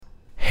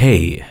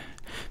Hej,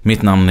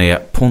 mitt namn är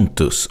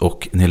Pontus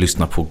och ni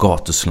lyssnar på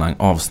Gatuslang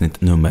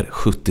avsnitt nummer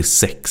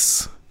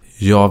 76.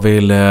 Jag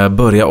vill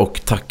börja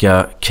och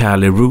tacka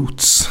Cali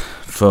Roots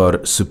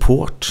för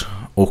support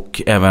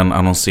och även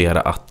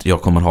annonsera att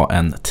jag kommer ha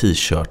en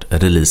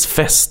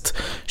t-shirt-releasefest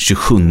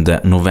 27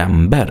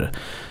 november.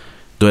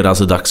 Då är det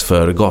alltså dags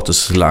för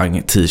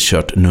Gatuslang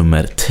t-shirt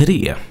nummer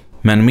 3.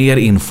 Men mer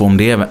info om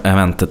det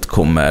eventet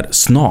kommer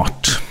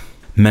snart.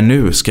 Men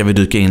nu ska vi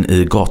dyka in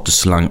i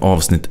Gatuslang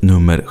avsnitt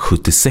nummer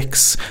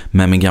 76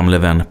 med min gamla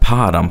vän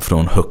Param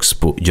från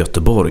Högsbo,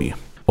 Göteborg.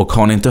 Och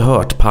har ni inte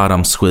hört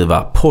Params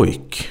skiva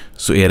Pojk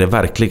så är det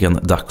verkligen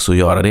dags att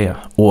göra det.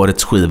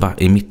 Årets skiva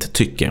i mitt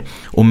tycke.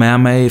 Och med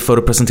mig för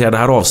att presentera det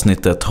här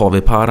avsnittet har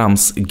vi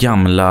Params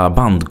gamla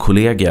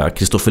bandkollega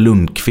Kristoffer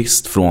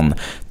Lundqvist från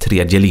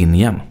Tredje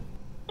linjen.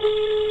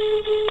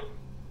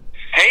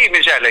 Hej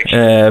min kärlek.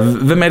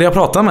 Vem är det jag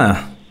pratar med?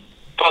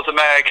 Jag pratar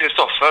med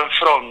Kristoffer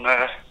från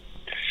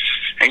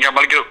en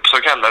gammal grupp som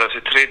kallades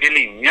i Tredje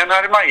linjen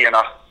här i Majerna.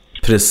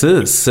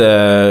 Precis,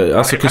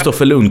 alltså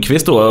Kristoffer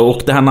Lundqvist då.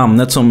 Och det här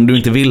namnet som du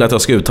inte vill att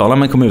jag ska uttala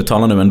men kommer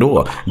uttala nu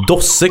ändå.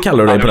 Dosse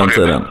kallar du dig på den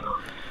tiden.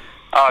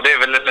 Ja, det är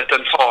väl en liten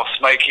fas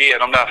man gick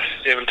igenom där.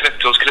 Det är väl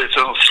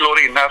 30-årskrisen som slår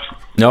in här.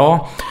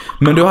 Ja,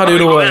 men du hade ju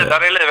då... I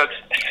livet.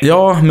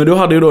 Ja, men du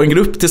hade ju då en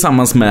grupp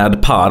tillsammans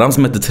med Paran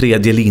som hette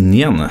Tredje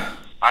linjen.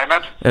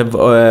 Amen.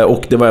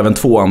 Och det var även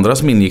två andra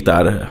som ingick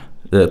där.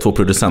 Två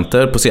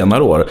producenter på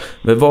senare år.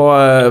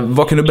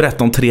 Vad kan du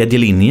berätta om Tredje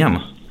linjen?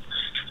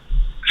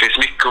 Det finns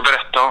mycket att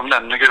berätta om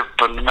den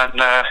gruppen, men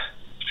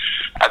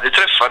det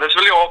träffades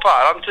väl jag och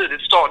Paran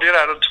tidigt stadier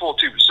där runt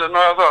 2000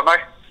 har jag för mig.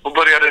 Och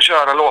började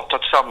köra låtar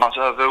tillsammans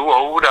över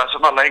WoW där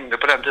som alla hängde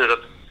på den tiden.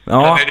 Ja.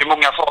 Sen är det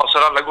många faser,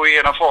 alla går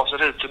igenom faser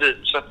hit och dit.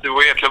 Så att det var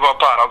egentligen bara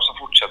Paran som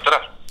fortsätter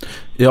där.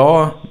 Ja,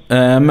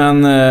 men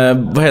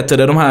vad heter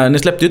det? Ni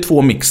släppte ju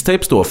 2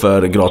 mixtapes då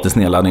för gratis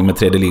nedladdning med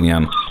Tredje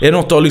linjen. Är det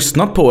något du har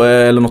lyssnat på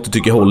eller något du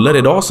tycker håller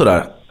idag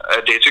sådär?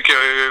 Det tycker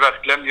jag ju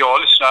verkligen. Jag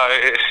lyssnar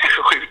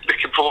sjukt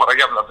mycket på våra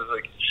gamla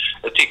musik.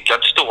 Jag tycker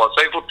att det står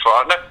sig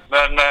fortfarande.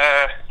 Men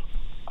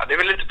det är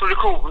väl lite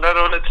produktioner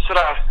och lite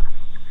sådär.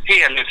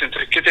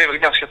 Helhetsintrycket är väl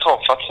ganska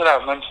tafatt sådär.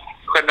 Men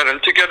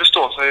generellt tycker jag det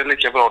står sig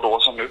lika bra då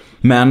som nu.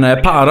 Men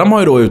Param har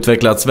ju då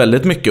utvecklats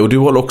väldigt mycket. Och du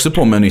håller också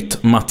på med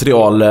nytt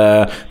material.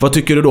 Vad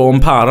tycker du då om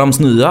Params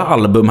nya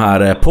album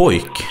här,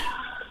 Pojk?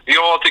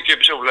 Jag tycker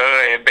personligen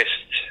det är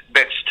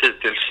bäst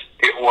hittills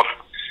i år.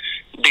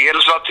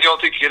 Dels att jag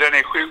tycker den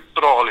är sjukt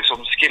bra liksom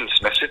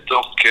skillsmässigt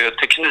och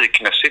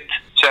teknikmässigt.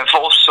 Sen för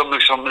oss som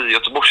liksom i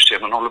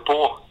Göteborgsscenen håller på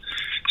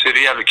så är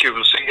det jävligt kul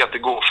att se att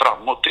det går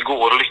framåt. Det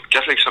går att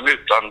lyckas liksom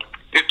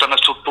utan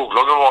ett stort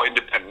bolag och vara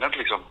independent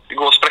liksom. Det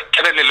går att spräcka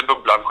den lilla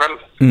bubblan själv.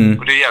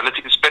 Och det är jävligt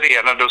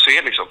inspirerande att se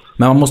liksom.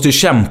 Men man måste ju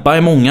kämpa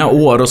i många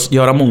år och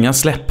göra många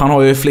släpp. Han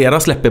har ju flera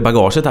släpp i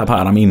bagaget här på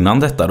Param innan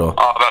detta då.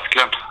 Ja,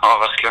 verkligen.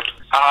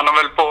 Han har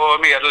väl på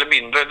mer eller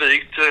mindre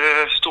vikt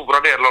stora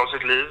delar av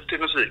sitt liv till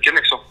musiken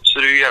liksom. Så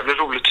det är ju jävligt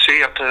roligt att se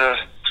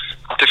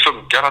att det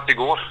funkar, att det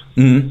går.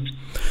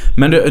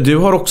 Men du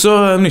har också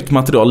nytt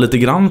material lite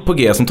grann på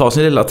G som tar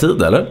sin lilla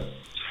tid, eller?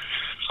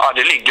 Ja,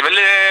 det ligger väl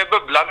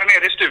bubblan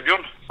nere i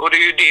studion. Och det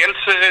är ju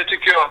dels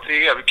tycker jag att det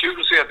är jävligt kul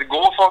att se att det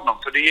går för honom.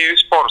 För det är ju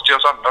sparas till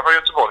oss andra från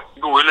Göteborg.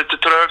 Det går ju lite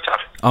trögt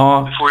här. Ja.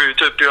 Vi får ju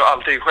typ göra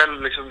allting själv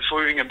liksom. Vi får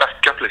ju ingen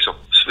backup liksom.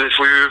 Så vi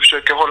får ju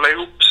försöka hålla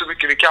ihop så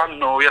mycket vi kan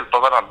och hjälpa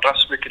varandra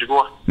så mycket det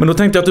går. Men då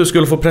tänkte jag att du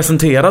skulle få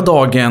presentera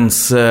dagens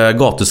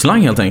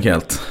gatuslang helt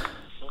enkelt.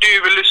 Du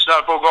vill lyssna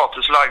på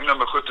Gatuslang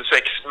nummer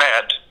 76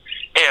 med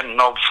en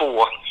av få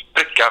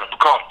prickar på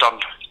kartan.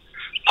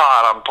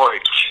 Param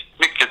Pojk.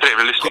 Mycket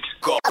trevlig lyssning.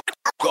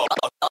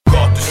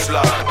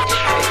 Gatuslang.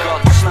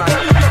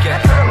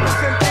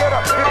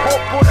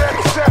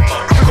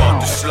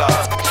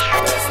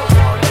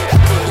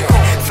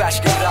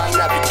 Färska rang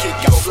när vi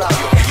kickar slang.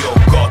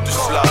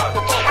 Gatuslang.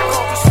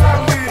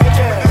 Gatuslang.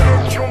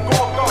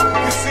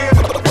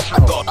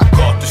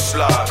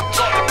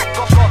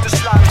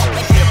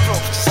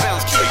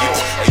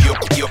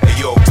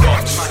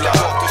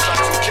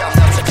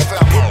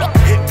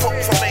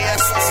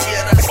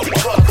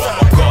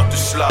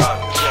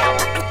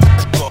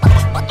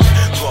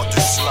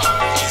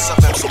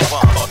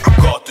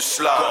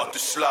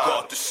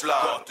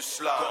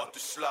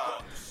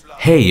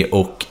 Hej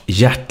och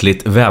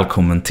hjärtligt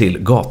välkommen till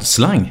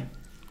Gatuslang.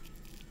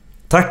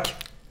 Tack.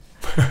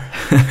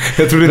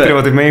 Jag trodde inte det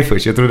var till mig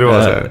först. Jag trodde det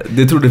var så här.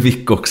 Det trodde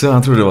Vic också.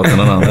 Han trodde det var till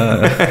någon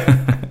annan.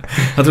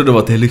 Han trodde det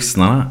var till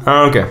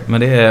lyssnarna. Okay.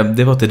 Men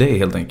det var till dig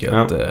helt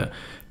enkelt. Ja.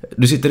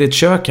 Du sitter i ett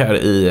kök här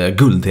i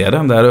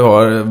Guldheden där du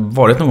har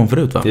varit någon gång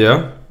förut, va? Ja,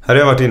 här har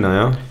jag varit innan,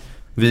 ja.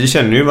 Vi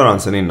känner ju varandra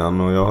sedan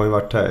innan och jag har ju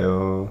varit här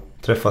och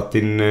träffat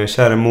din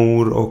kära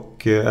mor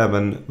och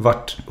även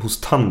varit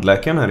hos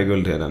tandläkaren här i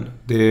Guldheden.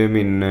 Det är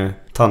min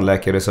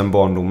tandläkare sedan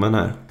barndomen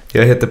här.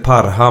 Jag heter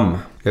Parham.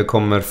 Jag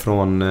kommer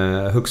från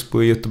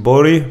Högsbo i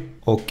Göteborg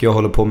och jag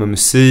håller på med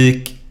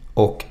musik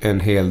och en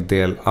hel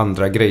del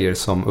andra grejer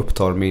som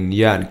upptar min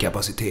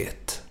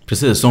hjärnkapacitet.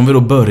 Precis, om vi då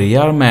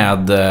börjar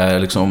med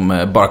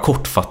liksom bara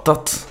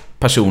kortfattat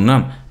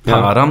personen,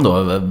 Paran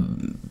då.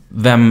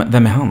 Vem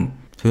är han?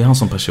 Hur är han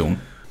som person?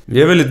 Jag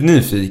är väldigt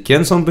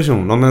nyfiken som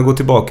person. Om jag går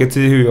tillbaka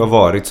till hur jag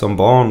varit som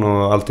barn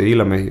och alltid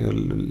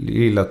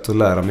gillat att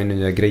lära mig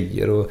nya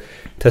grejer och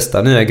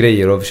testa nya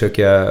grejer och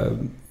försöka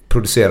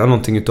producera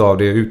någonting utav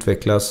det,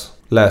 utvecklas,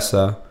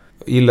 läsa.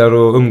 Gillar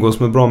att umgås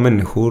med bra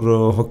människor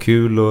och ha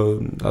kul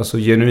och alltså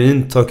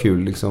genuint ha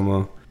kul liksom,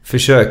 och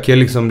försöker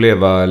liksom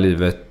leva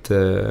livet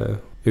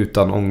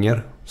utan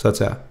ånger, så att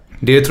säga.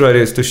 Det tror jag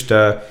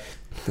är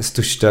den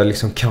största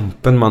liksom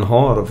kampen man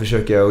har, och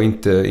försöka att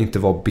inte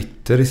vara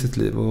bitter i sitt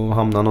liv och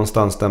hamna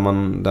någonstans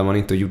där man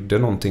inte gjorde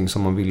någonting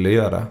som man ville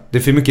göra. Det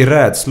är för mycket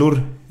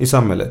rädslor i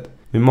samhället.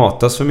 Vi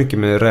matas för mycket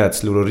med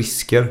rädslor och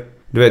risker.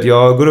 Du vet,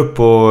 jag går upp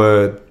och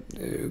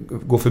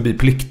går förbi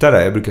Plikta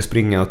där. Jag brukar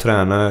springa och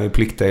träna i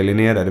Plikta i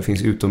Linné där. Det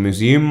finns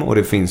utomhusgym och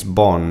det finns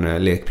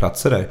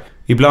barnlekplatser där.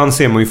 Ibland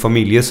ser man ju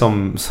familjer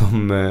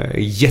som är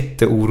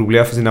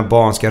jätteoroliga för sina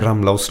barn ska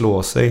ramla och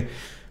slå sig.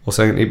 Och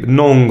sen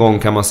någon gång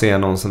kan man se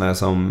någon sån här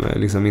som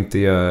liksom inte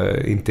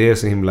är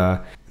så himla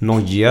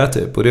nojiga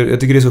typ. Och jag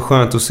tycker det är så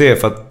skönt att se,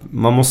 för att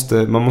man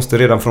måste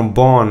redan från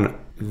barn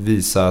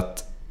visa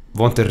att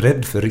var inte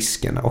rädd för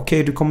riskerna.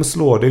 Okej, du kommer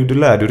slå dig, du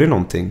lär dig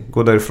någonting.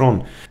 Gå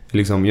därifrån.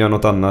 Liksom, gör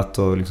något annat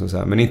och liksom så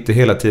här. Men inte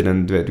hela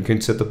tiden, du kan ju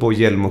inte sätta på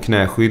hjälm och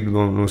knäskydd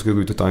om de ska gå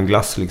ut och ta en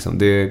glass liksom.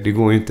 Det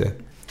går ju inte.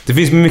 Det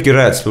finns mycket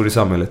rädslor i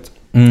samhället.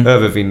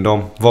 Övervinn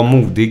dem. Var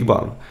modig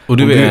bara. Och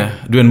du är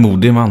en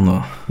modig man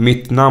då?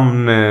 Mitt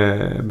namn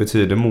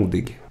betyder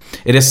modig.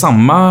 Är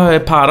det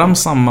Param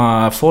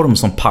samma form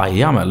som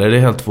Payam, eller är det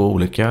helt två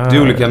olika? Det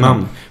är olika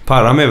namn.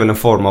 Param är väl en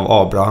form av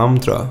Abraham,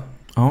 tror jag.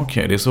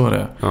 Okej, det är så det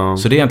är. Ja.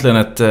 Så det är egentligen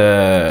ett...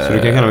 Så du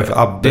kan kalla mig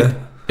för Abbe.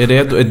 Är det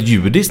ett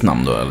judiskt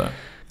namn då, eller?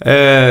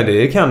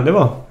 Det kan det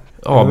vara.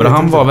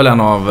 Abraham var väl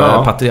en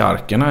av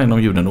patriarkerna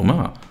inom judendomen,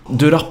 va?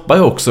 Du rappar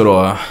ju också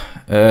då,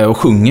 och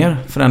sjunger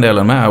för den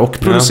delen med, och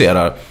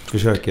producerar. Ja.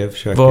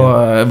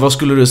 Försöker. Vad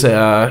skulle du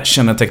säga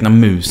kännetecknar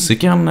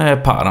musiken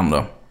Param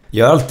då?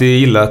 Jag har alltid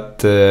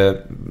gillat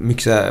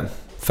mycket så här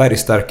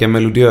färgstarka,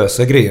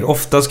 melodiösa grejer.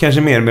 Oftast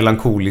kanske mer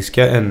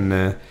melankoliska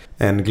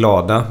än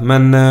glada.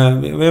 Men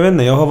jag vet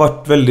inte, jag har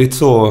varit väldigt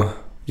så...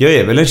 Jag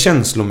är väl en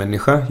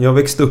känslomänniska. Jag har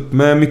växt upp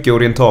med mycket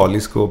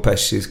orientalisk och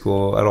persisk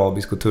och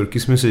arabisk och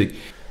turkisk musik.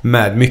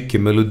 Med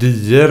mycket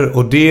melodier.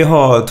 Och det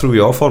har, tror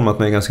jag, format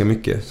mig ganska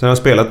mycket. Sen har jag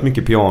spelat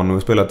mycket piano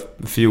och spelat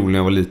fiol när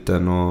jag var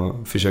liten.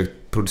 Och försökt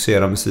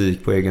producera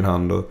musik på egen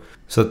hand.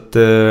 Så att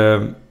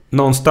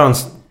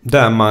någonstans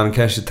där man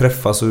kanske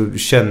träffas och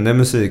känner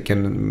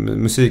musiken.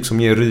 Musik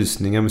som ger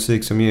rysningar.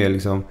 Musik som ger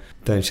liksom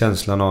den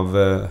känslan av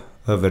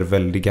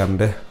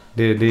överväldigande.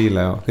 Det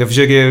gillar jag. Jag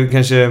försöker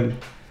kanske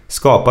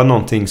skapa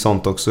någonting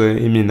sånt också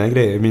i mina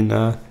grejer,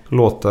 mina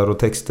låtar och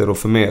texter, och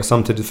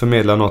samtidigt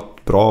förmedla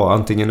något bra,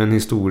 antingen en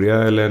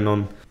historia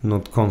eller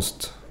något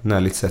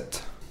konstnärligt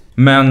sätt.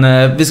 Men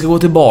vi ska gå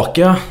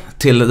tillbaka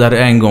till där det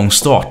en gång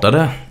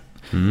startade.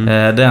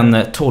 Den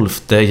 12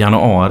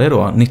 januari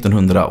då,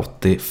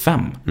 1985.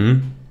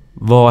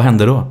 Vad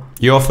hände då?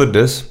 Jag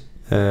föddes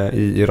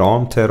i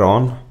Iran,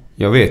 Teheran.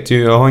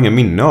 Jag har inga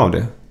minne av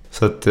det.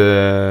 Så att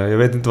jag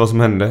vet inte vad som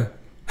hände.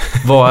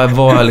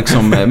 Vad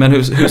liksom, men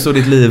hur såg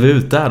ditt liv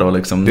ut där då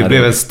liksom? Det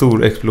blev en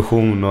stor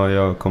explosion och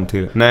jag kom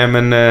till. Nej,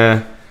 men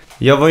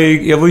jag var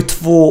ju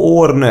 2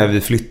 år när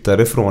vi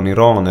flyttade från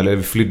Iran, eller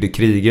vi flydde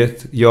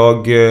kriget.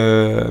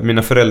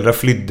 Mina föräldrar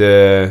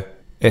flydde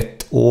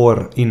 1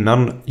 år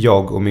innan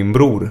jag och min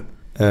bror.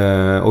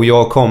 Och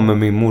jag kom med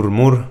min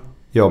mormor,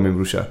 jag och min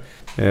brorsa,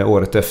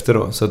 året efter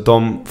då. Så att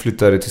de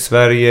flyttade till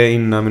Sverige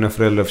innan mina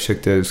föräldrar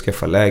försökte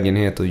skaffa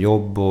lägenhet och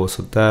jobb och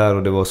sånt där.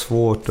 Och det var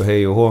svårt och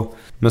hej och hå.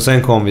 Men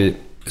sen kom vi.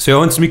 Så jag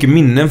har inte så mycket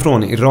minnen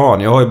från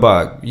Iran. Jag har ju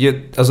bara...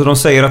 Alltså de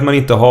säger att man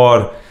inte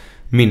har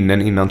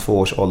minnen innan 2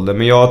 års ålder.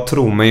 Men jag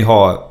tror mig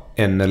ha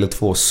 1 eller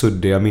 2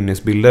 suddiga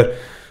minnesbilder.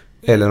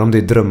 Eller om det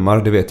är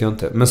drömmar, det vet jag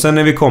inte. Men sen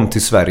när vi kom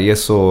till Sverige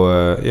så...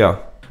 ja.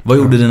 Vad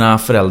gjorde dina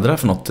föräldrar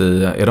för något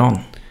i Iran?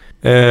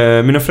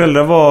 Mina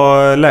föräldrar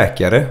var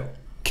läkare.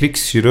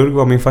 Krigskirurg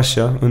var min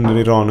farsa under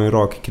Iran- och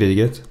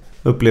Irak-kriget.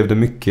 Upplevde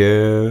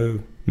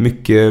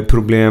mycket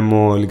problem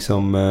och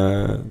liksom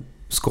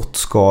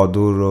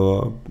skottskador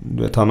och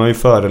du vet, han har ju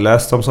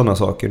föreläst om sådana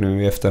saker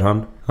nu i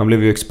efterhand. Han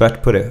blev ju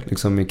expert på det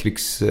liksom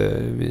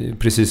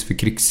precis vid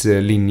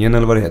krigslinjen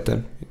eller vad det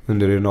heter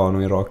under Iran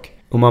och Irak.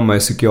 Och mamma är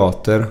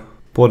psykiater.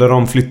 Båda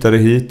de flyttade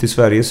hit till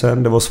Sverige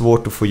sen. Det var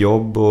svårt att få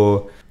jobb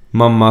och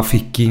mamma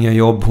fick inga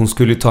jobb. Hon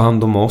skulle ta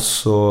hand om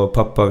oss och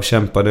pappa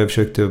kämpade,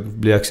 försökte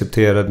bli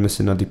accepterad med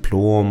sina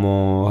diplom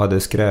och hade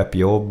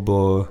skräpjobb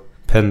och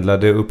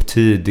pendlade upp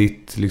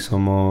tidigt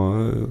liksom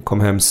och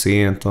kom hem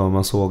sent och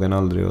man såg han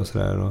aldrig och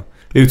sådär. Och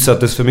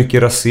utsattes för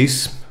mycket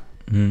rasism.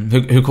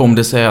 Hur kom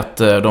det sig att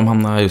de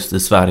hamnade just i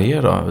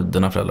Sverige då,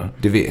 dina föräldrar?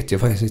 Det vet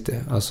jag faktiskt inte.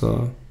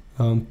 Alltså,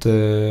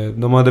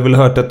 de hade väl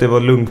hört att det var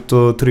lugnt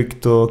och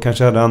tryggt och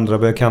kanske hade andra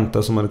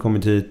bekanta som hade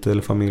kommit hit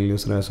eller familj och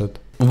sådär. Så att...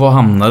 Och var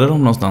hamnade de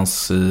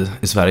någonstans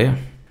i Sverige?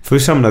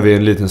 Först hamnade vi i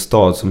en liten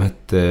stad som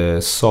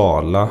hette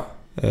Sala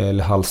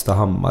eller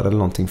Hallstahammar eller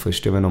någonting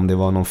först. Jag vet inte om det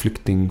var någon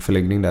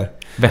flyktingförläggning där.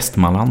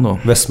 Västmanland då?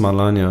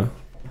 Västmanland, ja.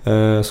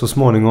 Så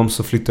småningom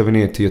så flyttade vi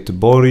ner till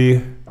Göteborg.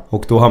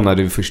 Och då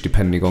hamnade vi först i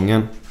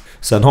Pennygången.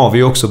 Sen har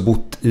vi också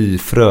bott i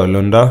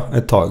Frölunda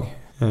ett tag.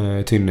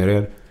 I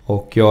Tynnered.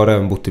 Och jag har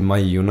även bott i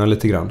Majorna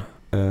lite grann.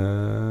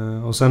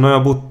 Och sen har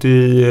jag bott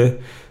i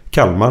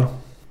Kalmar.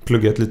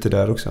 Pluggat lite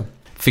där också.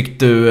 Fick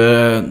du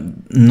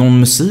någon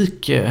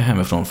musik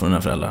hemifrån från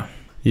dina föräldrar?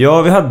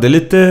 Ja, vi hade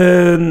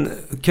lite...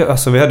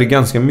 Alltså vi hade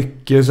ganska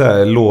mycket så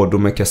här lådor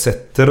med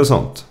kassetter och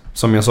sånt.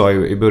 Som jag sa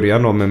i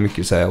början då, med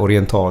mycket så här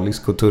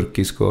orientalisk och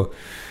turkisk och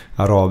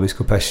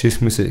arabisk och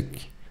persisk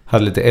musik.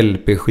 Hade lite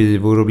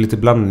LP-skivor och lite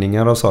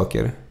blandningar av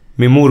saker.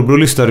 Min morbror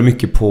lyssnade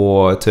mycket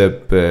på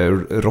typ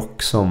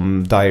rock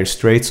som Dire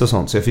Straits och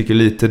sånt. Så jag fick ju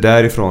lite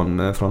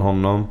därifrån från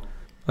honom.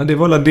 Ja, det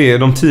var väl det.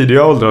 De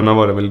tidiga åldrarna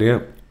var det väl det.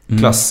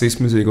 Klassisk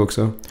musik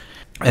också.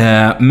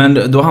 Men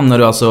då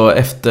hamnade du alltså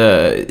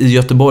i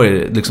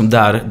Göteborg, liksom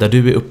där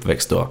du är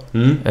uppväxt då.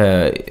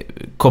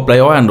 Kopplar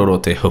jag ändå då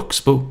till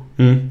Högsbo?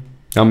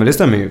 Ja, men det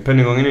stämmer ju.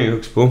 Pennygången är ju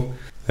Högsbo.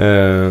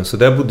 Så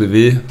där bodde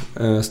vi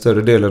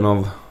större delen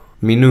av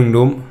min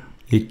ungdom.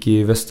 Gick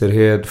i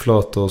Västerhed,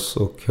 Flatås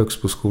och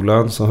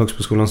Högsboskolan. Så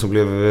Högsboskolan som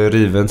blev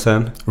riven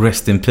sen.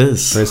 Rest in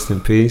peace. Rest in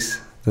peace.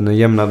 Den är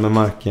jämnad med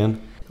marken.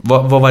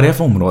 Vad var det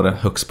för område,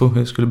 Högsbo?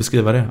 Hur skulle du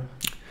beskriva det?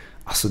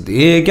 Alltså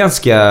det är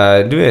ganska,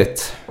 du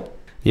vet...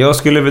 Jag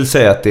skulle väl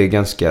säga att det är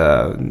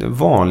ganska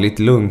vanligt,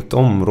 lugnt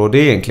område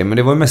egentligen. Men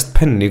det var mest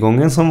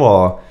Pennygången som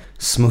var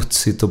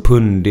smutsigt och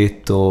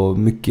pundigt. Och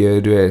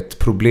mycket, du vet,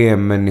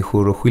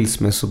 problemmänniskor och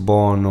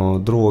skilsmässobarn och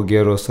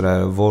droger och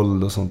sådär.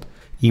 Våld och sånt.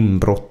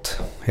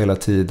 Inbrott hela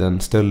tiden,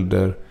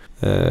 stölder,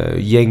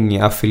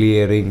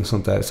 gängaffiliering,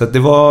 sånt där. Så att det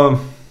var...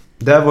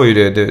 Där var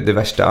ju det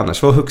värsta.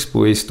 Annars var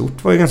Högsbo i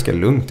stort var ju ganska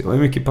lugnt. Det var ju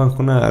mycket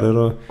pensionärer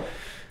och...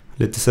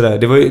 Lite sådär.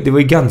 Det var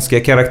ju ganska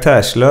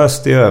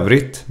karaktärslöst i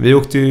övrigt.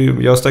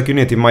 Jag stack ju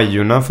ner till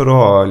Majorna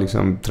för att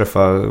liksom,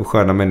 träffa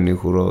sköna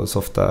människor och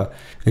softa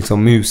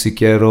liksom,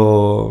 musiker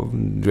och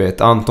du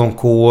vet, Anton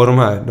K och de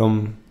här.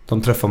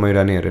 De träffar man ju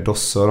där nere.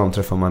 Dossa, de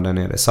träffar man där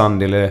nere.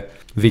 Sandile,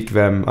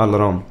 Vikvem, alla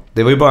de.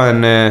 Det var ju bara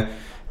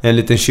en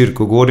liten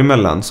kyrkogård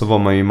emellan, så var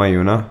man ju i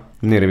Majorna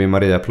nere vid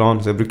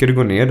Mariaplan. Så jag brukade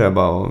gå ner där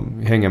bara och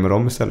hänga med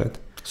dem istället.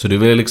 Så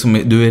du är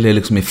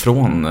liksom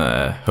ifrån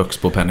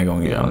Högsbo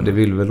Pennygången? Ja, det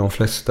vill väl de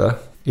flesta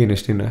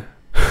innerst inne.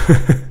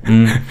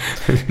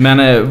 Men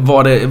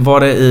var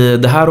det i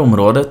det här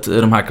området,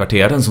 i de här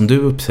kvarteren, som du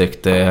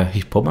upptäckte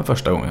hiphopen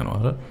första gången då,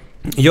 eller?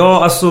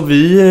 Ja, alltså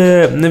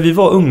när vi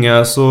var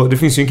unga så... Det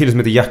finns ju en kille som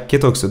heter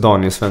Jacket också,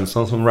 Daniel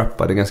Svensson, som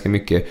rappade ganska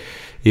mycket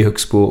i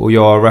Högsbo. Och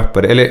jag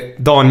rappade... Eller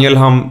Daniel,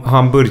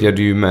 han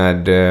började ju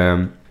med...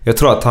 Jag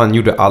tror att han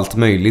gjorde allt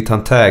möjligt.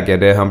 Han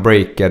taggade, han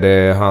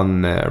breakade,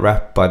 han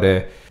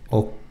rappade.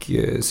 Och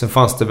sen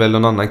fanns det väl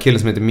en annan kille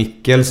som heter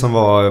Mikkel som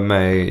var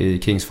med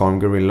i Kings Farm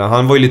Gorilla.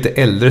 Han var ju lite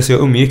äldre så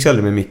jag umgicks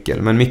aldrig med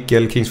Mikkel. Men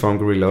Mikkel, Kings Farm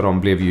Gorilla och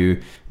de blev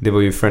ju... Det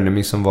var ju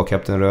Frenemies som var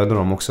Kapten Röd och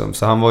de också.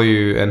 Så han var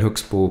ju en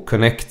Högsbo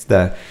Connect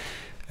där.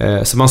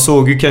 Så man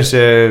såg ju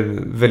kanske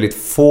väldigt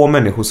få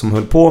människor som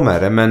höll på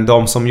med det. Men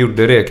de som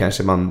gjorde det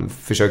kanske man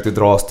försökte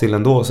dras till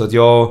ändå. Så att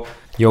jag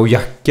och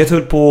Jacket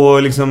höll på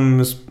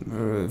liksom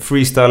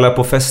freestyla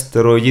på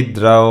fester och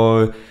jiddra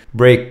och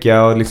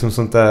breaka och liksom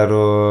sånt där.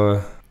 Och...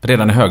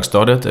 Redan i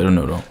högstadiet är du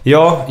nu då?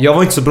 Ja, jag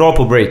var inte så bra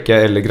på att breaka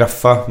eller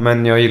graffa,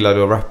 men jag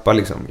gillade att rappa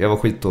liksom. Jag var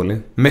skitdålig.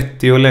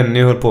 Metti och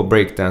Lenny höll på att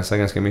breakdansa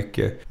ganska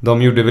mycket.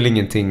 De gjorde väl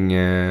ingenting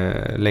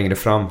längre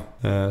fram.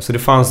 Så det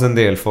fanns en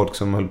del folk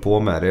som höll på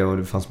med det och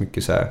det fanns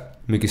mycket så här,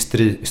 mycket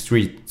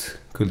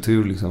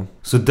streetkultur liksom.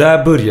 Så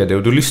där började,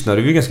 och då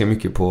lyssnade vi ganska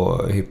mycket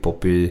på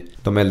hiphop.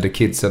 De äldre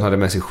kidsen hade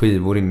med sig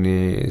skivor in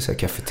i så här,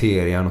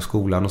 kafeterian och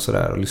skolan och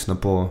sådär, och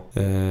lyssnade på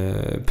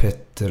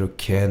Petter och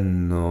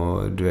Ken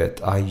och du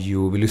vet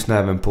Ayo. Vi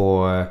lyssnade även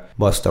på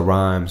Busta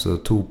Rhymes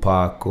och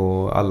Tupac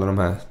och alla de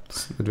här,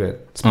 du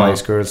vet,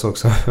 Spice Girls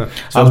också.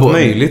 Så allt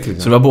möjligt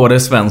liksom. Så det var både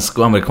svensk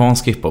och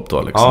amerikansk hiphop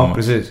då liksom? Ja,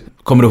 precis.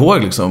 Kommer du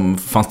ihåg liksom,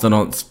 fanns det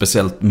något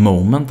speciellt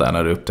moment där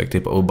när du upptäckte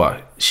hiphop och bara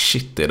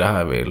shit, är det här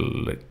jag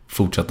vill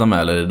fortsätta med,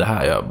 eller är det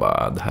här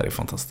det här är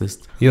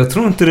fantastiskt? Jag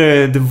tror inte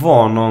det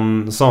var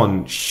någon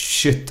sån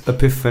shit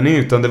epiphany,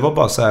 utan det var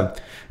bara så här.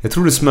 Jag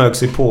tror det smög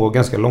sig på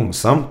ganska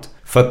långsamt.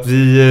 För att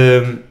vi,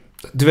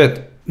 du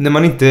vet, när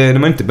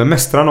man inte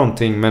bemästrar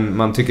någonting men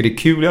man tycker det är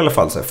kul i alla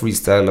fall, så här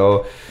freestyle,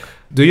 och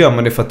då gör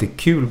man det för att det är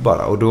kul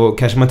bara, och då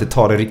kanske man inte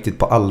tar det riktigt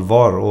på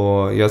allvar.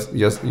 Och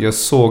jag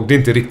såg det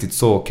inte riktigt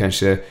så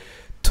kanske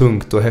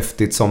tungt och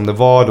häftigt som det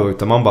var då,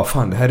 utan man bara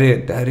fan, det här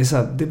är så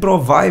här, det är bra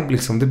vibe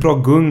liksom, det är bra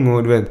gung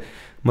och du vet,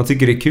 man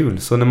tycker det är kul.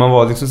 Så när man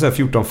var liksom så här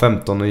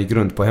 14-15 och gick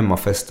runt på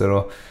hemmafester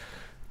och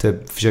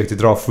typ försökte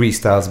dra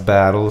freestyles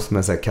battles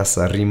med så här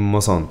kassarim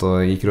och sånt,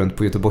 och gick runt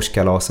på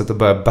Göteborgskalaset och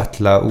började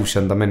battla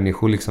okända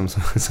människor liksom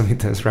som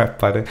inte ens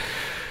rappade.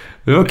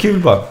 Det var kul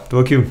bara, det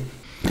var kul.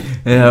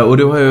 Och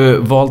du har ju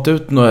valt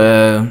ut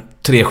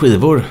 3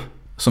 skivor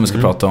som vi ska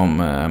prata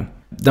om.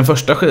 Den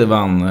första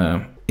skivan,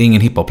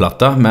 ingen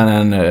hiphopplatta,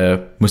 men en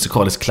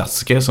musikalisk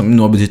klassiker som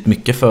nog har betytt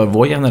mycket för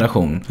vår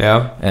generation.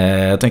 Ja.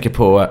 Jag tänker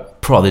på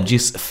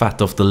Prodigy's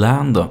Fat of the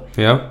Land då.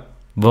 Ja.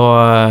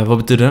 Vad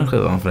betyder den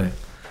skivan för dig?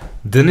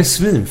 Den är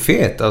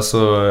svinfet. Alltså,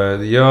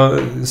 jag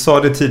sa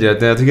det tidigare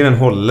att jag tycker den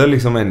håller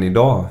liksom än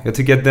idag. Jag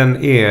tycker att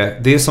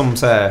det är som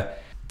så här,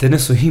 den är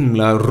så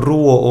himla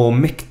rå och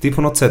mäktig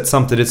på något sätt,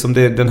 samtidigt som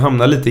den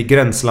hamnar lite i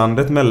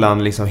gränslandet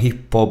mellan liksom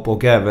hiphop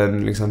och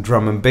även liksom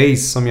drum and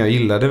bass, som jag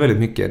gillade väldigt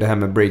mycket. Det här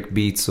med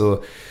breakbeats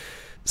och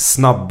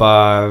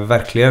snabba,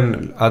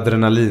 verkligen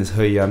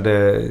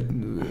adrenalinshöjande,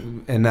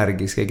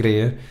 energiska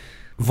grejer.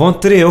 Var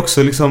inte det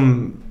också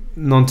liksom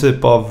någon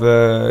typ av,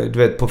 du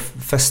vet, på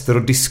fester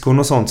och diskon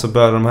och sånt så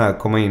började de här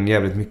komma in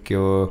jävligt mycket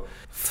och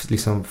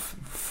liksom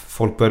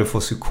folk började få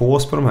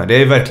psykos på de här.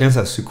 Det är verkligen så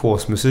här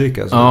psykosmusik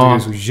alltså. Ja. Det är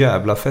så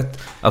jävla fett.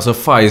 Alltså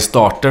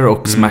Firestarter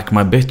och Smack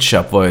My Bitch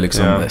Up var ju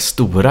liksom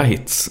stora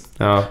hits.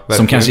 Ja, verkligen.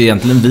 Som kanske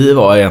vi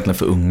var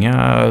för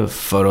unga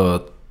för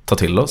att ta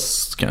till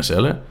oss kanske,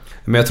 eller?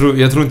 Men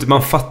jag tror inte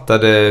man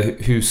fattade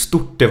hur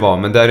stort det var.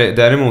 Men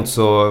däremot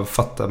så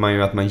fattade man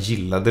ju att man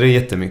gillade det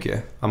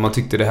jättemycket. Att man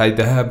tyckte det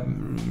här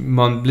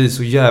man blir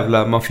så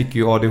jävla, man fick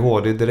ju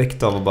ADHD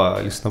direkt av att bara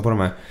lyssna på de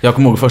här. Jag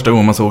kommer ihåg första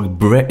gången man såg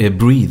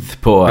Breathe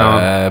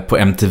på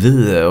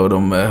MTV. Och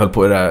de höll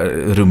på i det där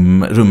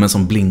rummen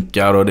som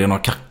blinkar. Och det är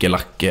några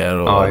kackelacker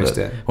och, just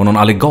det. Och någon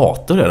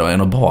alligator där då,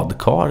 en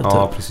badkar typ.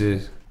 Ja,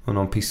 precis. Och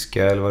någon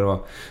piska eller vad det var.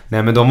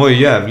 Nej, men de var ju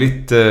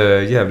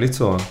jävligt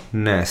så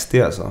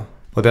nasty alltså.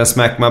 Och den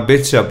Smack My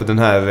Bitch Up, den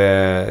här,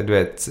 du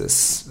vet,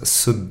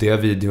 suddiga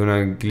videon när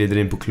han glider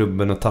in på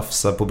klubben och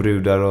tafsar på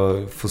brudar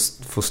och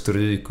får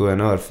stryk och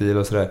en örfil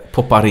och sådär.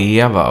 Poppar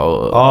Eva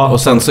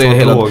och sen så är det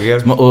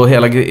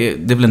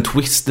är väl en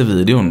twist i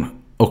videon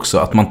också,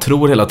 att man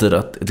tror hela tiden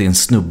att det är en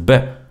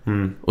snubbe.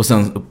 Och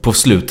sen på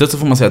slutet så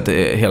får man säga att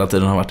det hela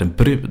tiden har varit en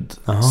brud.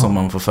 Som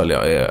man får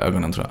följa i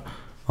ögonen, tror jag.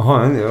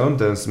 Jaha, jag har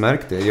inte ens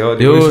märkt det.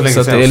 Så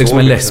att det är liksom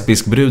en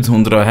lesbisk brud.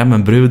 Hon drar hem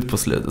en brud på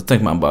slutet. Då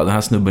tänker man bara, den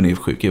här snubben är ju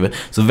sjuk i huvudet.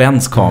 Så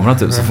vänds kameran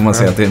typ, så får man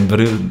se att det är en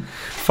brud.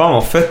 Fan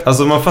vad fett.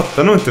 Alltså man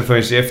fattar nog inte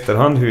förrän i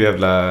efterhand hur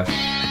jävla...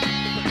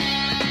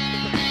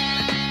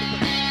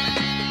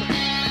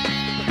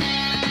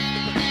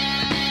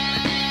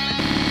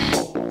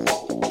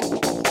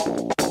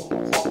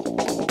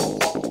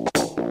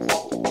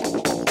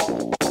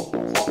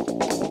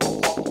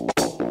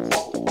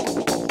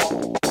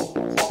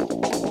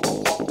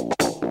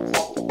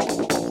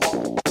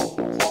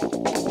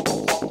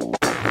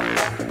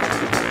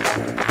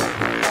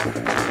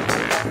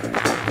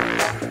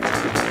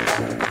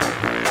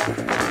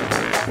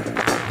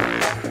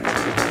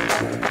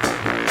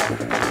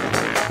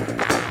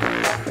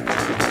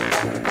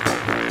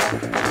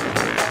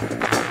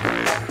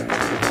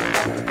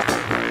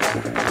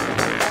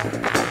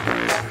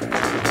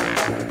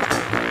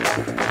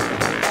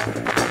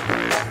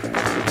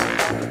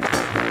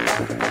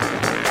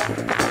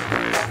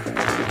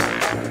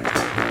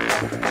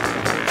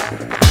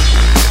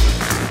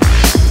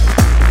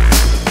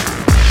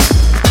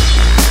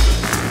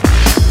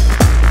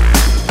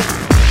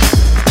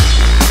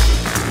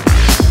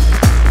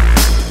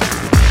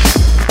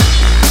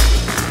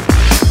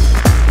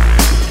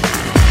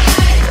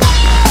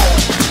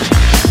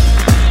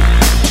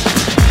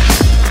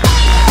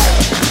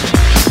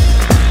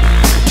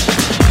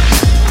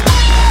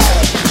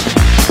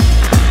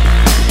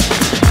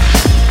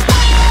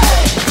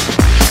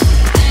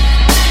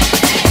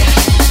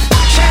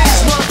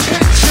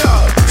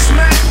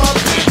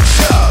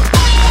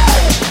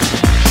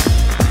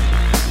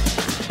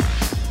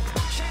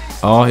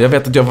 Ja, jag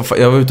vet att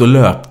jag var ute och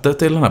löpte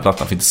till den här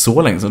plattan för inte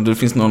så länge. Så det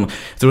finns någon,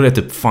 jag tror det är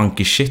typ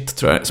funky shit,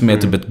 tror jag, som är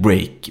typ ett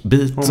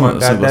breakbeat.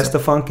 That's the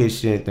funky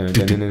shit.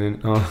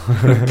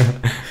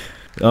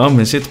 Ja,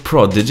 men shit,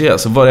 Prodigy,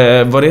 alltså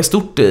var det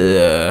stort i...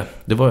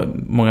 Det var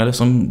många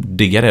som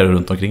diggade det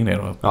runt omkring det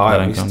då.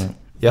 Ja, visst.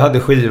 Jag hade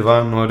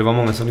skivan och det var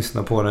många som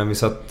lyssnade på den.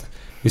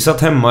 Vi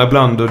satt hemma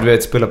ibland och du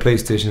vet, spela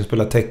PlayStation,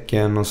 spela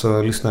Tekken, och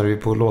så lyssnade vi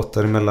på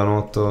låtar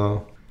emellanåt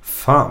och...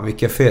 Fan,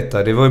 vilka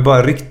feta. Det var ju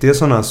bara riktiga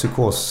sådana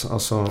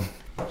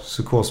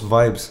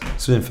psykos-vibes.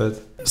 Svinfett.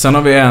 Sen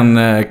har vi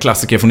en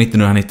klassiker från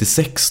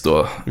 1996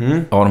 då.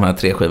 Av de här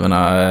 3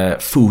 skivorna.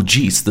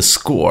 Fugees The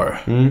Score.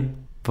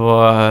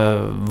 Vad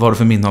var det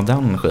för minne av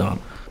den skivan?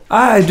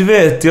 Nej, du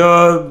vet,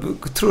 jag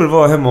tror det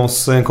var hemma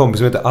hos en kompis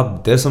som heter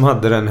Adde som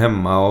hade den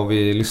hemma, och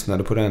vi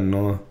lyssnade på den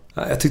och...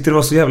 Jag tyckte det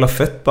var så jävla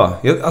fett bara.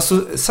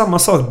 Alltså, samma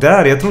sak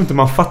där. Jag tror inte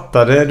man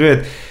fattade, du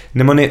vet,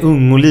 när man är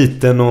ung och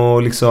liten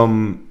och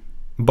liksom...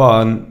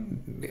 Bara,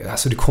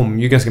 alltså det kom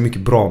ju ganska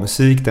mycket bra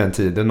musik den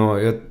tiden,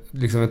 och jag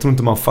tror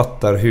inte man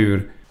fattar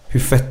hur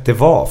fett det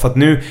var. För att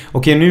nu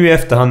i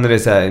efterhand när det är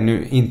så här,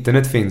 nu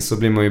internet finns, så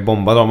blir man ju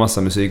bombad av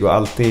massa musik och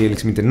allt är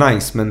liksom inte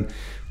nice, men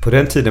på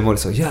den tiden var det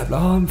så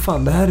jävla,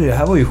 fan det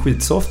här var ju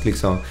skitsoft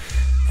liksom.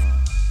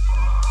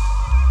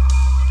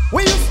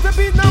 We used to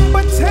be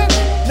number 10,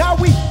 now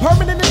we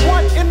permanently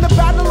one. In the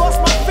battle lost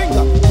my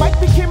finger, Mike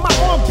became my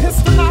arm,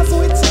 pistol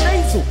nozzle hits your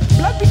nasal,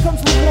 blood becomes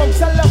lukewarm,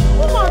 tell them,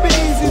 oh my, be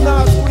easy now,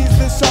 squeeze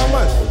this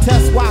shaman.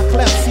 Test why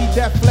cleft, see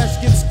that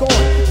flesh get scorned.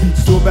 Beat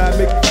so bad,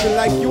 make you feel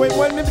like you ain't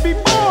wanting to be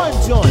born,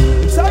 John.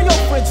 And tell your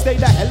friends, stay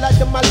the hell out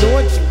of my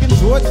lord. Chicken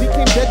George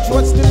became dead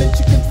George, stealing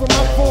chicken from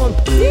my farm.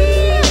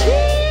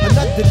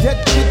 Another dead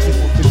pigeon.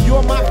 If you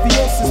you're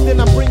mafiosis, then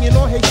I'm bringing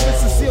on Haitian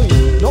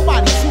Sicilian.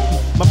 Nobody shoot me,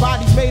 my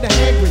body's made a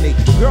hand grenade.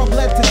 Girl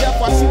bled to death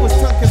while she was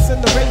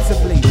tongue-kissing the razor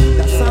blade.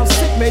 That sounds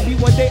sick, maybe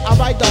one day I'll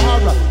write the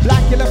horror.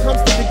 Black killer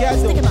comes to the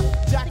ghetto.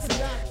 Jackson.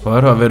 Och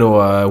här har vi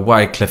då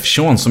Wyclef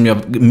Jean, som jag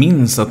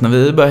minns att när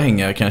vi började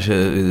hänga, kanske,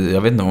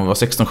 jag vet inte om det var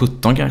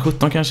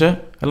 16-17 kanske,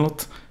 eller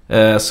något,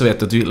 så vet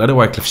jag att du gillade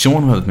Wyclef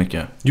Jean väldigt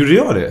mycket. Gjorde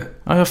jag det?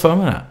 Ja, jag för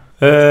mig det.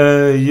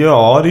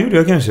 Ja, det gjorde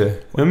jag kanske.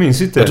 Jag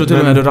minns inte. Jag tror till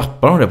och med du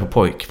rappar om det på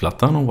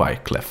pojkplattan om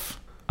Wyclef.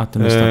 Att du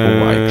lyssnar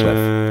på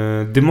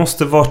Wyclef. Det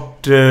måste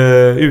varit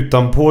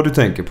utanpå du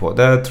tänker på.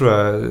 Där tror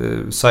jag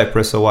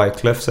Cypress och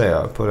Wyclef säger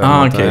jag på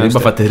den. Okej, det är bara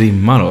för att det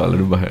rimmar då, eller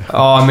du bara...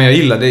 Ja, men jag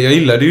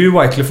gillade ju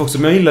Wyclef också,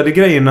 men jag gillade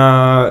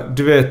grejerna,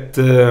 du vet,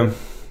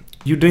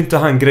 gjorde inte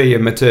han grejer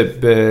med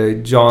typ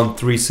John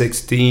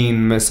 3:16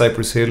 med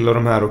Cypress Hill och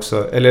de här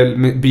också, eller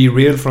Be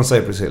Real från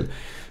Cypress Hill.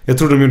 Jag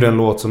tror de gjorde en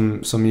låt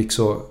som gick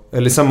så,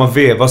 eller i samma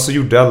veva så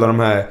gjorde alla de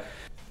här,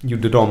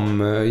 gjorde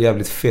de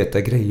jävligt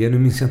feta grejer. Nu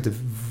minns jag inte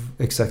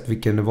exakt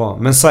vilken det var.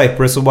 Men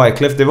Cypress och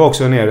Wyclef, det var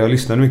också nere. Jag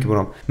lyssnade mycket på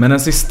dem. Men den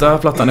sista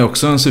plattan är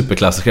också en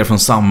superklassiker från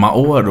samma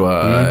år då.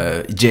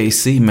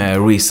 Jay-Z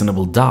med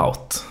Reasonable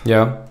Doubt.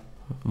 Ja.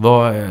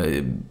 Vad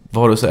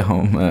har du att säga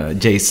om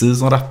Jay-Z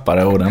som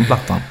rappare och den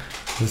plattan?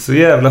 Det är så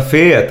jävla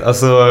fet.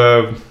 Alltså,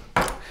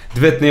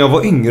 du vet, när jag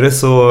var yngre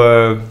så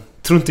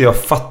tror inte jag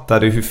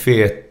fattade hur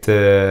fet,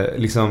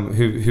 liksom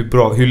hur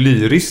bra, hur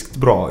lyriskt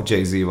bra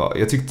Jay-Z var.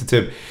 Jag tyckte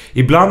typ,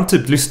 ibland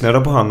typ lyssnade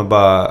jag på han och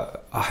bara,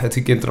 jag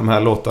tycker inte de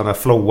här låtarna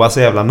flowar så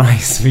jävla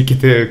nice,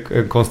 vilket är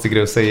en konstig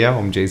grej att säga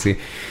om Jay-Z.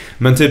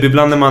 Men typ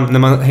ibland när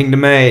man hängde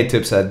med i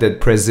typ så här Dead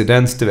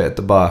Presidents, du vet,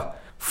 och bara,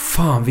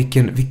 fan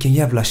vilken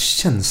jävla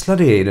känsla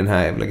det är i den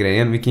här jävla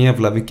grejen. Vilka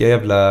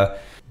jävla,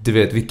 du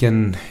vet,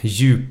 vilken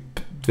djup,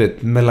 du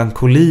vet,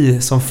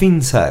 melankoli som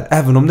finns här.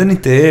 Även om den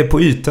inte är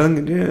på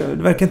ytan, det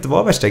verkar inte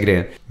vara värsta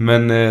grejen.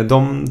 Men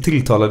de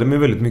tilltalade mig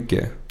väldigt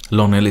mycket.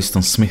 Lonnie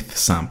Liston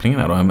Smith-samplingen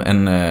där då.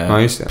 En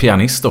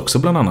pianist också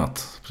bland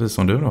annat. Precis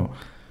som du då.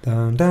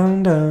 Dun,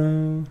 dun,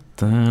 dun.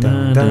 Dun,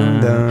 dun,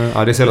 dun.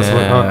 Ja, det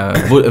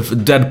är så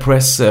Dead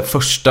Press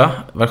första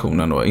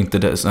versionen då, inte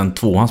den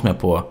tvåan som är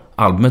på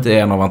albumet, är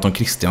en av Anton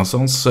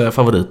Christiansons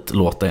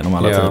favoritlåtar genom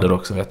alla tider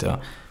också, vet jag.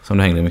 Som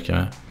du hängde mycket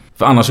med.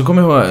 För annars så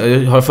kommer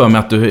jag för mig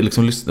att du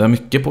liksom lyssnar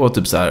mycket på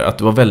typ så här, att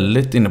du var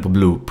väldigt inne på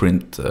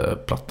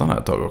Blueprint-plattan här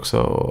ett tag också.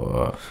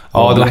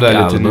 Ja, de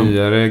där lite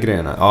nyare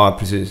grejerna. Ja,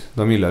 precis.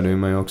 De gillade ju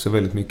mig också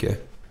väldigt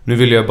mycket. Nu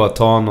vill jag bara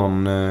ta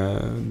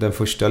den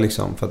första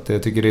liksom, för att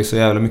jag tycker det är så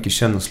jävla mycket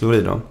känslor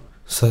i dem.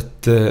 Så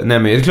att, nej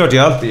men det är klart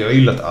jag har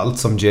gillat allt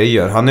som Jay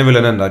gör. Han är väl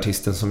den enda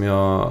artisten som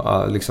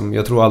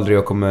jag tror aldrig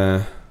jag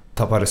kommer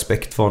tappa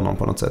respekt för honom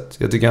på något sätt.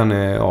 Jag tycker han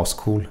är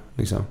ascool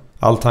liksom.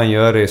 Allt han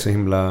gör är så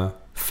himla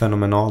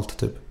fenomenalt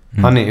typ.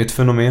 Han är ju ett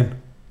fenomen.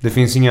 Det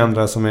finns inga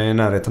andra som är i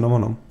närheten av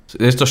honom.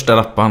 Det är största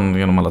rapparen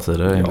genom alla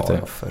tider.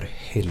 Ja, för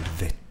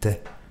helvete.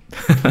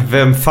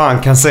 Vem fan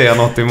kan säga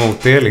något emot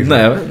det liksom?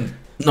 Nej,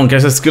 någon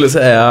kanske skulle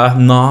säga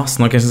Nas,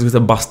 någon kanske skulle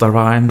säga Busta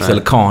Rhymes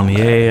eller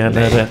Kanye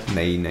eller...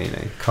 Nej.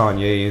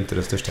 Kanye är ju inte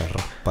den största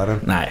rapparen.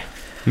 Nej.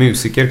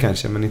 Musiker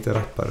kanske, men inte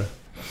rappare.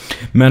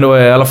 Men då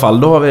i alla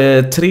fall, då har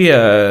vi 3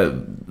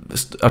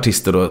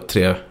 artister då,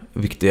 3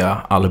 viktiga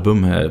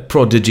album här.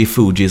 Prodigy,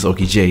 Fugees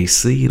och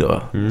Jay-Z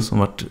då, som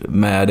varit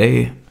med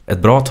dig ett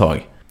bra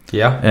tag.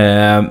 Ja.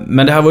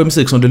 Men det här var ju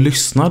musik som du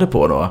lyssnade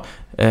på då.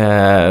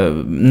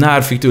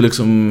 När fick du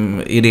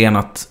liksom idén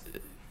att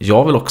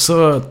jag vill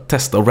också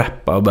testa att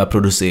rappa och börja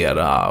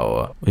producera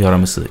och göra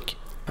musik?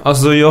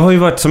 Alltså jag har ju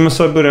varit, som jag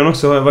sa i början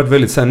också, har jag varit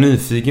väldigt så här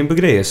nyfiken på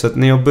grejer. Så att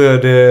när jag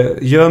började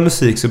göra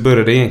musik så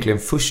började det egentligen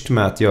först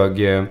med att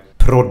jag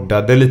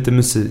proddade lite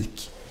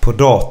musik på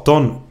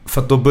datorn.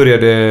 För att då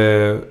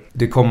började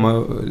det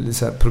komma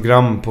så här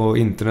program på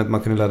internet,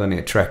 man kunde ladda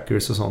ner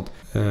trackers och sånt.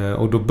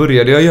 Och då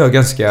började jag göra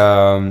ganska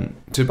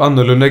typ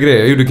annorlunda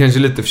grejer.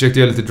 Jag försökte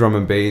göra lite drum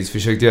and bass,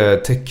 försökte göra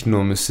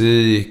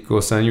technomusik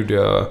och sen gjorde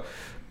jag...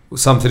 Och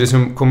samtidigt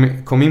som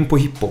jag kom in på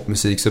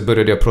hiphopmusik så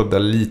började jag prodda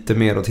lite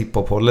mer åt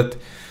hiphop-hållet.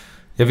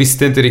 Jag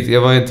visste inte riktigt,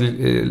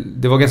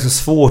 det var ganska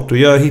svårt att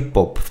göra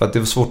hiphop för att det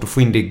var svårt att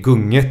få in det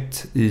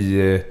gunget i,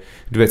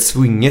 du vet,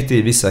 swinget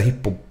i vissa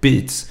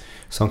hiphop-beats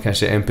som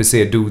kanske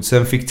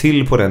NPC-dudesen fick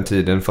till på den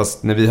tiden.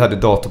 Fast när vi hade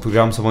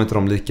datorprogram så var inte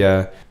de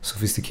lika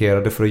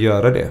sofistikerade för att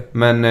göra det.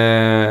 Men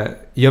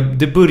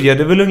det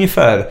började väl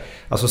ungefär,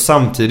 alltså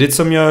samtidigt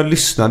som jag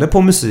lyssnade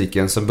på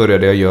musiken så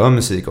började jag göra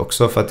musik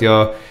också. För att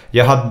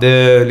jag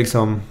hade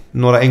liksom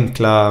några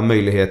enkla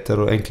möjligheter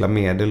och enkla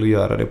medel att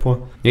göra det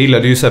på. Jag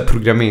gillade ju så här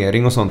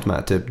programmering och sånt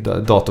med, typ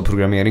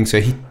datorprogrammering. Så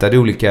jag hittade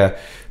olika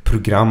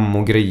program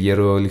och grejer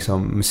och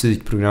liksom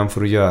musikprogram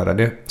för att göra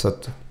det. Så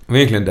att det var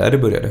egentligen där det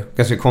började.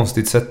 Ganska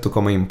konstigt sätt att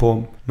komma in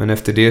på. Men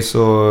efter det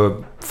så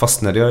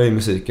fastnade jag i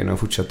musiken och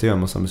fortsatte göra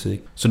massa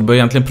musik. Så du började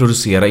egentligen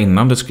producera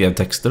innan du skrev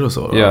texter och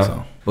så? Då, ja. Alltså.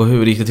 Och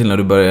hur gick det till när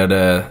du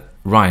började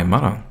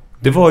rhyma då?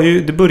 Det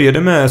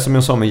började med, som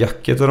jag sa, med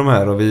jacket och de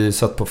här. Och vi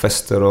satt på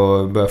fester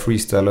och började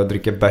freestyla och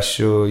dricka bärs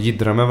och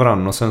jiddra med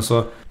varandra. Och sen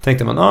så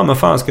tänkte man, men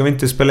fan, ska vi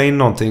inte spela in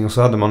någonting? Och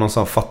så hade man någon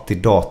sån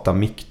fattig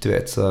datamick, du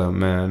vet,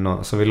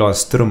 så vi la en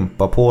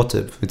strumpa på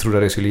typ. Vi trodde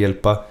att det skulle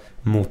hjälpa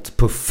mot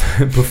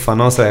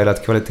puffarna och säga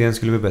att kvaliteten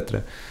skulle bli bättre.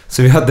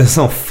 Så vi hade en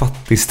sån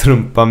fattig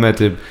strumpa med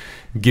typ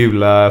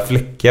gula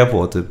fläckar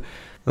på typ.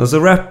 Och så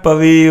rappade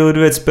vi och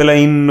du vet spela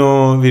in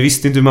och vi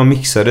visste inte hur man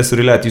mixade så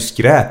det lät ju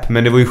skräp.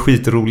 Men det var ju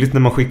skitroligt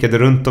när man skickade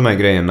runt de här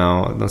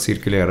grejerna och de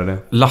cirkulerade.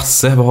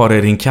 Lasse, vad har du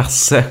i din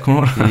kasse?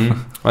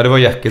 Ja, det var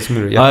Jacket som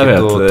gjorde det.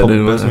 Jacket och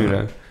Tobbe som gjorde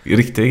det.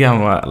 Riktigt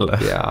gammal.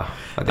 Ja,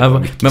 det var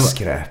mycket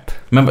skräp.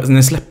 Men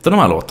ni släppte de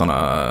här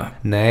låtarna?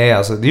 Nej,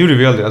 alltså det gjorde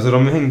vi aldrig. Alltså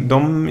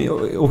de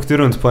åkte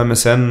runt på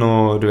MSN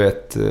och du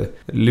vet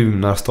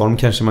Lunarstorm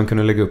kanske man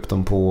kunde lägga upp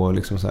dem på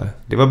liksom så här.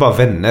 Det var bara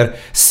vänner.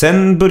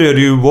 Sen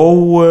började ju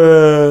WoW,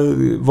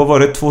 vad var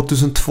det?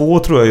 2002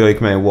 tror jag gick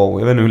med i WoW.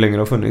 Jag vet inte hur länge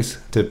det har funnits.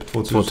 Typ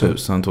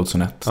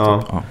 2001. Ja.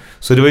 Typ. Ja.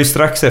 Så det var ju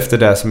strax efter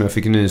det som jag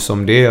fick nys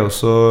om det och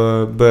så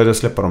började jag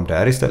släppa dem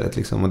där istället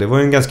liksom. Och det var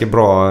ju en ganska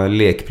bra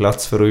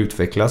lekplats för att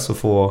utvecklas och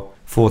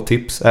få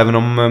tips. Även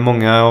om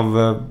många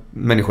av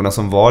människorna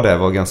som var där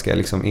var ganska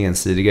liksom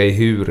ensidiga i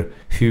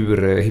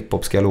hur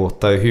hiphop ska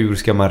låta, hur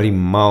ska man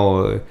rimma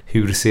och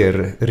hur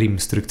ser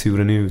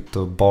rimstrukturen ut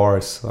och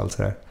bars och allt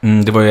sådär.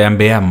 Det var ju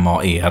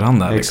MBMA-eran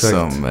där. Exakt.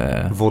 Liksom.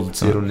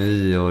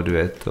 Våldsironi och du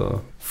vet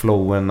och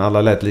flowen,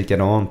 alla lät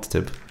likadant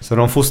typ. Så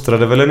de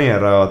fostrade väl en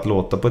era att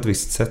låta på ett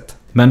visst sätt.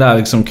 Men där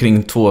liksom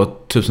kring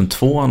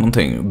 2002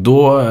 någonting,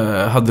 då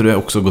hade du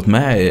också gått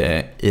med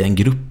i en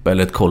grupp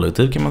eller ett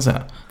kollektiv kan man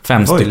säga.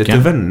 5 stycken. Det var ju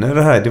lite vänner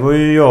det här. Det var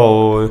ju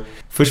jag och...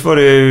 Först var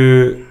det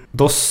ju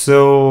Dosse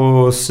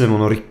och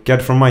Simon och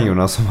Rickard från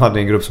Majorna som hade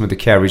en grupp som heter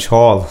Carriage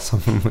Hall som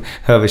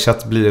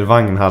översatt blir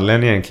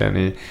Vagnhallen egentligen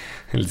i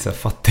lite så här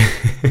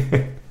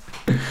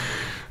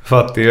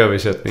fattig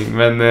översättning.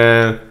 Men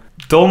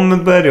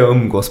de började jag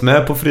umgås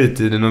med på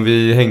fritiden och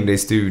vi hängde i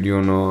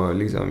studion och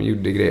liksom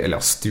gjorde grejer. Eller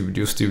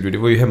studio. Det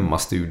var ju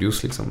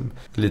hemmastudios liksom.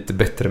 Lite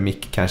bättre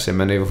mick kanske,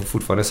 men det var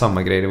fortfarande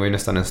samma grej. Det var ju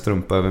nästan en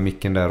strumpa över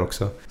micken där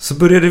också. Så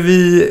började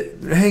vi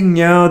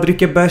hänga och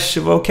dricka bärs.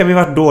 Vad kan vi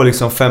varit då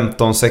liksom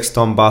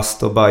 15-16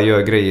 bast och bara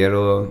göra grejer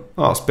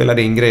och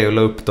spelade in grejer och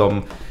la upp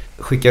dem.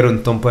 Skicka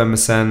runt dem på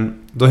MSN.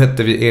 Då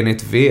hette vi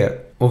Enhet V.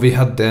 Och vi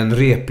hade en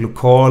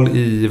replokal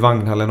i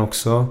Vagnhallen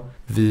också.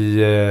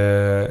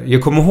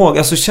 Jag kommer ihåg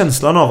alltså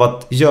känslan av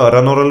att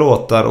göra några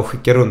låtar och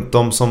skicka runt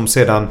dem som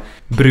sedan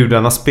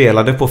brudarna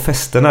spelade på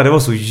festerna. Det var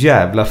så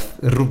jävla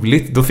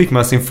roligt. Då fick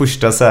man sin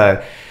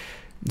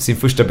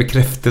första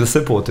bekräftelse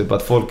på typ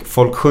att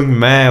folk sjöng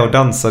med och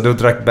dansade och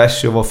drack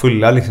bärs och var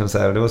fulla liksom så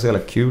här. Det var så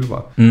jävla kul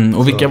va.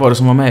 Och vilka var det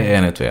som var med i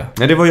Enhet V?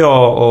 Ja, det var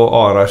jag och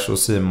Arash och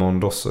Simon,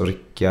 Doss och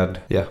Rickard.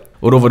 Ja.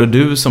 Och då var det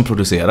du som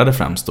producerade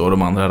främst då och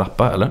de andra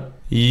rappade eller?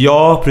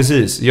 Ja,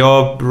 precis.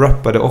 Jag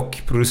rappade och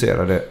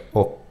producerade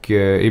och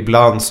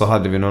ibland så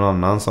hade vi någon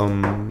annan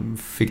som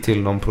fick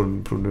till någon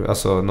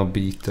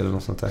beat eller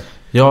något sånt där.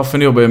 Ja, för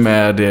ni jobbar ju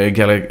med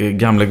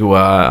gamla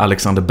goa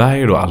Alexander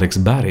Berg då, Alex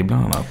Berg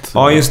bland annat.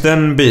 Ja, just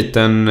den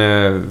biten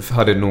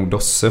hade nog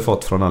Dosse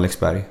fått från Alex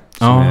Berg.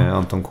 Som är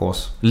Anton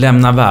Kås.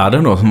 Lämna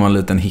världen då, som var en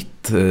liten hit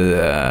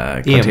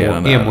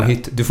kvarteren där.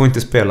 Emo-hit. Du får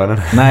inte spela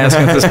den. Nej, jag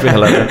ska inte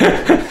spela den.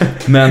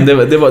 Men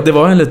det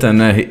var en liten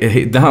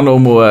det handlar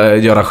om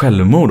att göra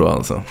självmord då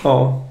alltså.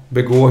 Ja,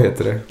 begå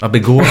heter det. Ja,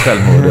 begå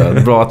självmord.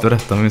 Ja. Bra att du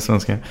rättar min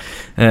svenska.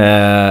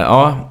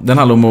 Den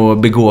handlar om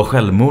att begå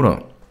självmord då.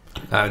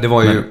 Nej, det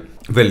var ju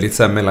väldigt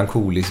så här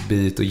melankolisk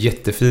bit och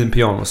jättefin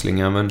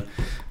pianoslinga, men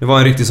det var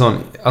en riktig sån,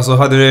 alltså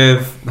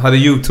hade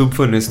YouTube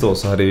funnits då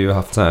så hade vi ju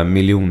haft så här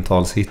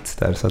miljontals hits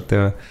där, så att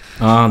det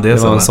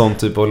var en sån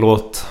typ av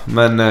låt.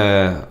 Men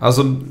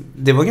alltså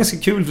det var ganska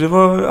kul, det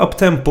var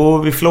uptempo,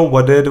 vi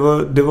flowade,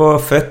 det var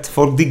fett.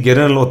 Folk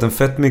diggade den låten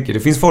fett mycket. Det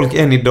finns folk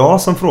än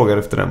idag som frågar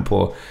efter den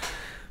på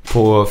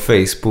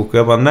Facebook och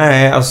jag bara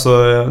nej,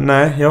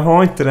 jag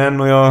har inte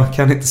den och jag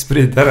kan inte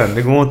sprida den.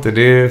 Det går inte,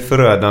 det är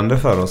förödande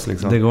för oss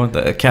liksom. Det går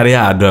inte,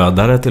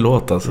 karriärdödare till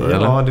låt alltså, ja,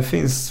 eller? Det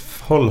finns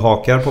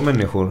hållhakar på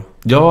människor.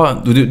 Ja,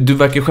 du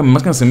verkar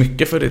skämmas ganska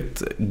mycket för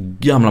ditt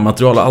gamla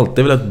material och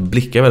alltid velat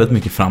blicka väldigt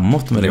mycket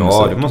framåt med det.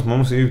 Ja, man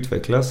måste ju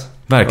utvecklas.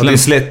 Verkligen.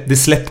 Det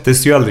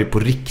släpptes ju aldrig på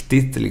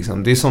riktigt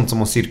liksom. Det är sånt som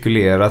har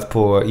cirkulerat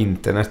på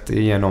internet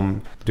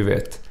genom, du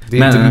vet. Det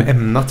är inte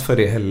ämnat för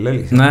det heller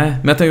liksom. Nej,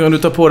 men jag tänker om du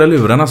tar på dig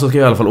lurarna så ska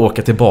jag i alla fall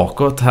åka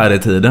tillbaka här i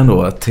tiden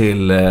då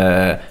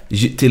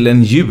till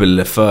en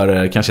jul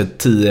för kanske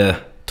 10-12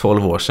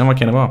 år sedan. Vad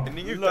kan det vara?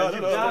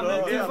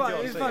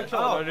 Hur fan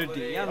klarar du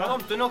det?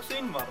 Tomten också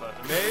invandrare?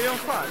 Nej, jag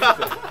fan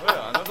inte.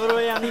 Vadå,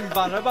 är han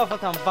invandrare bara för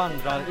att han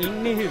vandrar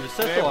in i huset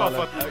då? Nej, bara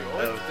för att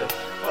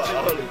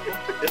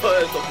jag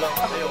är så bland.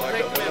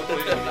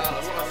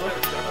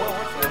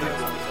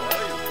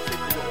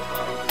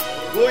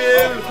 God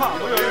jul!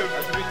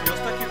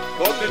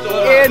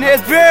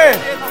 Enhet V!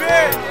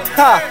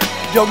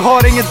 Jag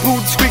har inget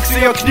bordsskick så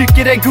jag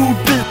knycker en god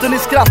bit och ni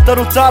skrattar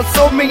åt allt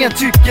som ingen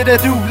tycker är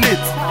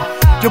roligt.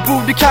 Jag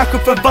borde kanske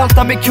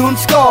förvalta min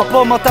kunskap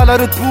om att alla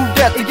runt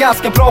bordet är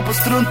ganska bra på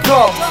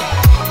struntprat.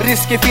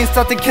 Risken finns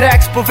att det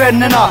kräks på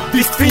vännerna.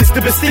 Visst finns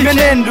det bestick, men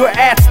ändå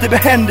äts det med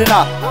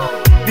händerna.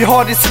 Vi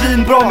har det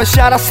svinbra med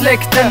kära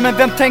släkten, men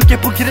vem tänker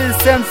på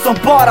grisen som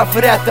bara får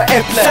äta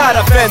äpplen?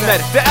 Kära vänner,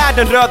 det är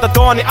den röda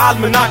dagen i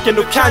almanacken.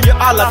 Då kan ju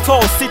alla ta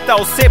och sitta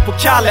och se på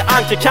Kalle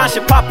Anka. Kanske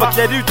pappa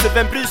klär ut sig,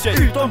 vem bryr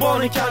sig? Utom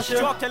barnen kanske.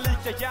 Jag kan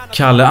lika gärna...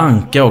 Kalle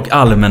Anka och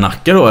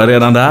almanacka då.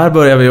 Redan där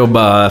börjar vi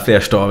jobba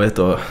flerstavigt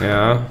då.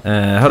 Ja.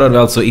 Här hörde vi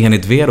alltså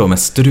Enligt V då med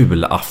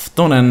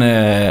Strulafton.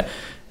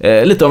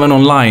 Lite av en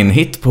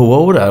online-hit på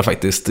WoW där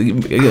faktiskt.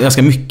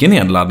 Ganska mycket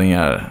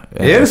nedladdningar.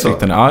 Är det så?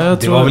 Ja,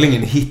 jag tror... Det var väl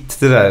ingen hit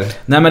det där?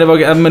 Nej, men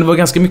det var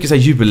ganska mycket så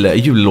här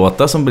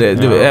jullåtar som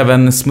blev... Ja.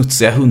 Även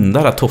Smutsiga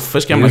hundar.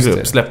 Toffers gamla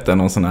grupp släppte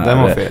någon sån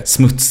här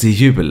smutsig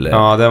jul.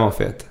 Ja, den var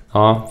fet.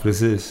 Ja,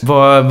 precis.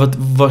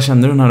 Vad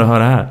känner du när du hör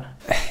det här?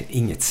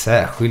 Inget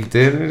särskilt.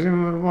 Det är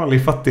en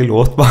vanlig fattig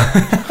låt bara.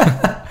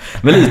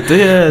 Men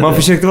lite... Man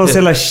försökte vara så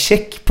jävla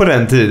check på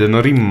den tiden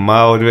och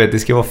rimma och du vet, det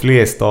ska vara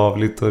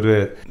flerstavligt och du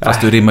vet...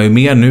 Fast du rimmar ju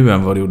mer nu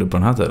än vad du gjorde på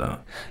den här tiden.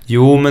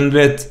 Jo, men du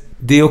vet,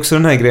 det är också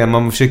den här grejen,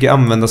 man försöker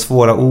använda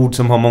svåra ord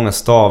som har många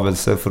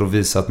stavelser för att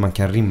visa att man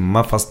kan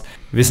rimma. Fast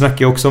vi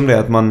snackar ju också om det,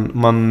 att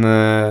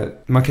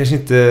man kanske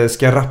inte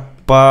ska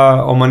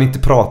rappa om man inte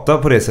pratar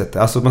på det sättet.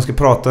 Alltså man ska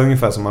prata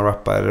ungefär som man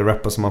rappar, eller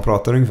rappa som man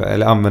pratar ungefär,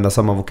 eller använda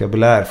samma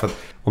vokabulär. För att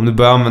om du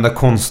börjar använda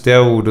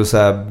konstiga ord och så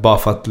här, bara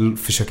för att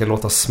försöka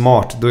låta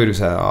smart, då är du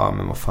så här, ja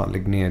men vad fan,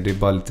 lägg ner, det är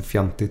bara lite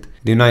fjantigt.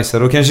 Det är nice,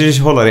 då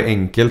kanske hålla det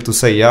enkelt och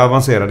säga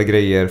avancerade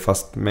grejer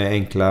fast med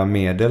enkla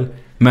medel.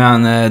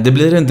 Men det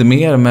blir inte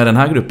mer med den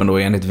här gruppen då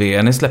enligt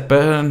V. Ni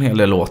släpper en hel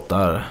del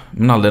låtar,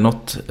 men aldrig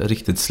något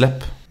riktigt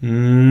släpp.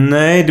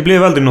 Nej, det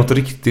blev aldrig något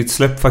riktigt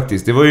släpp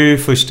faktiskt. Det var ju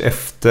först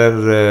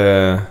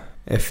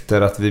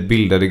efter att vi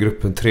bildade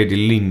gruppen Tredje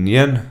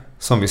linjen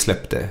som vi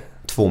släppte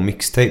 2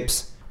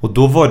 mixtapes. Och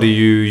då var det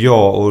ju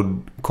jag och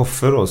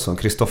Koffer då, som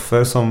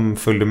Kristoffer, som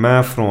följde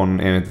med från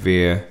enligt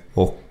V,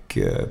 och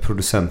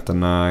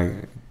producenterna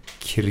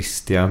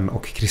Christian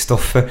och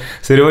Kristoffer.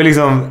 Så det var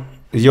liksom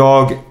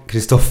jag,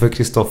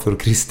 Kristoffer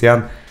och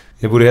Christian.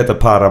 Jag borde heta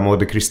Paramo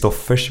de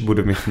Kristoffers,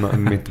 borde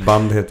mitt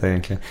band heta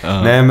egentligen.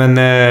 Nej, men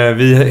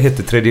vi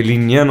hette Tredje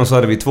linjen, och så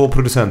hade vi 2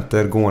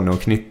 producenter, Gåne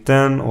och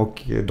Knitten,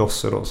 och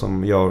Dosse då,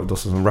 som jag,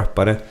 Dosse som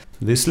rappade.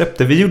 Vi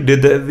släppte, vi gjorde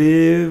det,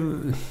 vi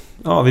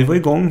var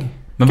igång.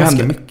 Men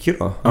ganska mycket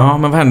då. Ja,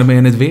 men vad hände med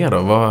enligt V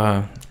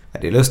då?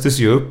 Det löstes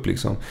ju upp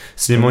liksom.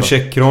 Simon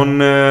Käckron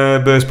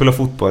började spela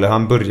fotboll.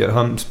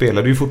 Han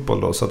spelade ju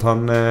fotboll då, så att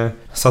han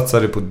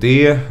satsade på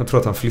det. Jag tror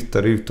att han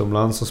flyttade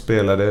utomlands och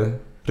spelade.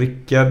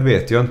 Rickard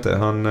vet jag inte.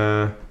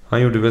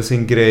 Han gjorde väl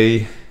sin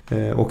grej.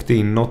 Åkte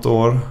in något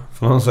år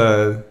för någon så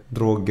här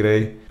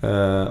droggrej.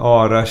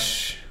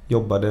 Arash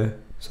jobbade.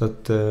 Så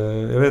att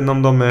jag vet inte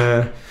om de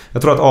är...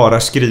 Jag tror att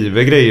Arash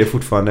skriver grejer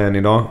fortfarande än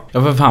idag.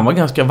 Ja, för han var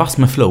ganska vass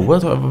med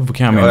flowet,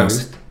 kan jag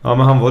minnas. Ja,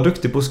 men han var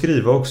duktig på att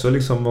skriva också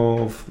liksom,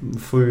 och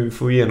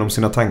få igenom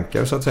sina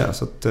tankar så att säga.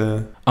 Så att,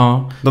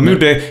 ja.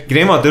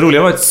 Grejen var att det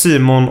roliga var att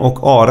Simon och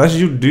Arash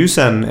gjorde ju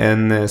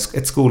sen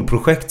ett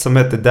skolprojekt som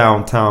hette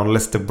Downtown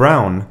Lester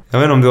Brown. Jag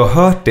vet inte om du har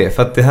hört det,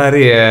 för att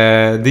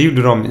det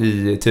gjorde de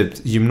i typ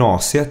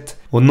gymnasiet.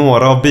 Och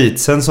några av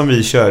beatsen som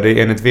vi körde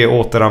enligt V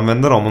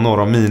återanvände dem, och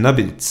några av mina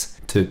beats.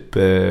 Typ,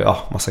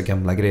 massa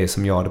gamla grejer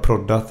som jag hade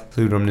proddat.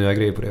 Så gjorde de nya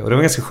grejer på det. Och det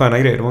var ganska sköna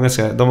grejer.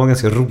 De var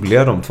ganska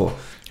roliga de två.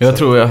 Jag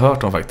tror jag har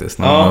hört dem faktiskt.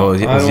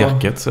 När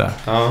jacket sådär.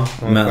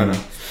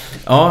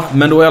 Ja,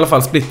 men då i alla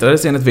fall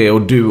splittrades enligt V,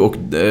 och du och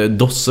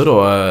Dosse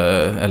då,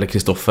 eller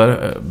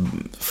Kristoffer,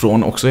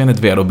 från också enligt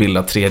V då,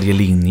 bildade Tredje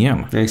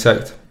linjen.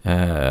 Exakt.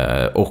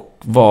 Och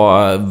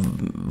vad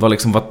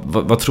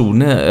tror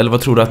ni, eller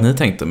vad tror du att ni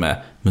tänkte med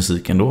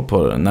musiken då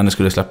när ni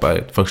skulle släppa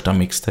ert första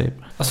mixtape?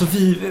 Alltså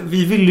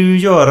vi ville ju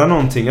göra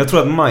någonting. Jag tror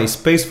att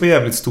MySpace var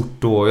jävligt stort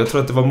då. Jag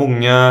tror att det var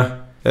många...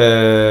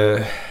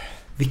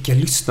 Vilka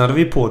lyssnade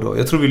vi på då?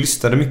 Jag tror vi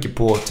lyssnade mycket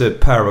på typ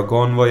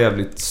Paragon var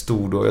jävligt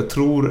stor då.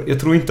 Jag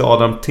tror inte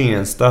Adam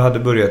Tensta hade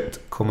börjat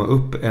komma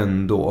upp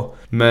ändå.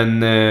 Men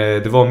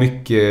det var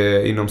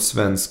mycket inom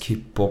svensk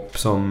hiphop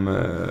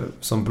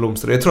som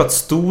blomstrade. Jag tror att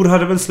Stor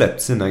hade väl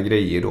släppt sina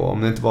grejer då.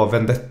 Om det inte var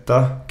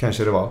Vendetta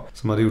kanske det var,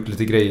 som hade gjort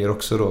lite grejer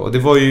också då. Och det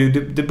var ju,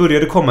 det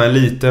började komma en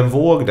liten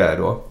våg där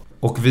då.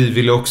 Och vi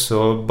ville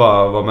också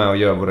bara vara med och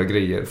göra våra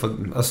grejer. För,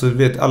 alltså du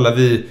vet, alla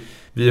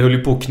vi höll ju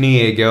på att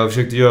knega och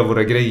försökte göra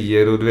våra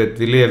grejer. Och du vet,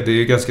 vi levde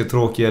ju ganska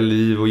tråkiga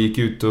liv och gick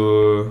ut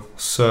och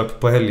söp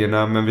på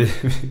helgerna. Men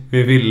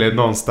vi ville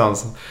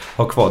någonstans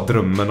ha kvar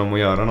drömmen om att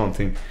göra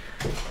någonting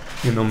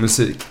inom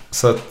musik.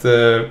 Så att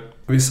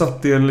vi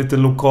satt i en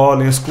liten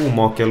lokal, i en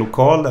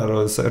skomakarlokal där,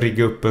 och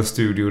riggade upp en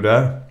studio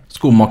där.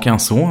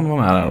 Skomakarens son var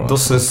med där då?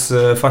 Dosses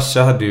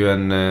farsa hade ju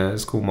en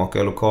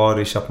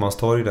skomakarlokal i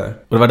Chapmanstorg där.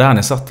 Och det var där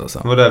ni satt alltså?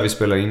 Det var där vi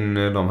spelade in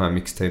de här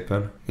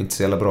mixtapen. Inte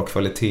så jävla bra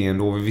kvalitet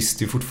ändå. Vi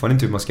visste ju fortfarande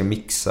inte hur man ska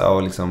mixa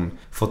och liksom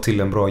få till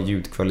en bra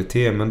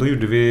ljudkvalitet. Men då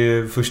gjorde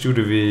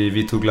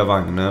vi tog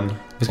vagnen.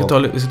 Vi ska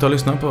ta och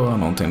lyssna på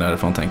någonting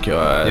därifrån, tänker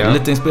jag. Ja.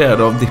 Lite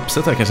inspirerad av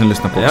Dipset här, kanske ni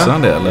lyssnar på också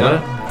en del, eller? Ja,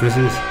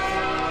 precis.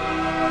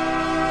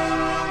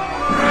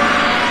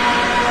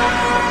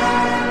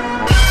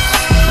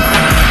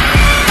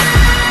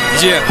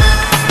 Yeah.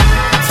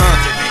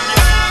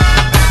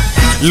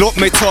 Låt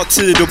mig ta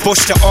tid och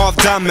borsta av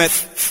dammet.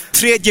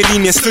 Tredje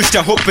linjens första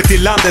hoppet i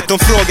landet. De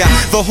frågar,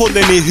 vad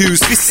håller ni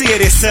hus? Vi ser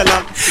det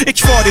sällan. Är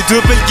kvar i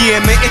dubbel G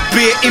med ett B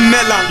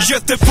emellan.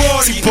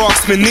 Göteborg,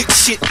 tillbaks med nytt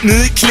shit,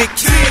 ny klick.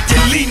 Tredje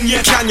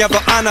linjen, kan jag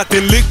vara annat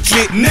än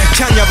lycklig? Nej,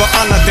 kan jag vara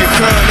annat än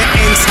skön? Är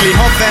ängslig,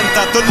 har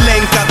väntat och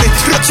längtat. Är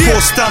trött på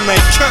att stanna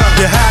i kö.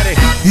 Det här är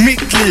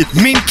mitt liv,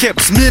 min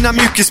keps, mina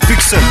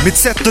mjukisbyxor. Mitt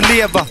sätt att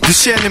leva, du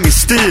känner min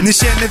stil. Ni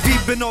känner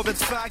vibben av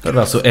ett fag. Det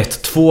var alltså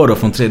 1-2 då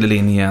från tredje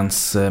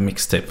linjens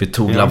mixtape. Vi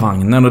tog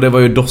vagnen och det var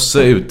ju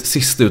Dosse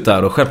sist ut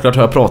där. Och självklart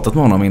har jag pratat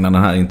med honom innan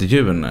den här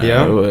intervjun.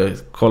 Och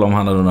kolla om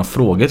han hade några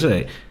frågor till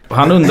dig.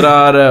 Han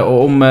undrar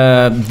om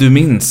du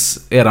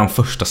minns eran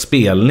första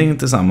spelning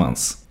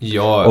tillsammans.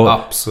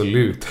 Ja,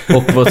 absolut.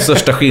 Och vad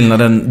största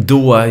skillnaden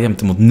då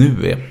jämte mot nu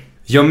är?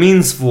 Jag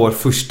minns vår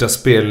första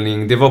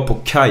spelning. Det var på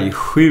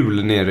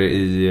kajskjul nere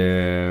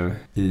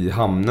i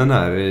hamnen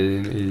här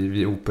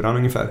vid operan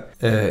ungefär.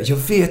 Jag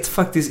vet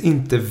faktiskt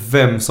inte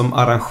vem som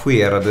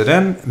arrangerade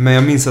den, men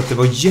jag minns att det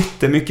var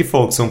jättemycket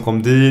folk som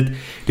kom dit.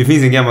 Det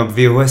finns en gammal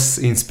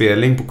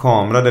VHS-inspelning på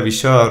kamera där vi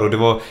kör, och det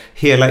var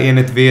hela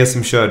Enhet V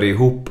som körde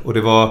ihop, och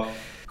det var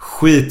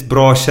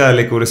skitbra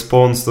kärlek och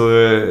respons, och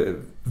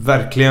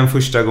verkligen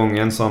första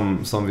gången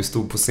som vi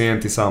stod på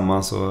scen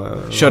tillsammans. Och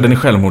körde ni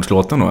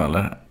självmordslåten då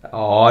eller?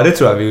 Ja, det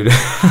tror jag vi gjorde.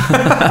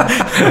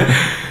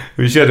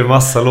 Vi körde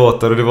massa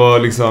låtar och det var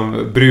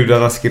liksom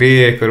brudarna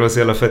skrek och det var så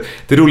jävla fett.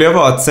 Det roliga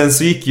var att sen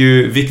så gick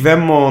ju Vic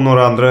Vem och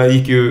några andra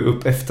gick ju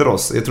upp efter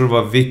oss. Jag tror det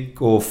var Vic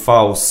och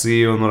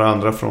Fauci och några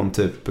andra från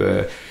typ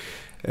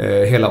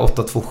hela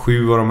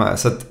 827 och de här.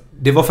 Så att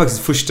det var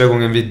faktiskt första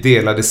gången vi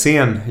delade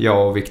scen,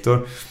 jag och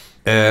Viktor.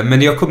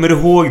 Men jag kommer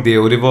ihåg det,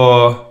 och det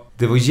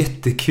var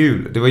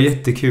jättekul. Det var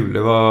jättekul.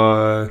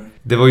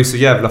 Det var ju så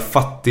jävla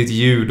fattigt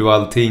ljud och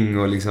allting,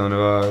 och liksom det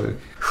var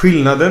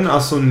skillnaden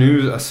alltså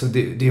nu, alltså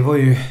det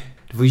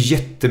var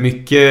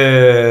jättemycket.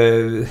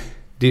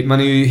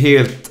 Man är ju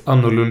helt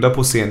annorlunda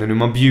på scenen nu.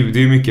 Man bjuder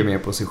ju mycket mer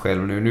på sig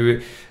själv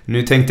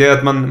nu tänkte jag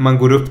att man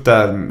går upp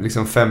där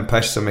liksom 5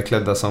 pers som är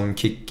klädda som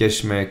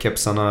kickers med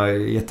kepsarna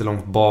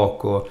jättelångt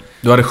bak, och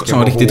du hade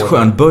en riktigt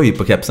skön böj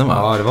på kepsen, va?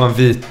 Ja, det var en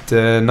vit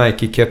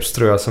Nike-keps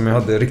tror jag, som jag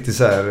hade riktigt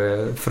så här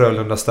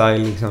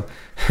Frölunda-style liksom.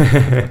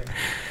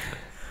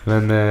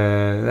 Men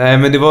nej,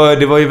 men det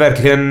var ju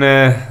verkligen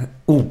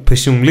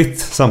opersonligt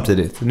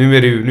samtidigt.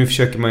 Nu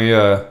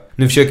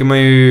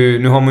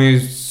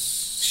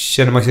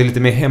känner man sig lite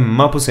mer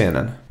hemma på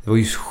scenen. Det var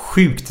ju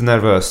sjukt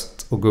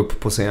nervöst att gå upp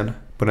på scen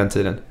på den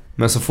tiden.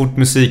 Men så fort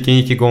musiken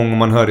gick igång och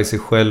man hörde sig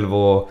själv,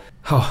 och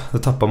då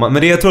tappar man.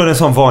 Men jag tror det är en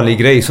sån vanlig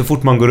grej. Så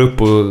fort man går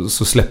upp och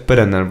så släpper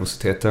den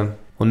nervositeten.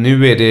 Och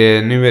nu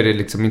är det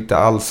liksom inte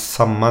alls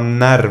samma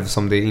nerv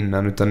som det är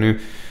innan, utan nu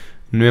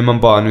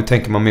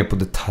tänker man mer på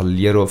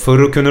detaljer. Och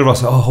förr kunde det vara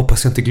så,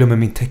 hoppas jag inte glömmer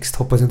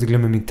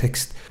min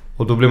text.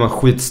 Och då blev man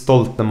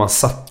skitstolt när man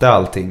satte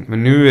allting.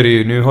 Men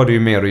nu har det ju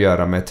mer att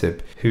göra med typ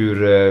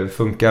hur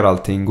funkar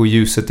allting. Går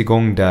ljuset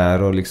igång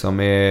där, och liksom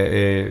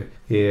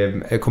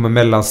kommer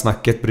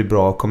mellansnacket bli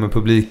bra? Kommer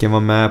publiken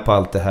vara med på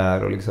allt det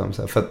här? Och liksom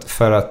så här,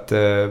 för att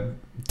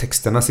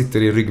texterna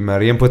sitter i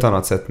ryggmärgen på ett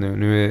annat sätt nu.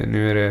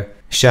 Nu är det,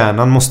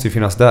 kärnan måste ju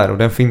finnas där, och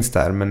den finns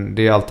där, men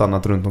det är allt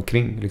annat runt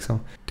omkring liksom.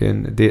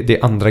 Det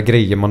är andra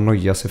grejer man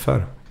nöjer sig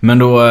för. Men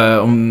då,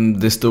 om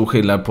det är stor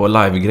skillnad på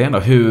live-grejen då,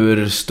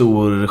 hur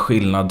stor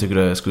skillnad tycker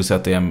du skulle säga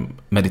att det är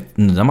med ditt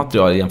nya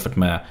material jämfört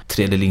med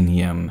tredje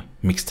linjen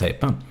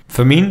mixtapen?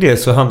 För min del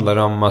så handlar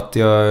det om att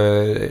jag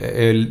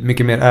är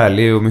mycket mer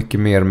ärlig och mycket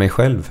mer mig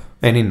själv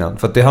än innan.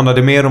 För att det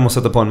handlade mer om att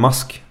sätta på en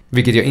mask,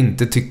 vilket jag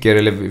inte tycker,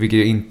 eller vilket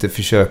jag inte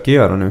försöker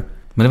göra nu.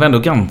 Men det var ändå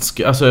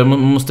ganska, alltså jag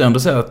måste ändå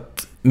säga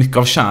att mycket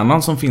av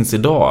kärnan som finns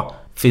idag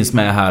finns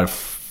med här,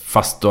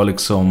 fast du har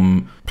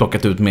liksom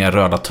plockat ut mer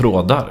röda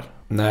trådar.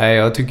 Nej,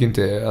 jag tycker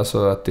inte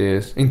alltså att det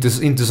är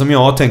inte som jag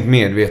har tänkt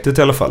medvetet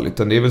i alla fall,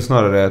 utan det är väl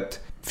snarare att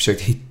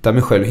försökt hitta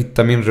mig själv,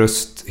 hitta min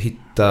röst,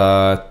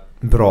 hitta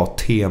bra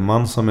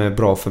teman som är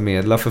bra att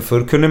förmedla. För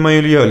förr kunde man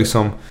ju göra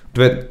liksom,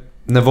 du vet,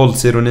 när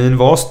våldsironin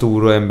var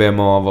stor och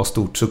MBMA var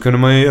stort, så kunde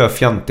man ju göra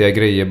fjantiga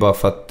grejer bara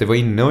för att det var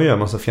inne att göra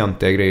massa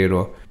fjantiga grejer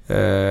då.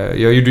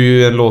 Jag gjorde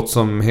ju en låt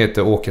som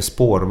heter Åka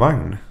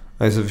spårvagn.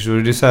 Alltså förstår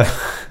du, det är så här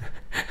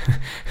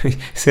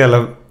så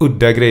jävla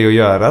udda grej att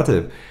göra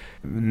typ.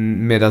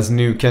 Medans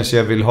nu kanske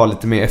jag vill ha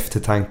lite mer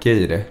eftertanke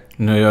i det.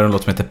 Nu gör en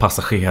låt som heter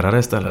Passagerare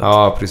istället.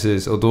 Ja,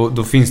 precis. Och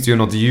då finns det ju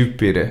något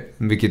djup i det,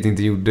 vilket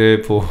inte gjorde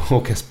på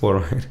Åka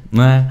spårvagn.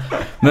 Nej,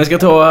 men jag ska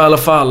ta i alla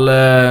fall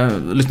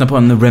lyssna på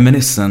en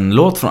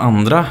Reminiscent-låt från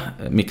andra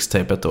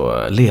mixtapet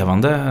då,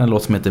 Levande, en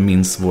låt som heter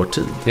Minns vår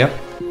tid. Ja.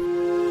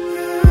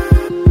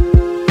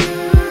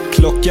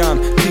 Klockan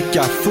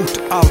lika fort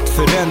allt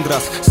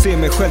förändras. Ser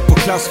mig själv på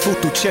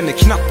klassfotot, känner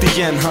knappt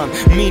igen han.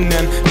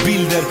 Minnen,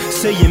 bilder,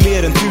 säger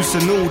mer än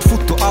 1000 ord.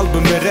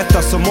 Fotoalbum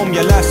berättar som om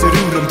jag läser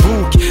ur en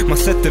bok. Man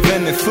sätter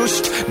vänner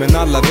först, men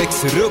alla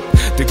växer upp.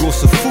 Det går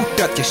så fort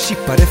att jag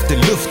chippar efter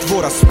luft.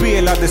 Våra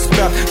spelade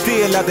spratt,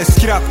 delade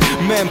skratt.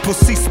 Men på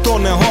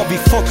sistone har vi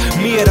fått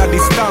mera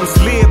distans.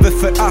 Lever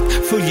för att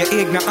följa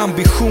egna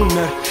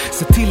ambitioner.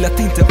 Se till att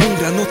inte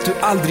ångra något du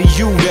aldrig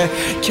gjorde.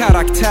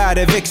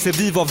 Karaktärer växer,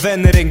 vi var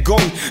vänner en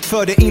gång.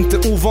 För det är inte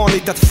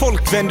ovanligt att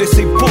folk vänder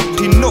sig bort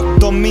till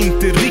något de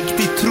inte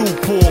riktigt tror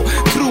på.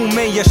 Tro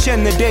mig, jag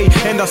känner dig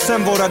ända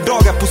sen våra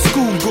dagar på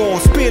skolgården.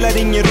 Spelar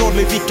ingen roll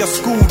i vilka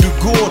skor du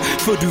går,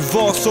 för du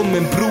var som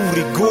en bror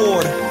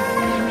igår.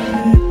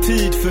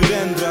 Tid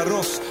förändrar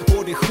oss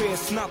och det sker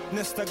snabbt.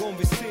 Nästa gång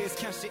vi ses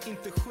kanske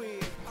inte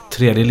sker.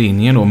 Tredje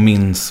linjen då,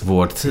 minns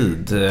vår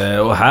tid.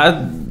 Och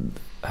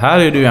här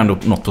är det ju ändå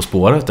något på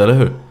spåret, eller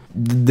hur?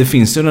 Det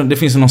finns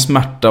ju någon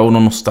smärta och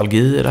någon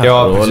nostalgi i det här.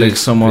 Ja, och precis,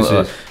 liksom,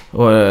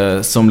 och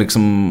som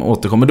liksom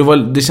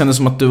återkommer. Det kändes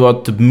som att du var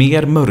typ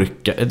mer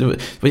mörka. Du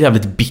var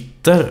jävligt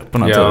bitter på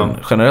den här tiden,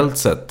 generellt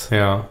sett.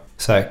 Ja,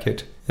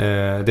 säkert.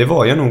 Det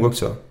var jag nog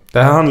också.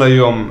 Det här handlar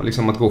ju om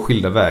liksom att gå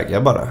skilda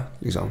vägar bara.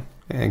 Liksom.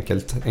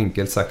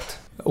 Enkelt sagt.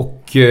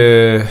 Och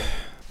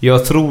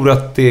jag tror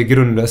att det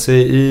grundar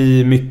sig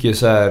i mycket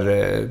så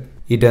här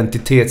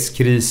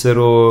identitetskriser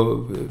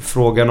och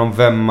frågan om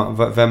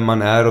vem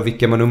man är och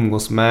vilka man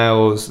umgås med,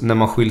 och när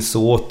man skiljs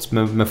åt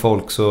med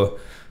folk, så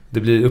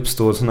det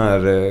uppstår såna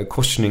här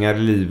korsningar i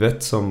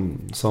livet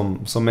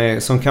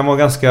som kan vara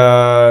ganska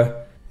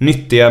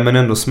nyttiga men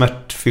ändå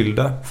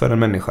smärtfyllda för en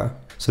människa.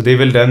 Så det är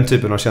väl den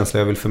typen av känsla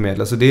jag vill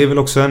förmedla. Så det är väl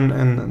också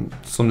en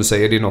som du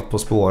säger, det är något på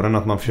spåren,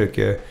 att man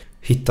försöker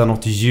hitta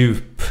något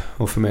djup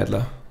och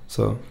förmedla.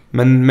 Så.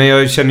 Men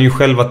jag känner ju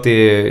själv att det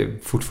är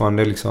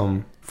fortfarande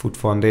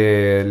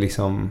är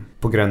liksom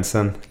på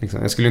gränsen.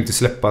 Liksom. Jag skulle inte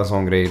släppa en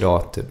sån grej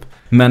idag typ.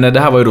 Men det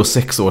här var ju då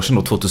 6 år sedan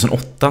då,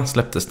 2008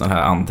 släpptes den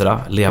här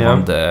andra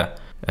levande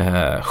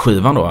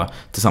skivan då,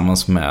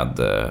 tillsammans med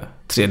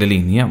tredje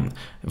linjen.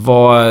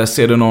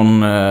 Ser du någon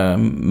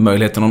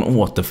möjlighet till någon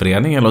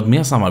återförening eller något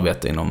mer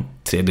samarbete inom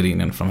tredje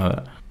linjen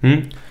framöver?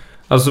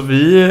 Alltså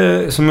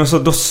vi, som jag sa,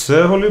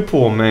 Dosse håller ju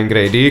på med en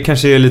grej. Det är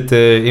kanske lite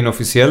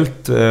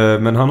inofficiellt,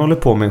 men han håller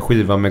på med en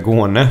skiva med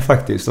Gåne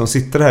faktiskt. De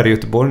sitter här i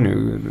Göteborg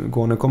nu.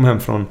 Gåne kom hem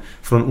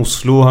från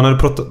Oslo. Han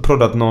hade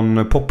proddat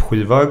någon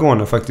popskiva,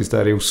 Gåne, faktiskt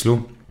där i Oslo.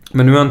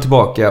 Men nu är han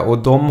tillbaka och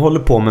de håller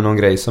på med någon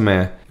grej som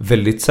är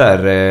väldigt så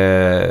här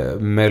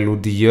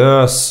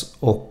melodiös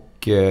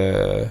och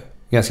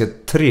ganska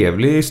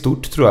trevlig i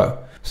stort, tror jag.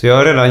 Så jag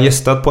har redan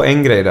gästat på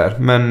en grej där.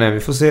 Men vi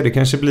får se, det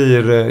kanske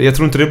blir... Jag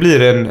tror inte det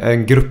blir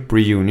en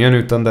gruppreunion,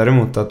 utan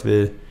däremot att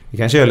vi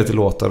kanske gör lite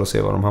låtar och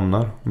se var de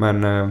hamnar.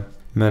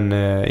 Men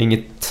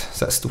inget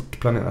så här stort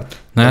planerat.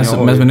 Nej,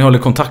 men ni håller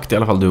kontakt i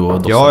alla fall, du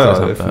och Dosse?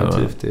 Ja,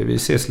 definitivt. Vi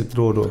ses lite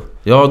då och då.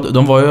 Ja,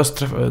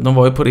 de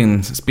var ju på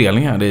din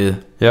spelning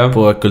här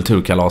på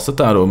kulturkalaset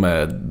där då,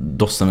 med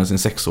Dosse med sin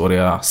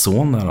 6-åriga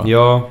son där då.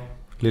 Ja,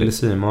 lille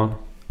Simon.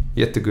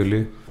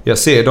 Jättegullig. Jag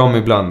ser dem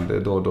ibland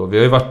då och då. Vi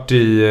har ju varit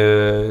i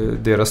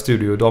deras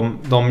studio.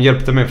 De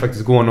hjälpte mig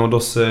faktiskt, Gåne och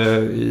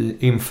Dosse,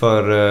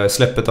 inför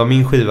släppet av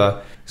min skiva.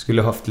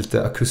 Skulle haft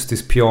lite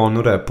akustisk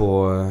piano där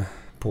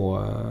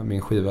på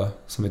min skiva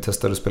som vi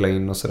testade att spela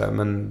in och sådär.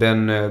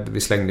 Men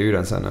vi slängde ju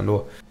den sen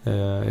ändå.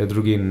 Jag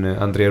drog in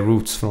Andrea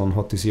Roots från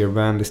Hot This Year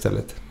Band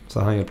istället. Så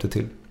han hjälpte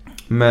till.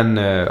 Men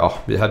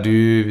vi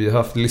har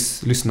haft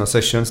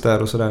lyssna-sessions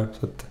där och sådär.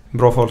 Så att,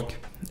 bra folk.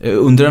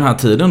 Under den här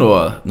tiden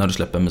då, när du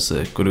släpper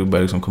musik och du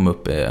börjar liksom komma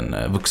upp i en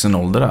vuxen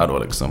ålder där då,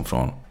 liksom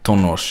från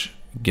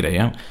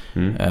tonårsgrejen.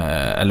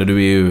 Eller du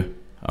är ju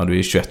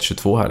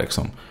 21-22 här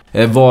liksom.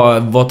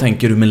 Vad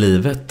tänker du med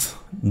livet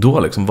då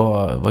liksom?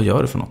 Vad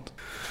gör du för något?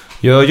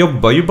 Jag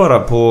jobbar ju bara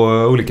på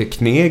olika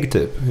kneg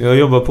typ. Jag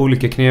jobbar på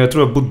olika kneg. Jag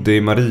tror jag bodde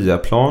i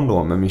Mariaplan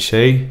då med min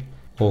tjej.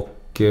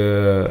 Och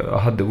jag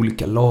hade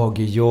olika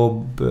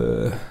lagerjobb.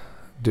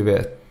 Du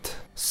vet,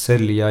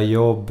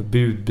 säljarjobb,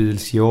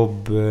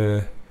 budbilsjobb.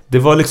 Det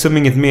var liksom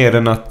inget mer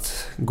än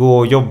att gå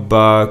och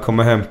jobba,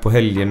 komma hem på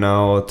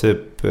helgerna och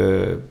typ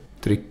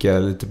dricka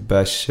lite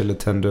bärs eller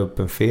tända upp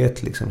en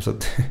fet liksom. Så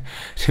att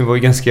det var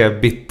ju ganska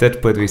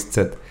bittert på ett visst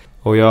sätt.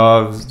 Och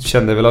jag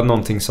kände väl att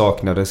någonting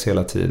saknades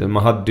hela tiden.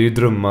 Man hade ju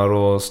drömmar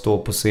och stå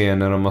på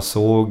scener och man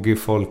såg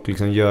folk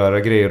liksom göra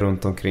grejer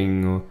runt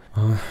omkring och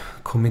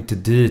kom inte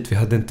dit, vi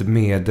hade inte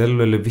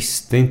medel eller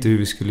visste inte hur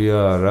vi skulle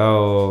göra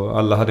och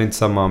alla hade inte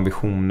samma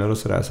ambitioner och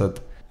sådär, så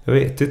att jag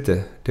vet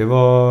inte. Det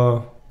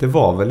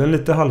var väl en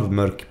lite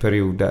halvmörk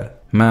period där.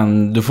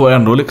 Men du får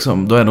ändå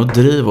liksom, du har ändå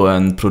driv och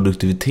en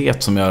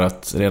produktivitet som gör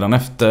att redan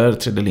efter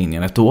tredje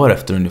linjen, 1 år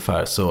efter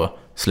ungefär, så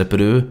släpper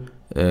du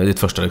ditt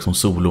första liksom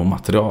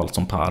solomaterial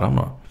som Param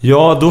då.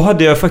 Ja, då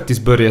hade jag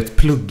faktiskt börjat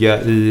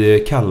plugga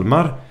i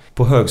Kalmar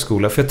på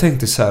högskola. För jag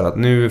tänkte så här att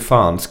nu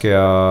fan ska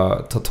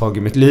jag ta tag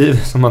i mitt liv,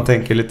 som man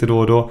tänker lite då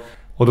och då.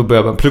 Och då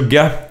började jag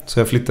plugga. Så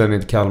jag flyttade ner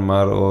till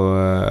Kalmar och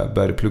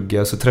började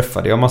plugga. Så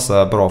träffade jag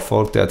massa bra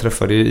folk där. Jag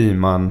träffade ju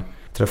Iman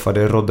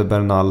Träffade Rodde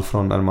Bernal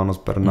från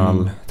Hermanos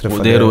Bernal.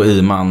 Och det är då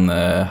Iman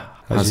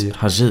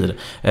Hajir.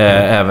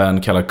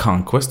 Även kallad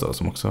Conquest då,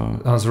 som också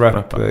hans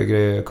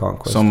rap-grej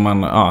Conquest. Som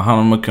han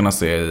har man kunnat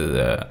se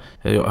i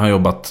han har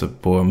jobbat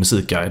på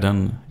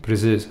Musikguiden.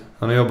 Precis.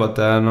 Han har jobbat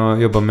där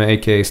och jobbat med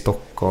AK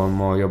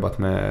Stockholm och jobbat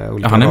med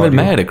olika han är väl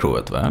med i det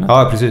crewet, va?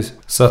 Ja, precis.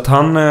 Så att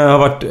han har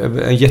varit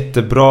en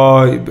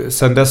jättebra.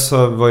 Sen dess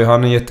var ju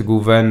han en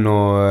jättegod vän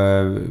och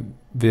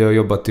vi har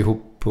jobbat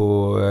ihop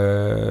på,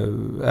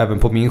 även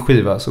på min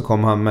skiva så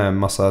kom han med en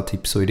massa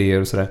tips och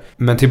idéer och sådär.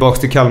 Men tillbaks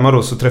till Kalmar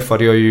då så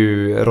träffade jag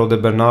ju Rodde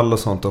Bernal och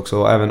sånt också,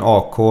 och även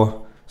AK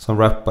som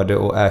rappade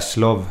och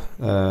Ashlov,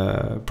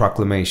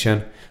 Proclamation.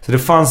 Så det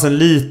fanns en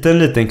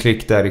liten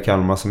klick där i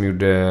Kalmar som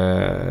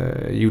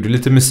gjorde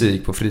lite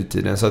musik på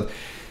fritiden. Så att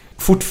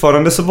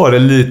fortfarande så var det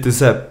lite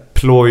så här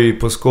ploj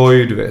på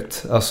skoj, du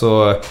vet.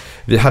 Alltså,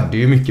 vi hade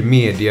ju mycket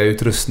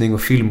mediautrustning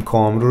och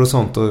filmkameror och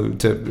sånt och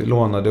typ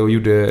lånade och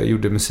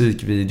gjorde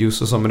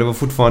musikvideos och så. Men det var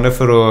fortfarande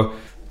för att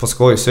på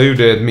skoj. Så jag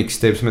gjorde ett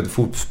mixtape som heter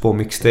Fotspår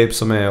Mixtape,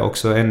 som är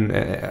också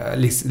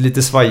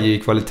lite svajig i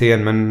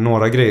kvaliteten, men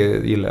några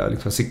grejer gillar jag.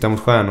 Liksom Sikta mot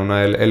stjärnorna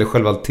eller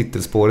själva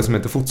titelspåret som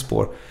heter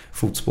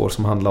Fotspår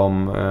som handlar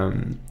om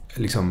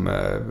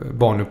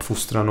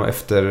barnuppfostran och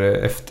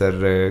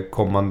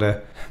efterkommande.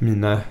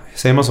 Mina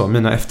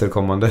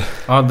efterkommande.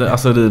 Ja,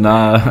 alltså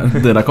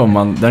den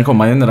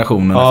kommande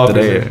generationen efter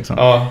dig liksom.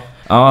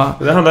 Ja,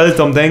 det handlar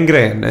lite om den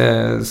grejen.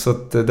 Så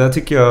att där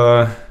tycker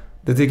jag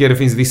det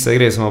finns vissa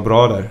grejer som var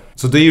bra där.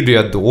 Så det gjorde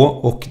jag då,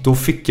 och då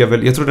fick jag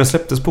väl, jag tror den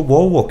släpptes på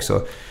WoW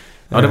också.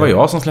 Ja, det var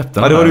jag som släppte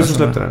den. Ja, det var du som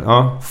släppte den.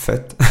 Ja,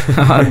 fett.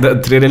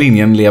 Tredje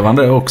linjen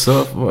levande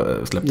också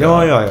släppte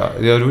jag. Ja.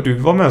 Du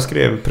var med och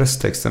skrev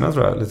presstexterna,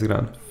 tror jag, lite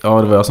grann.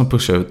 Ja, det var jag som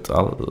pushade ut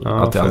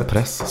all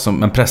press.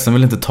 Men pressen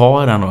vill inte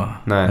ta den då.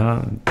 Nej. Ja.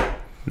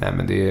 Nej,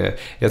 men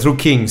jag tror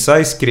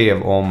Kingsize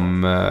skrev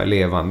om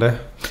levande.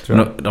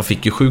 Men de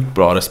fick ju sjukt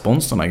bra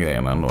respons, de här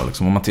grejerna ändå,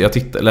 liksom.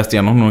 Jag läste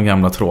igenom de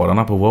gamla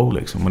trådarna på WoW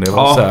liksom, och det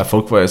var så här,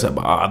 folk var ju så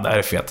här, det här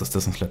är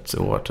fetaste som släppts i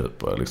år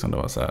typ, och liksom, det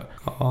var så här.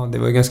 Ja, det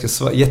var ju ganska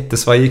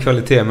jättesvajig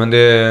kvalitet, men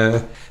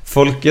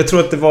jag tror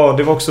att det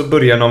var också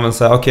början av en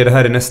så här, okej, det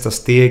här är nästa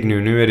steg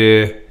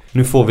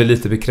nu får vi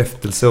lite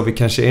bekräftelse och vi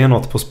kanske är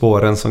något på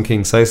spåren, som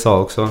Kingsize sa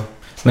också.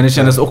 Men det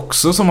kändes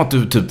också som att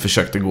du typ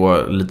försökte gå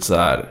lite så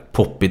här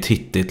poppigt,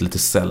 hittigt, lite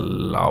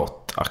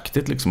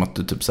sellout-aktigt liksom, att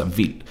du typ så här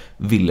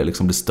ville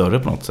liksom bli större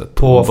på något sätt.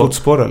 På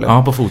Fotspår eller?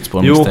 Ja, på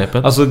Fotspår. Jo,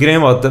 alltså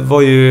grejen var att det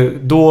var ju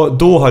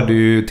då hade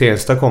ju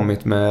Tensta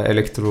kommit med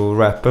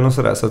elektro-rappen och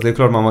sådär, så att det är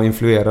klart man var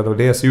influerad av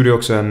det. Så gjorde jag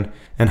också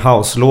en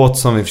house-låt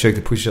som vi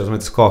försökte pusha som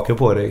heter Skaka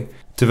på dig.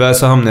 Tyvärr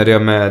så hamnade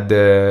jag med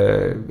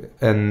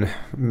en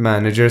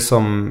manager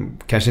som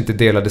kanske inte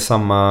delade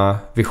samma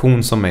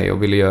vision som mig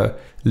och ville göra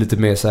lite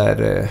mer så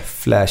här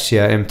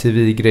flashiga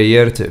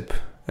MTV-grejer typ.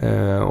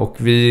 Och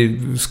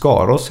vi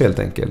skar oss helt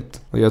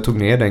enkelt. Och jag tog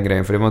ner den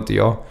grejen, för det var inte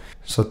jag.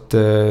 Så att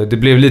det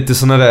blev lite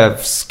såna där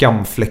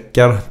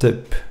skamfläckar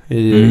typ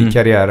i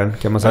karriären,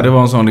 kan man säga. Ja, det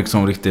var en sån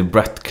liksom riktigt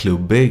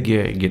brat-klubbig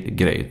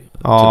grej.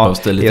 Ja,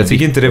 typ jag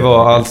tycker inte det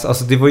var alls.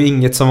 Alltså det var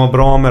inget som var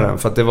bra med den,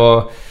 för att det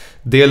var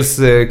dels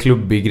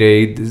klubbig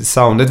grej.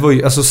 Soundet,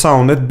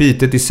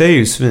 beatet i sig är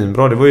ju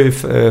svinbra. Det var ju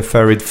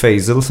Farid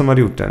Faisal som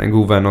hade gjort den, en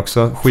god vän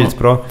också.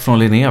 Skitbra. Från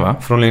Linné, va?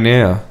 Från Linné,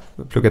 ja.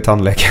 Pluggar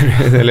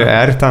tandläkare eller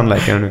är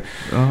tandläkare nu.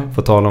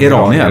 På tal om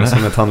iranier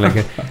som är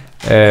tandläkare.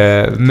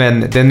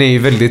 Men den är ju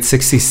väldigt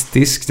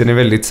sexistisk. Den är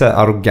väldigt så här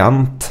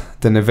arrogant.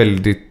 Den är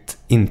väldigt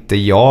inte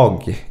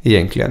jag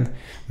egentligen.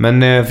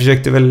 Men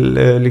försökte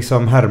väl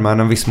liksom härma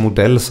en viss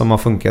modell som har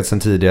funkat sedan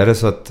tidigare,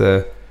 så att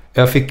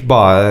jag fick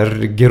bara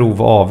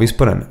grov avis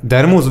på den.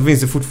 Däremot så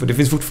finns det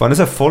finns fortfarande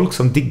så här folk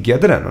som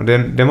diggade den, och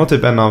den var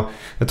typ en av,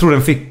 jag tror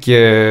den fick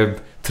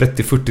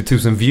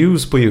 30-40 000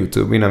 views på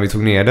YouTube innan vi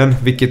tog ner den,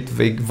 vilket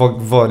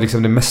var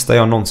liksom det mesta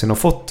jag någonsin har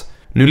fått.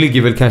 Nu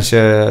ligger väl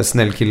kanske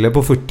Snäll kille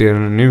på 40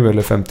 nu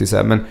eller 50 så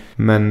här,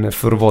 men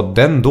för att vara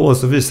den då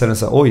så visar den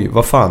så här, oj,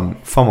 vad fan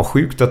vad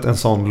sjukt att en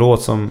sån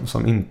låt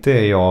som inte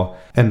är jag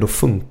ändå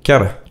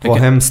funkar. Vad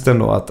hemskt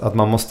ändå att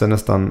man måste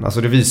nästan,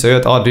 alltså det visar ju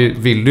att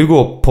vill du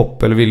gå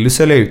pop eller vill du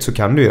sälja ut så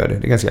kan du göra det.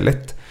 Det är ganska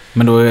lätt.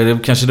 Men då är det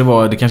kanske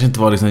inte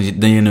var liksom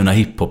den genuina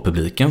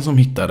hiphop-publiken som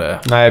hittade.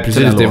 Nej,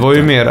 precis, det var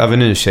ju mer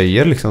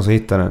Avenue-tjejer liksom som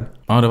hittade den.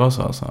 Ja, det var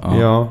så alltså.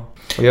 Ja.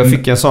 Och jag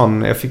fick en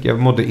sån, jag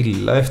mådde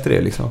illa efter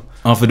det liksom.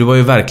 Ja, för du var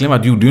ju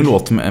verkligen, du gjorde ju en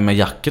låt med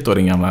Jacket och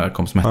din gamla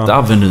kompis som hette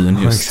Avenyn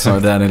just, så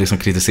där ni liksom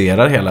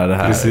kritiserar hela det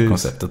här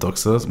konceptet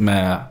också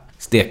med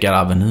stekar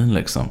Avenyn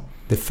liksom.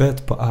 Det är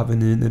fett på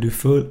Avenyn, är du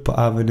full på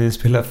Avenyn,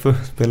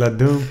 spela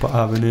dum på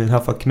Avenyn,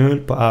 haffa knull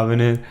på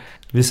Avenyn.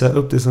 Visa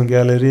upp det som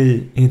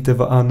galleri, inte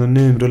vara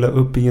anonym, rulla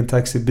upp i en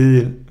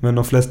taxibil, men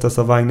de flesta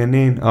sa vagnen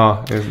in.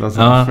 Ja,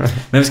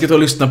 men vi ska ta och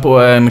lyssna på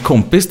en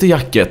kompis till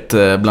Jacket,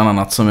 bland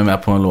annat, som är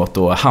med på en låt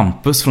då,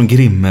 Hampus från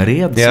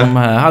Grimmered, som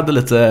hade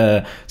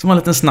lite, som var en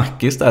liten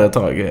snackis där ett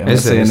tag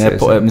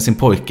med sin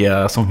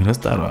pojke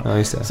sångröst där då.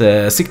 Ja,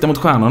 så Sikta mot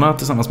stjärnorna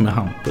tillsammans med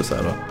Hampus här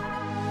då.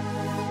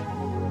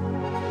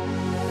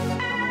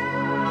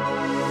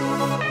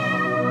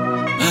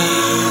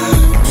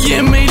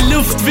 Ge mig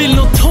luft, vill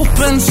nå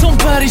toppen som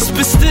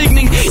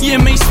bergsbestigning. Ge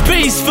mig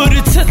space,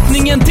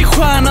 förutsättningen till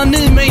stjärnan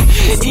i mig.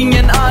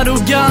 Ingen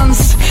arrogans,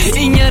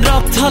 ingen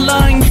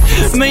raptalang,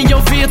 men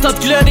jag vet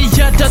att glöd i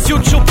hjärtat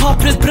gjort så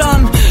pappret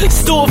brann.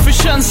 Stå för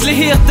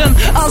känsligheten,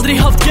 aldrig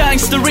haft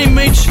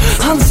gangster-image.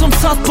 Han som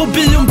satt på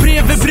bion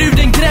bredvid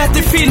bruden grät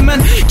i filmen.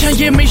 Kan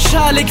ge mig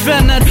kärlek,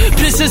 vänner,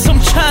 precis som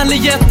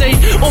Charlie gett dig.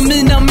 Och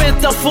mina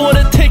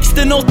metaforer,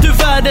 texter, något du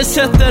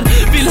värdesätter.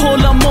 Vill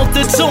hålla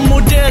måttet som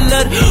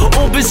modeller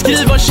och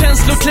beskriva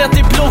känslor klätt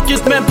i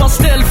blocket med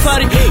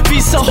pastellfärg.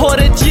 Vissa har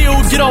ett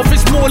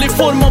geografiskt mål i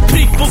form av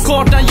prick på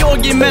kartan. Jag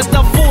i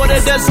metaforer,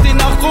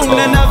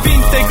 destinationen är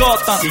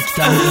Vintergatan.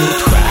 Sikta mot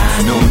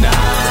stjärnorna,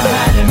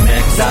 här är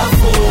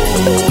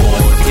metafor.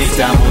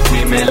 Titta mot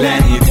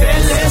himmelen i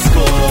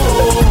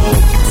teleskop.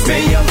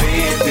 Men jag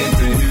vet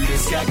inte hur det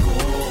ska gå.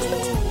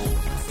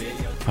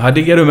 Här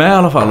diggar du med i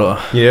alla fall då.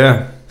 Yeah.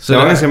 Så det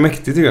var ganska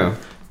mäktigt tycker jag.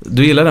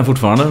 Du gillar den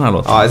fortfarande, den här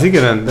låten? Ja, jag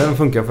tycker den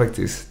funkar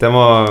faktiskt. Den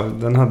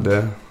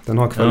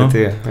har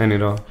kvalitet än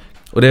idag.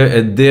 Och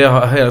det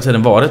har hela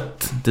tiden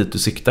varit dit du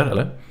siktar,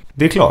 eller?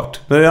 Det är klart.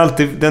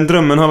 Den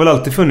drömmen har väl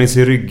alltid funnits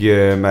i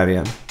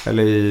ryggmärgen.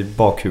 Eller i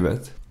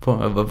bakhuvudet.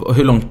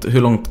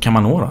 Hur långt kan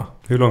man nå då?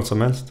 Hur långt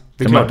som helst.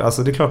 Det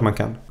är klart man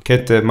kan.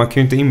 Man kan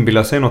ju inte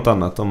inbilla sig något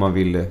annat om man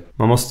vill det.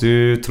 Man måste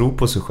ju tro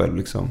på sig själv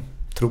liksom.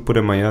 Tro på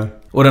det man gör.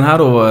 Och den här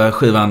då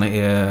skivan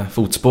är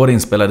fotspår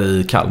inspelad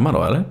i Kalmar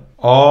då, eller?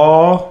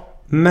 Ja,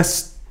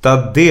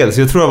 mestadels.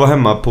 Jag tror jag var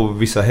hemma på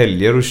vissa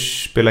helger och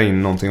spelade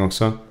in någonting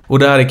också. Och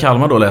där i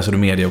Kalmar då läser du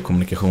media- och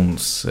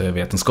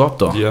kommunikationsvetenskap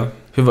då? Ja.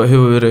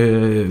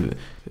 Hur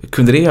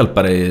kunde det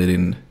hjälpa dig i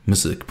din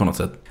musik på något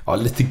sätt? Ja,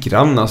 lite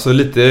grann. Alltså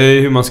lite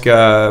hur man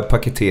ska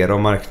paketera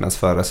och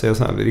marknadsföra sig och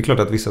så här. Det är klart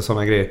att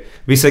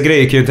vissa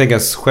grejer kan ju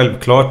tänkas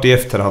självklart i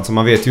efterhand. Så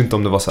man vet ju inte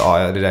om det var så,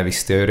 det där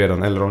visste jag ju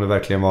redan. Eller om det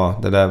verkligen var,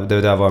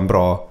 det där var en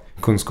bra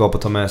kunskap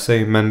att ta med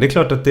sig. Men det är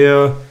klart att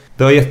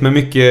det har gett mig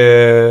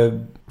mycket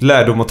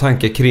lärdom och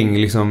tankar kring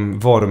liksom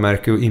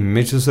varumärke och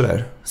image och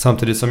sådär.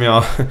 Samtidigt som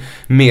jag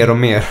mer och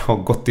mer har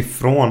gått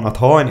ifrån att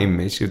ha en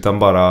image utan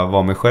bara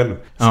vara mig själv.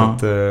 Ja.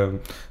 Så att,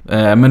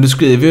 men du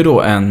skriver ju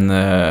då en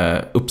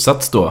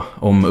uppsats då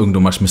om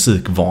ungdomars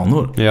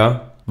musikvanor. Ja.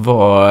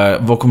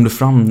 Vad kom du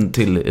fram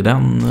till i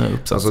den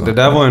uppsatsen? Alltså det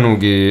där var ju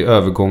nog i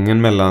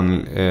övergången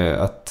mellan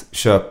att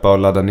köpa och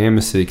ladda ner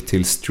musik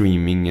till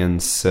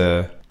streamingens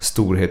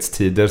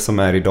storhetstider som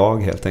är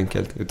idag helt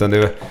enkelt. Utan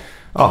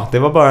det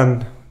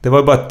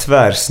var bara ett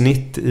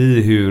tvärsnitt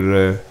i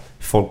hur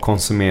folk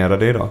konsumerar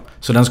det idag.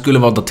 Så den skulle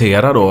vara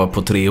daterad då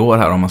på 3 år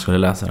här om man skulle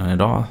läsa den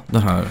idag,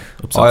 den här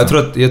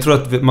uppsatsen? Ja, jag tror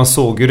att man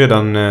såg ju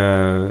redan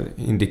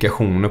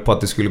indikationer på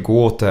att det skulle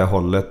gå åt det här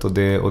hållet och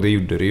det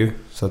gjorde det ju.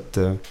 Så att,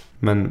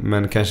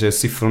 men kanske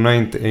siffrorna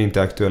är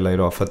inte aktuella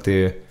idag för att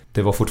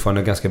det var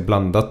fortfarande ganska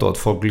blandat då. Att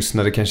folk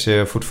lyssnade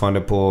kanske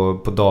fortfarande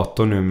på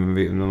dator nu,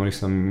 men man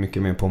lyssnar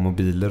mycket mer på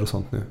mobiler och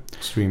sånt nu.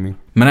 Streaming.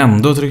 Men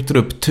ändå tryckte du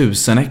upp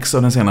 1000x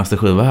av den senaste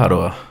skiva här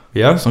då.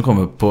 Ja. Som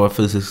kommer på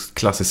fysisk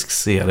klassisk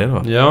serie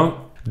då. Ja,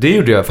 det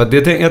gjorde jag. För att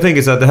jag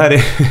tänker så att det här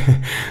är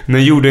när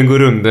jorden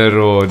går under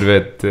och du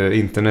vet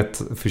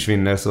internet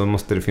försvinner så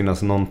måste det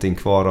finnas någonting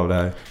kvar av det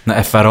här.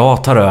 När FRA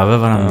tar över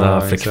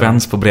varenda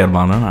frekvens på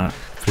bredbanden här.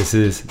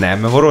 Precis. Nej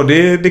men vadå,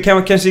 det kan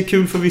vara kanske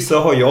kul för vissa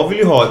att ha. Jag vill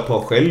ju ha ett par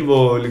själv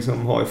och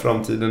liksom ha i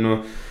framtiden. Och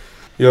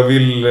jag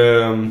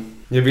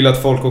vill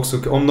att folk också,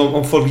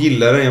 om folk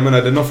gillar den, jag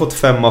menar den har fått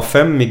 5 av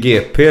 5 i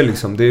GP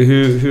liksom. Det är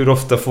hur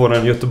ofta får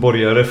en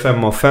göteborgare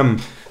 5 av 5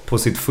 på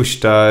sitt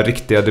första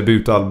riktiga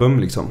debutalbum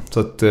liksom. Så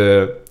att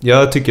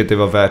jag tycker att det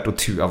var värt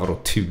att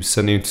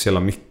 1000 är ju inte så jävla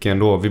mycket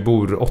ändå. Vi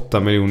bor 8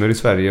 miljoner i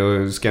Sverige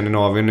och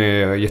Skandinavien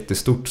är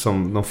jättestort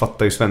som de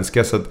fattar ju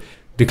svenska så att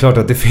det är klart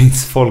att det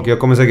finns folk. Jag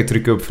kommer säkert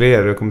trycka upp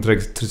fler. Jag kommer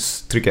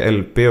trycka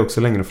LP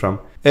också längre fram.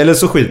 Eller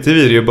så skiter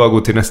vi i det och bara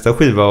går till nästa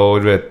skiva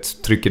och du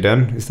vet, trycker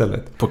den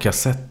istället. På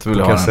kassett vill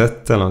jag ha. På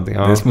kassett eller någonting.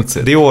 Ja. Det är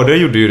smutsigt. The Order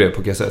gjorde ju det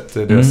på kassett.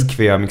 Deras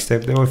Kvea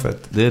mixtape, det var ju fett.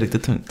 Det är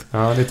riktigt tungt.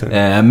 Ja, det är tungt.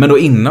 Men då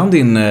innan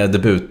din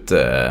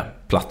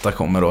debutplatta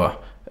kommer då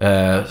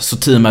så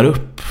teamar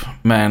upp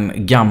med en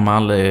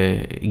gammal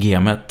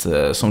gamet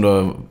som du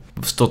har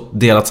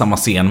delat samma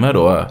scen med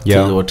då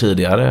 10 år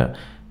tidigare.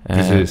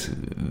 Precis.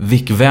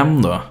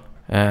 Vem då?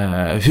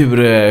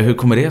 Hur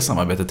kommer det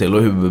samarbetet till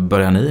och hur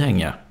börjar ni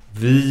hänga?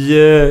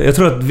 Jag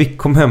tror att Vic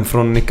kom hem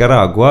från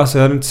Nicaragua så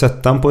jag hade inte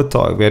sett han på ett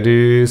tag. Vi hade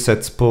ju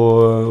setts på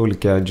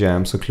olika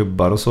jams och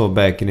klubbar och så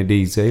back in the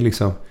DJ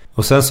liksom.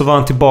 Och sen så var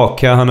han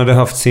tillbaka. Han hade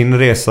haft sin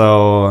resa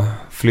och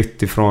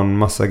flytt ifrån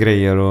massa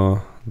grejer och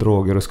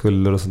droger och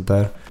skulder och sånt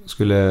där.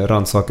 Skulle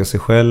rannsaka sig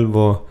själv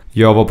och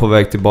jag var på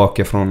väg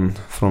tillbaka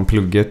från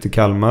plugget i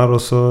Kalmar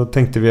och så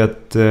tänkte vi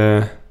att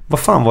vad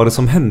fan var det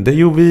som hände?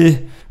 Jo, vi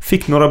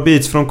fick några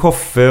beats från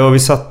Koffe och vi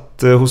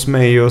satt hos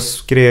mig och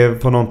skrev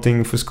på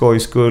någonting för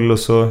skojs skull och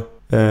så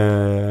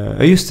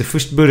just det,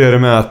 först började det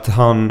med att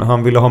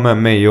han ville ha med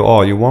mig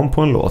och A-Johan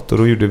på en låt och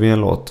då gjorde vi en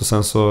låt och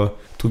sen så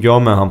tog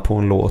jag med han på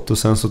en låt och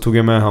sen så tog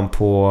jag med han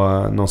på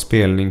någon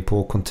spelning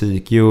på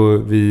Kontiki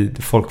och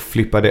folk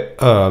flippade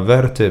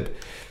över typ.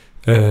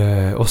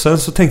 Och sen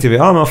så tänkte vi,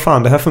 men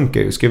fan det här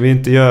funkar ju. Ska vi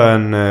inte göra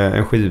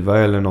en skiva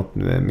eller något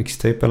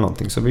mixtape eller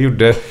någonting? Så vi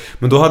gjorde,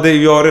 men då hade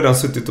jag redan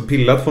suttit och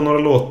pillat på några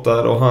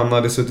låtar och han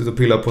hade suttit och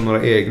pillat på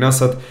några egna.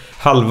 Så att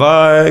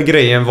halva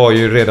grejen var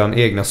ju redan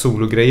egna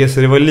sologrejer. Så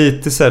det var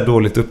lite så här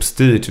dåligt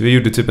uppstyrt. Vi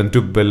gjorde typ en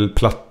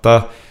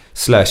dubbelplatta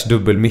 /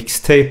 dubbel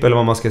mixtape eller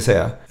vad man ska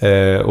säga.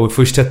 Och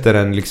först hette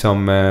den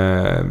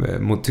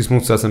liksom tills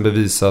motsatsen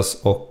bevisas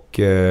och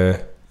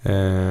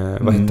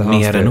vad heter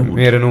han?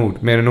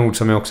 Mer än ord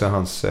som är också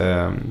hans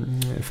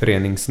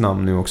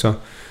föreningsnamn nu också.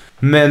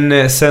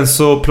 Men sen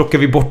så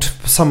plockade vi bort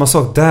samma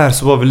sak där,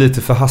 så var vi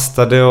lite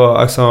förhastade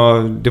och alltså,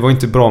 det var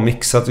inte bra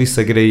mixat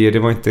vissa grejer, det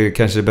var inte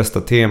kanske de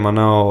bästa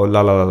temana och vi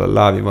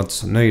var inte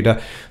så nöjda.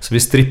 Så vi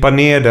strippade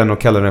ner den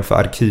och kallade den för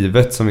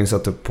arkivet som vi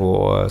satt upp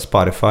på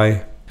Spotify.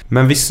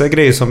 Men vissa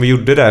grejer som vi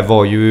gjorde där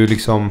var ju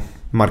liksom,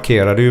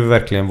 markerade ju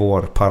verkligen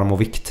vår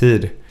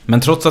Parmovik-tid.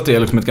 Men trots att det är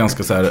liksom ett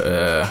ganska så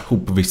här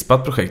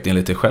hopvispat projekt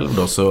enligt dig själv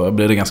då, så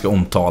blir det ganska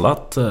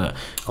omtalat.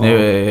 Ni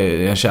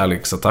är en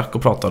kärleksattack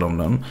och pratade om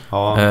den.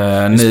 Ja,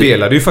 vi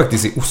spelade ju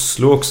faktiskt i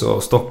Oslo också,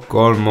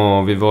 Stockholm,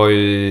 och vi var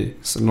i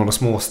några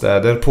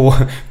småstäder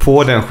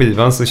på den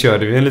skivan, så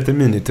körde vi en liten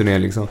miniturné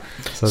liksom.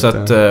 Så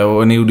att,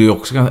 och ni gjorde ju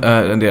också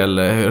en del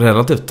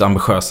relativt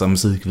ambitiösa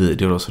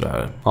musikvideor och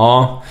sådär.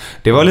 Ja,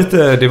 det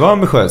var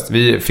ambitiöst.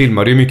 Vi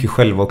filmade ju mycket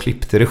själva och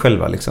klippte det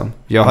själva liksom.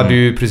 Jag hade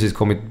ju precis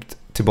kommit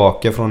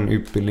tillbaka från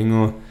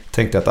utbildning och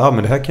tänkte att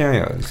men det här kan jag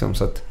göra liksom,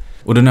 så att...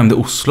 Och du nämnde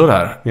Oslo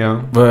där. Ja.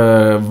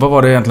 Vad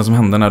var det egentligen som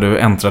hände när du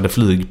äntrade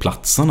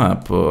flygplatsen här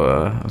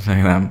på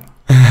Länghem?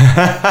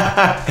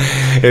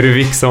 Är det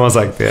Vic som har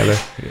sagt det eller?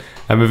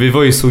 Ja, men vi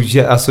var ju så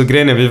alltså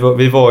grejen är,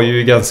 vi var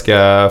ju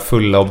ganska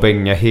fulla och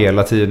bänga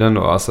hela tiden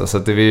då alltså, så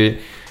att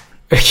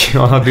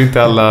jag hade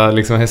inte alla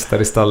liksom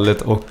hästar i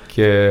stallet och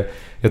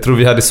jag tror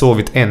vi hade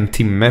sovit 1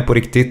 timme på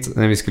riktigt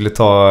när vi skulle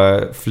ta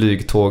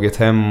flygtåget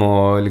hem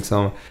och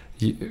liksom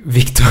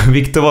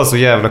Victor var så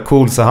jävla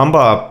cool så han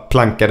bara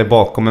plankade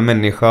bakom en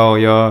människa och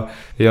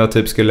jag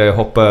typ skulle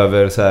hoppa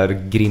över så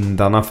här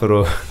grindarna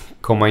för att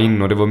komma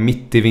in, och det var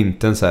mitt i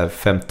vintern så här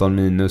 15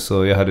 minus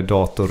och jag hade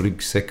dator,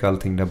 ryggsäck och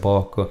allting där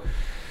bak, och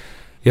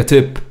jag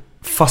typ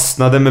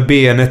fastnade med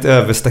benet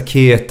över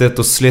staketet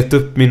och slet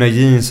upp mina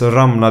jeans och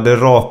ramlade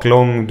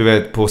raklång, du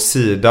vet, på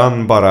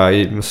sidan bara,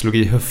 slog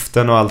i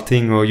höften och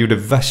allting och gjorde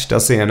värsta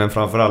scenen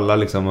framför alla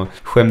liksom, och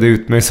skämde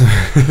ut mig som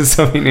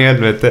in i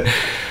helvete.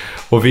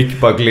 Och Vic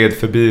bara gled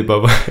förbi,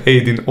 bara, hej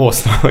din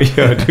åsna, vad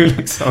gör du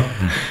liksom?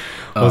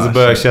 Och så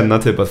började jag känna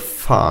typ att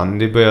fan,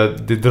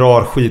 det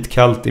drar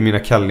skitkallt i mina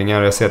kallingar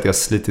och jag ser att jag har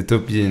slitit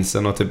upp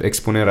jeansen och typ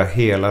exponerar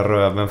hela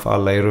röven för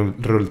alla i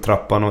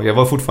rulltrappan, och jag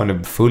var fortfarande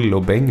full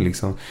och bäng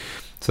liksom.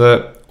 Så,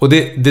 och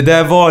det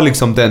där var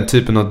liksom den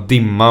typen av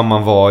dimma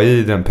man var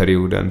i den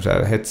perioden, så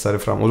här, hetsade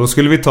fram. Och då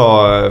skulle vi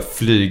ta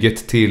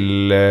flyget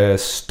till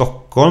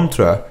Stockholm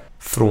tror jag,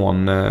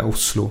 från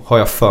Oslo, har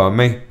jag för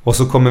mig. Och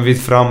så kommer vi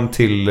fram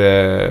till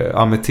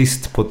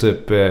Ametist på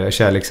typ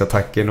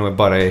kärleksattacken och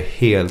bara är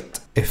helt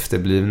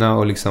efterblivna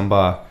och liksom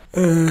bara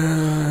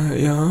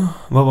ja,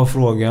 vad var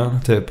frågan?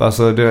 Typ,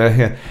 alltså det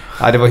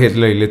var helt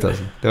löjligt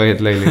alltså. Det var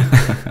helt löjligt.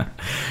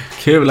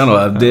 Kul ändå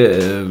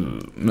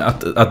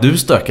att du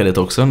stökar lite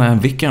också när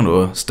Vickan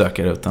då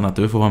stökar, utan att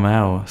du får vara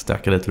med och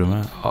stöka lite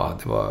med. Ja,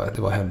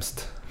 det var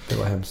hemskt. Det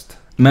var hemskt.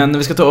 Men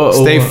vi ska ta och...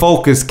 Stay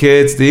focused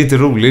kids, det är inte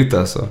roligt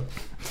alltså.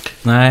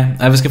 Nej,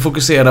 vi ska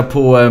fokusera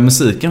på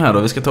musiken här då.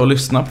 Vi ska ta och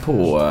lyssna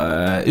på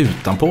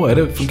Utanpå.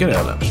 Funkar det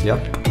eller? Ja.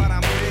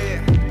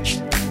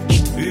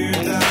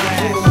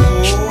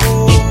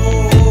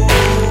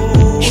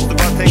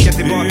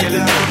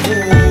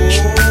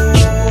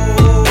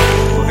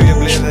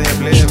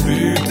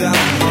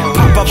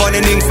 Pappa var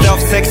den yngste av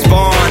 6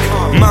 barn.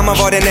 Mamma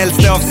var den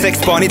äldste av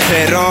 6 barn i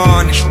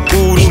Teheran.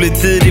 Orolig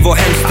tid i vår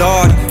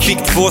hemstad. Fick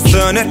 2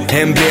 söner,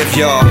 en blev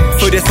jag.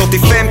 Föddes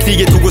 85,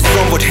 kriget tog oss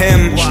från vårt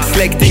hem.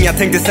 Släktingar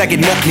tänkte säkert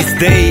Mockis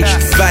Day.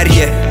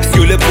 Sverige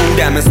skulle bo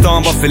där, men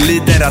stan var för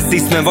liten.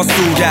 Rasismen var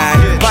stor där.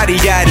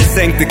 Barriärer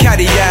sänkte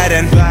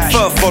karriären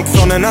för folk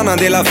från en annan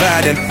del av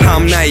världen.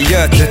 Hamna i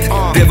Götet,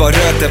 det var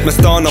rötet. Men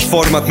stan har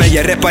format mig,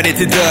 jag reppade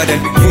till döden.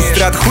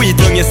 Fostrad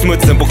skitunge,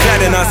 smutsen på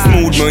kläderna.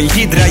 Smord mun,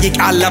 hidra gick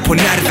alla på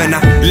nerverna.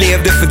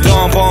 Levde för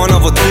dagen, barn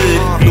av vår tid.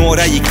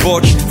 Några gick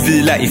bort,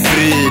 vila i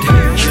frid.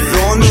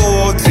 Från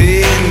då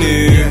till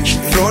nu,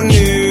 från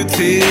nu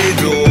till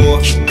då.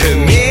 Hur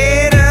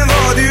mer än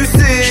vad du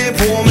ser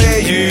på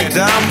mig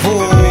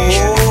utanpå.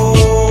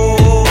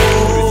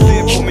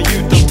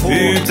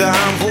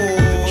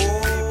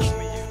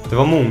 Det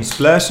var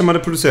Moonsplash som hade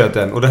producerat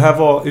den. Och det här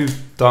var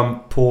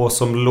Utanpå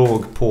som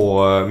låg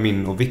på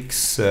min och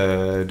Vicks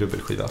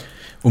dubbelskiva.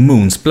 Och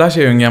Moonsplash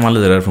är ju en gammal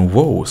lirare från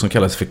WoW som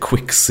kallas för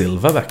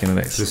Quicksilver back in the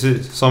days.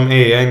 Precis, som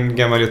är en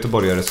gammal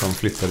göteborgare som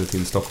flyttade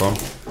till Stockholm.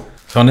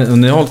 Så har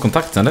ni har hållit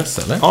kontakt sedan dess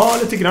eller? Ja,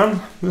 lite grann.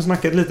 Vi har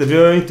snackat lite.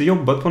 Vi har inte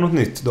jobbat på något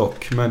nytt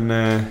dock, men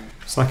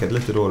snackat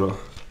lite då och då.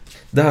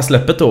 Det här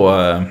släppet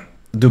då,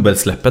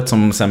 dubbelsläppet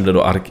som sen blir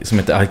då som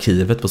heter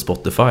Arkivet på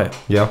Spotify.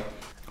 Ja.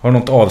 Har du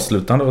något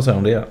avslutande att säga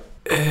om det?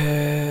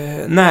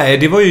 Nej,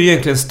 det var ju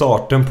egentligen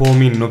starten på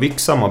min och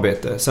Vicks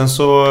samarbete. Sen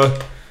så,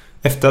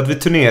 efter att vi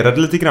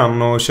turnerade lite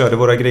grann och körde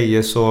våra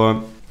grejer,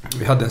 så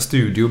vi hade en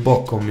studio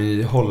bakom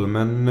i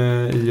Holmen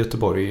i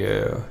Göteborg,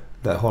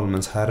 där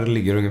Holmens herr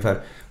ligger ungefär.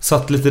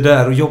 Satt lite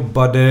där och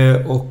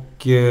jobbade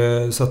och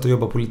satt och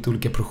jobbade på lite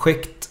olika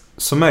projekt.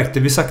 Så märkte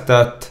vi sakta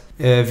att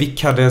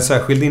Vick hade en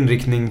särskild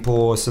inriktning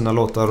på sina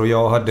låtar och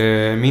jag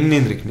hade min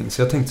inriktning.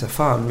 Så jag tänkte så här,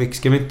 fan Vick,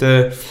 ska vi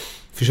inte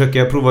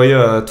försöka prova att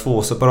göra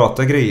 2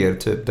 separata grejer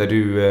typ,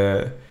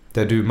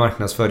 där du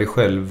marknadsför dig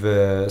själv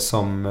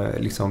som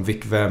liksom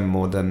Vick Vem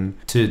och den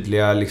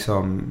tydliga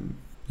liksom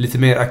lite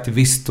mer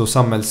aktivist och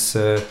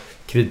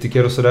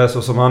samhällskritiker och sådär,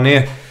 så som han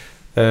är,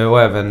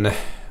 och även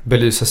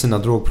belysa sina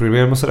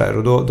drogproblem och sådär.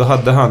 Och då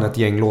hade han ett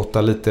gäng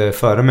låtar lite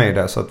före mig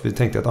där, så att vi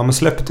tänkte att ja, men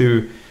släpp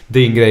du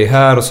din grej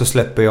här och så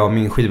släpper jag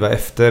min skiva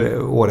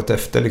året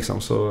efter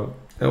liksom. Så,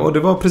 och det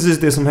var precis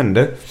det som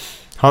hände.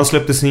 Han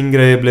släppte sin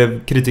grej,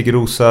 blev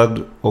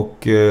kritikerrosad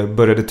och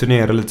började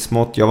turnera lite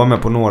smått. Jag var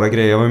med på några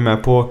grejer. Jag var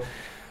med på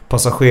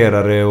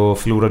Passagerare och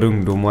Förlorad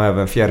ungdom och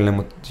även Fjällen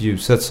mot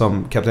ljuset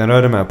som Kapten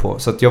Röd är med på.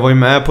 Så att jag var ju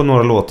med på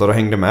några låtar och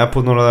hängde med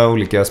på några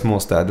olika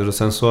småstäder. Och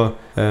sen så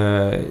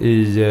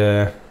i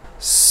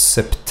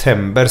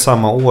september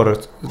samma år,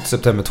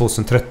 september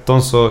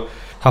 2013, så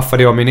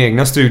haffade jag min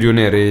egna studio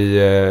nere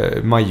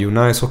i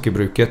Majorna i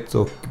Sockerbruket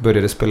och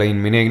började spela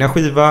in min egna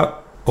skiva.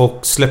 Och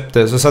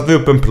släppte, så satte vi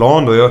upp en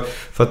plan då.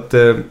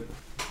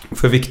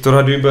 För Victor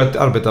hade ju börjat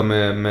arbeta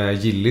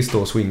med Gillis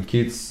då, Swing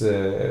Kids,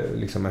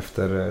 liksom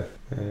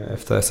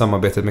efter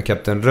samarbetet med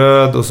Kapten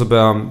Röd. Och så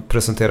började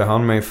presentera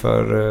han mig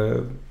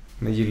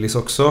med Gillis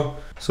också.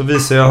 Så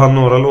visade jag han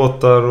några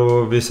låtar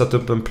och vi satte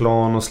upp en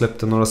plan och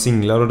släppte några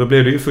singlar. Och då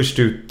blev det ju först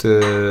ut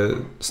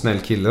Snäll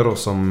kille då,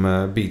 som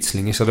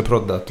Beatslingers hade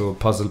proddat, och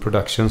Puzzle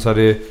Productions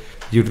hade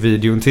gjort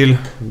videon till.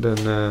 Den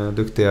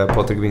duktiga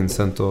Patrik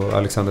Vincent och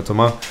Alexander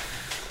Thomas.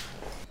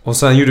 Och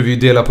sen gjorde vi ju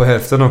Dela på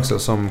hälften också,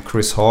 som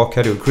Chris Hawk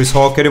hade gjort. Chris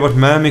Hawk hade varit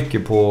med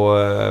mycket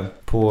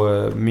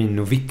på min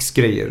och Vicks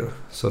grejer.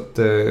 Så att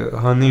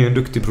han är ju en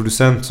duktig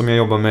producent som jag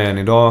jobbar med än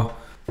idag.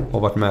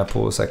 Och varit med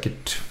på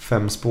säkert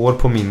 5 spår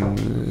på min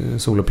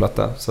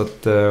soloplatta. Så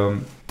att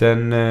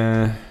den...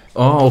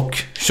 Ja, och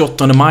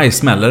 28 maj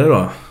smäller det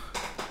då.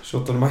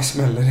 28 maj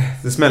smäller det.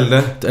 Det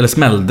smällde. Eller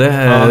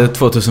smällde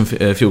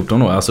 2014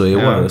 då, alltså i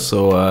år.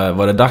 Så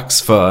var det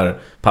dags för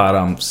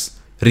Params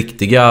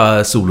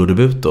riktiga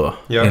solodebut då,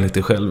 enligt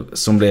dig själv,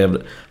 som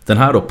blev den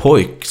här då,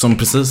 Pojk, som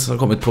precis har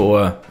kommit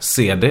på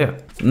CD.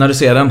 När du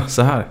ser den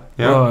så här,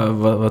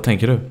 vad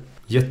tänker du?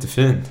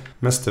 Jättefin.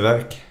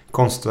 Mästerverk.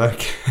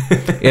 Konstverk.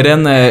 Är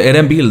det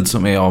en bild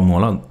som är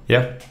avmålad?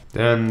 Ja,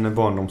 det är en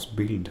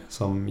barndomsbild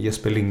som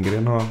Jesper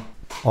Lindgren har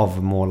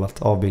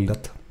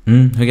avbildat.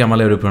 Hur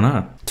gammal är du på den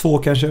här? 2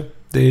 kanske.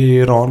 Det är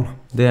Iran.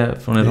 Det är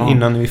från Iran?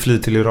 Innan vi flyr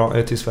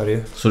till Sverige.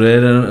 Så det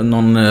är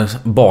någon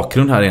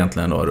bakgrund här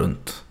egentligen då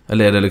runt?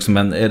 Eller är det liksom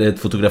är det ett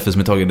fotografi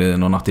som är taget i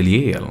någon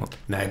ateljé eller något?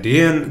 Nej,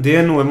 det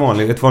är nog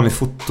ett vanligt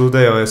foto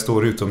där jag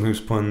står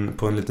utomhus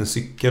på en liten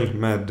cykel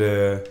med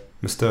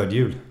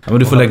stödhjul. Ja, men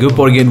du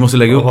måste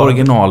lägga upp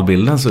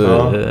originalbilden, så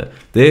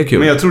det är kul.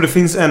 Men jag tror det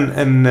finns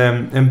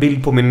en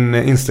bild på min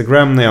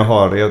Instagram när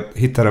jag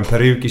hittar en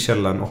peruk i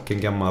källaren och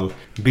en gammal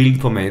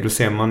bild på mig. Då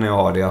ser man när jag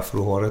har det i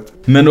afrohåret.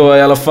 Men då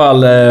i alla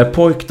fall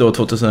Pojk då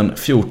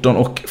 2014,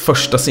 och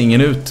första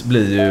singeln ut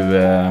blir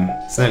ju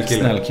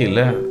Snäll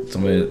kille,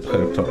 som vi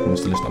självklart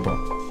måste lyssna på.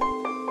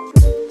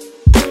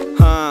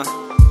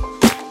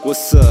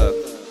 What's up?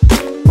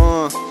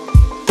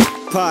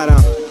 Para.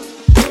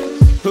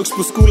 Högst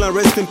på skolan,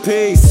 rest in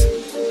peace.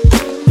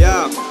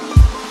 Yeah.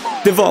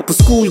 Det var på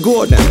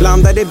skolgården,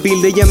 blandade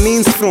bilder jag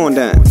minns från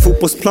den.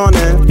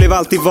 Fotbollsplanen, blev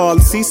alltid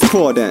vald sist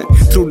på den.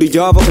 Trodde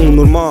jag var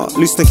onormal,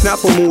 lyssnade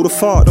knappt på mor och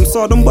far. De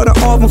sa de bara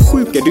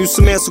avundsjuka, du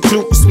som är så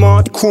klok och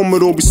smart. Det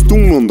kommer att bli stor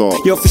någon dag.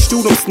 Jag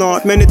förstod dem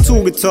snart, men det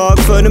tog ett tag.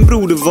 För en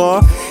broder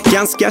var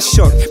ganska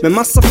tjock, med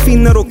massa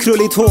finnar och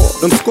krulligt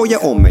hår. De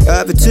skojar om mig,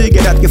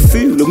 övertygade att jag är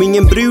ful om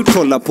ingen brud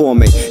kollar på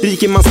mig.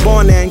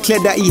 Rikemansbarnen,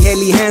 klädda i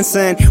Helly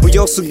Hansen. Och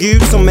jag såg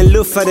ut som en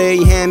luffare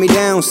i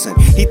Hand-Me-Downsen.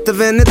 Hitta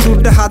vänner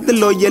trodde hade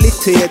lojalitet,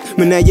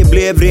 men när jag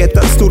blev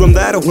retad stod de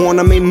där och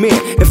hånade mig med.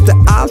 Efter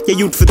allt jag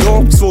gjort för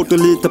dem, svårt att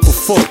lita på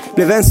folk.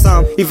 Blev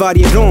ensam i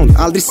varje rond,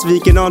 aldrig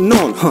sviken av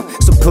någon.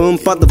 Så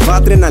pumpad av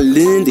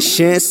adrenalin, det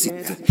känns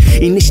inte.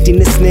 Innerst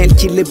inne snäll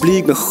kille,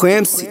 blyg men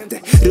skäms inte.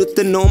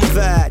 Rutten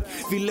omvärld,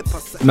 ville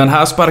passa. Men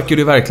här sparkar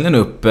du verkligen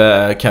upp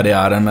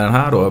karriären med den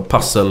här då,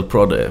 Puzzle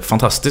Prod.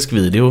 Fantastisk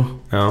video.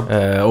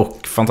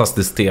 Och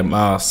fantastiskt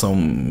tema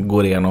som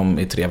går igenom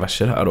i 3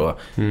 verser här då.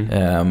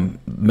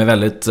 Med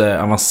väldigt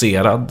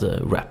avancerad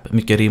rap.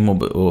 Mycket rim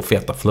och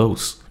feta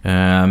flows.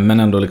 Men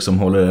ändå liksom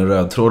håller en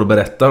röd tråd och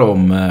berättar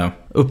om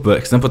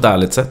uppväxten på ett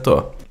ärligt sätt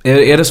då.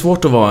 Är det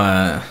svårt att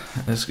vara...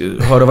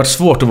 Har det varit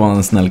svårt att vara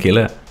en snäll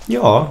kille?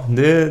 Ja,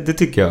 det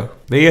tycker jag.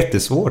 Det är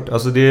jättesvårt.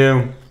 Alltså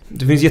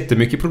det finns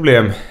jättemycket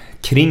problem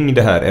kring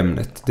det här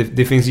ämnet.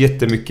 Det finns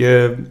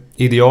jättemycket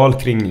ideal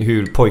kring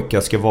hur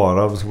pojkar ska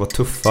vara. De ska vara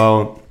tuffa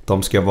och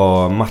de ska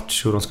vara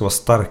macho, de ska vara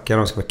starka,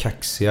 de ska vara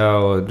kaxiga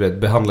och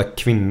behandla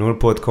kvinnor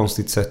på ett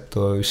konstigt sätt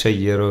och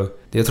tjejer. Och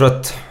jag tror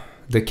att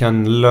det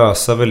kan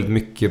lösa väldigt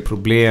mycket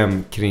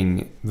problem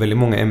kring väldigt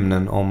många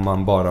ämnen om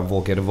man bara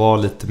vågade vara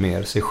lite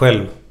mer sig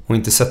själv. Och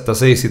inte sätta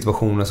sig i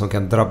situationer som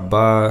kan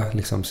drabba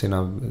liksom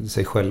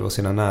sig själv och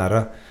sina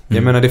nära.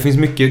 Jag menar, det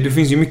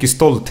finns ju mycket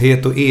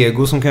stolthet och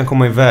ego som kan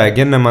komma i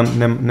vägen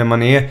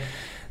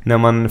när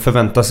man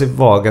förväntar sig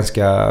vara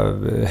ganska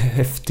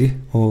häftig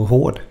och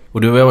hård.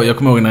 Och jag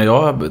kommer ihåg när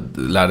jag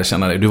lärde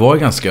känna dig. Du var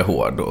ganska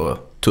hård och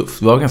tuff.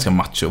 Du var ganska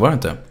macho, var det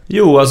inte?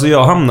 Jo, alltså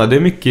jag hamnade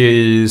mycket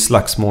i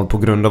slagsmål på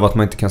grund av att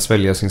man inte kan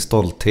svälja sin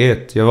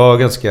stolthet. Jag var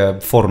ganska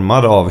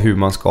formad av hur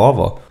man ska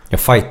vara. Jag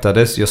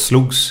fightades, jag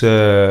slogs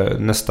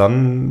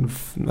nästan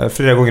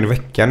flera gånger i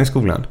veckan i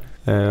skolan.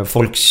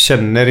 Folk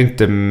känner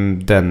inte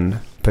den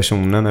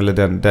personen eller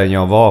den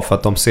jag var för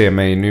att de ser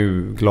mig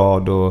nu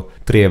glad och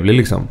trevlig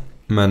liksom.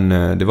 Men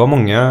det var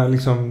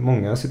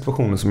många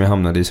situationer som jag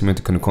hamnade i som jag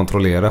inte kunde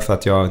kontrollera för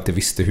att jag inte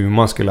visste hur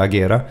man skulle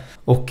agera.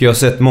 Och jag har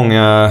sett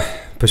många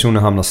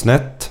personer hamna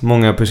snett.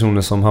 Många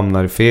personer som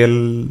hamnar i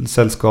fel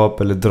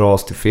sällskap eller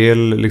dras till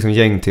fel liksom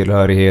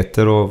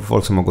gängtillhörigheter och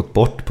folk som har gått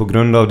bort på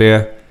grund av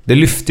det. Det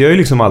lyfter jag ju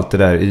liksom allt det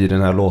där i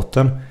den här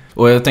låten.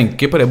 Och jag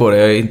tänker på det både,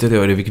 jag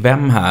intervjuade Vic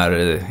Vem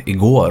här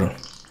igår.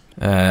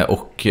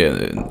 Och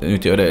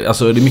utgör det.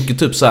 Alltså det är mycket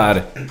typ så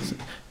här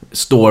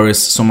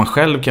stories som man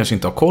själv kanske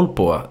inte har koll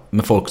på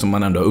med folk som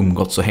man ändå har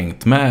umgåtts och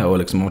hängt med och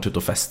liksom har varit ute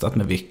och festat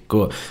med Vic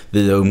och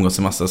vi har umgåtts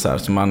en massa så här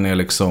så man är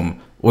liksom,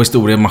 och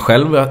historier man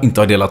själv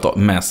inte har delat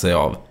med sig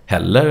av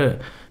heller,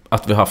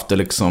 att vi har haft det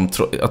liksom,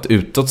 att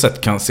utåt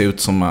sett kan se ut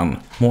som man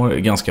mår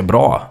ganska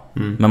bra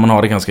men man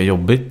har det ganska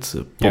jobbigt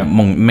på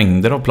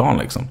mängder av plan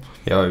liksom.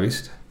 Ja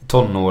visst.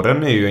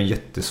 Tonåren är ju en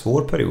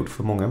jättesvår period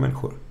för många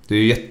människor. Det är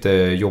ju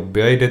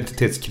jättejobbiga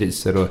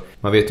identitetskriser och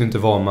man vet ju inte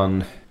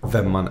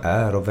vem man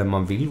är och vem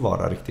man vill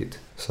vara riktigt.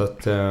 Så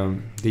att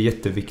det är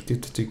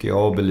jätteviktigt tycker jag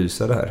att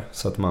belysa det här.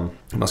 Så att man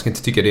ska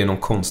inte tycka det är någon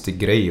konstig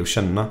grej att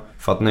känna.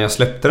 För att när jag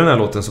släppte den här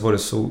låten så var det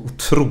så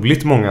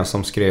otroligt många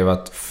som skrev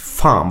att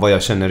fan vad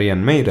jag känner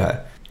igen mig i det här.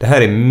 Det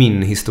här är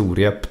min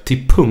historia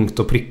till punkt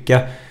och pricka.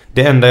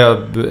 Det enda jag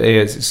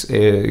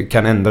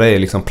kan ändra är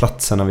liksom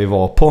platserna vi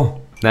var på.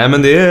 Nej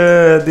men det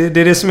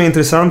är det som är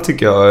intressant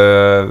tycker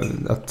jag.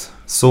 Att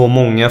så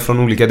många från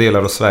olika delar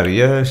av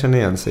Sverige känner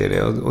igen sig i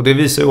det. Och det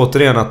visar ju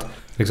återigen att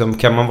liksom,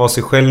 kan man vara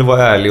sig själv och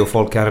ärlig och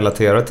folk kan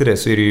relatera till det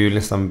så är det ju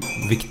nästan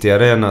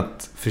viktigare än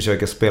att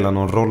försöka spela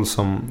någon roll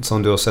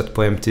som du har sett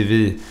på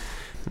MTV.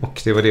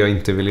 Och det var det jag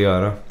inte ville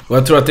göra. Och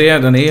jag tror att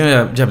den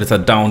är jävligt så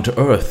här down to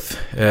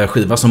earth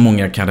skiva som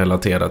många kan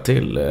relatera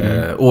till.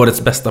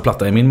 Årets bästa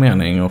platta i min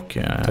mening och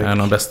en av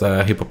de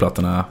bästa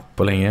hiphop-plattorna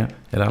på länge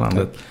i det här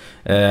landet.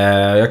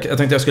 Jag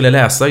tänkte jag skulle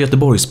läsa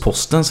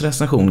Göteborgs-Postens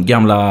recension.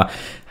 Gamla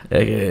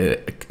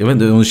jag vet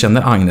inte om du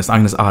känner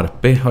Agnes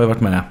Arpi har ju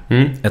varit med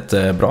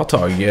ett bra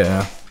tag.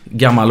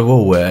 Gammal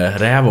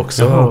WoW-räv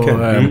också. Jaha,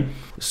 okay.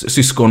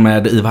 Syskon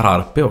med Ivar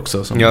Arpi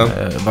också som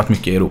varit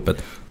mycket i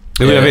ropet.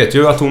 Jag vet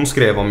ju att hon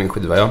skrev om min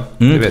skiva,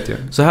 det vet jag.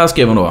 Så här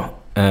skrev hon då: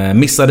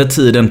 missade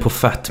tiden på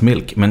Fat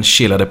Milk men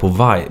chillade på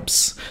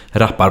vibes.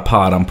 Rappar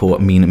Param på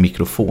min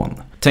mikrofon.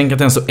 Tänk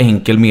att en så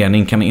enkel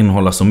mening kan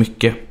innehålla så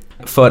mycket.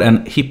 För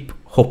en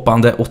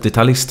hip-hoppande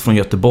 80-talist från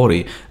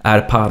Göteborg är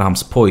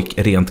Params pojk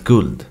rent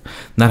guld.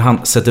 När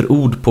han sätter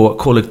ord på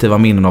kollektiva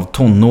minnen av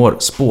tonår,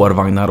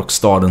 spårvagnar och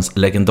stadens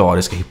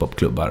legendariska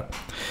hiphopklubbar.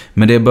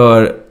 Men det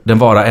bör den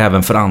vara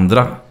även för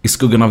andra. I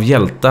skuggan av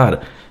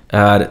hjältar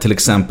är till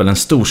exempel en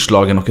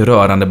storslagen och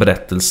rörande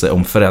berättelse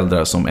om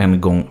föräldrar som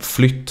en gång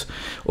flytt.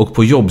 Och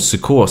på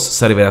jobbpsykos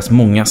serveras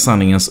många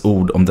sanningens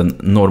ord om den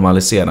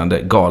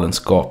normaliserande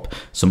galenskap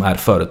som är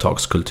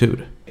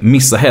företagskultur.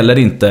 Missa heller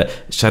inte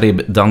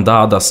Sharib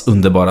Dandadas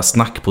underbara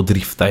snack på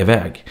Drifta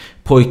iväg.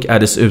 Pojk är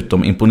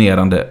dessutom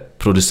imponerande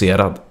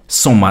producerad.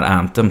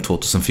 Sommar-anthem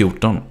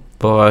 2014.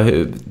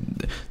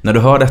 När du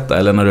hör detta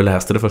eller när du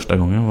läste det första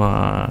gången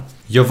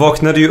Jag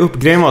vaknade ju upp,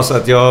 grejen var så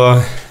att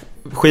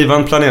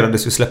skivan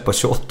planerades ju släppa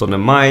 28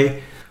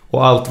 maj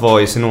och allt var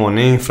i sin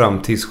ordning fram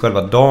tills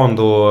själva dagen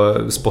då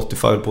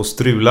Spotify höll på att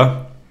strula.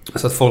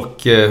 Så att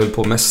folk höll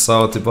på att mässa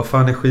och typ vad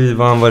fan är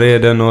skivan, vad är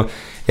den och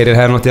är det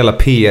här något jävla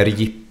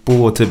PR-jippo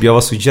och typ jag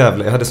var så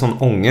jävla, jag hade sån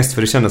ångest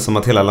för det kändes som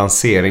att hela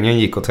lanseringen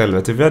gick åt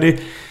helvete. Vi hade ju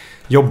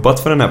jobbat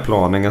för den här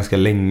planen ganska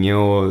länge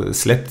och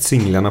släppt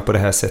singlarna på det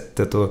här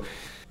sättet och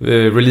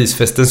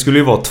releasefesten skulle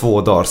ju vara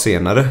 2 dagar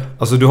senare.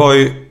 Alltså då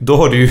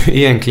har du ju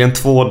egentligen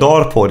 2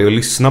 dagar på dig att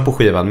lyssna på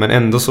skivan men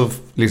ändå så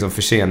liksom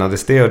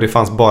försenades det och det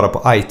fanns bara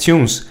på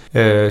iTunes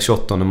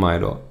 28 maj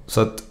då.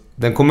 Så att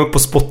den kom upp på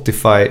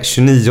Spotify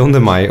 29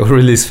 maj och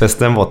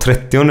releasefesten var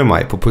 30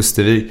 maj på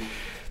Pustervik.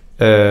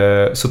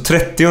 Så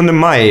 30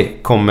 maj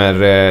kommer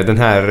den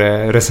här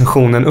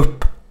recensionen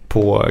upp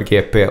på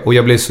GP och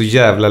jag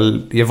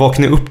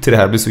vaknade upp till det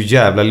här och blev så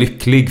jävla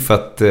lycklig för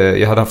att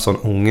jag hade haft sån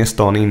ångest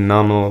dagen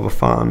innan och vad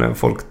fan,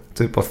 folk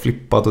typ har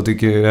flippat och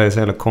tycker det här är så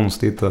jävla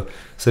konstigt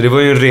så det var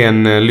ju en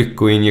ren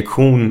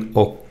lyckoinjektion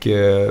och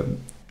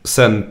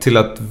sen till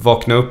att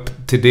vakna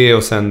upp till det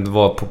och sen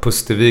vara på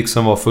Pustervik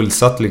som var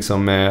fullsatt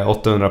liksom med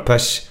 800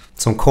 pers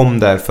som kom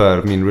där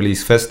för min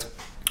releasefest.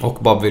 Och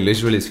Bob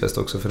Village releasefest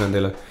också för den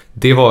delen.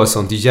 Det var ett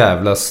sånt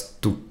jävla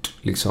stort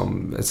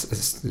liksom,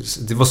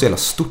 det var så jävla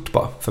stort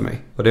bara för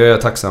mig. Och det är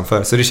jag tacksam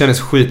för. Så det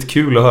kändes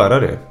skitkul att höra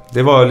det.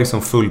 Det var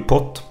liksom full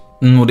pott.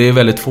 Och det är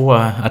väldigt få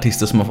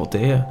artister som har fått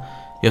det.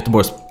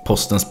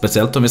 Göteborgs-Posten,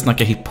 speciellt om vi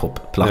snackar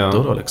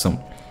hiphop-plattor då liksom.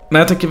 Men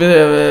jag tycker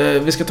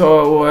vi ska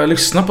ta och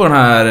lyssna på den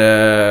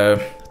här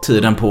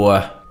tiden på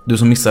du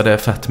som missade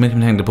Fat Milk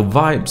men hängde på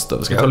Vibes då.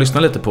 Vi ska ta och lyssna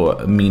lite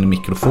på min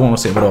mikrofon och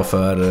se vad det har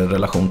för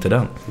relation till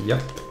den. Ja.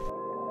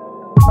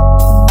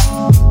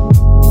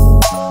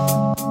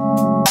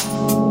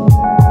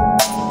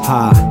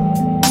 Ha.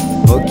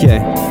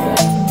 Okej.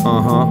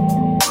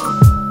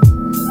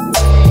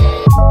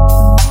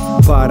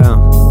 Para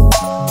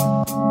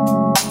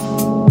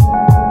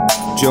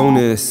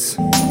Jonas.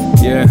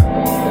 Yeah.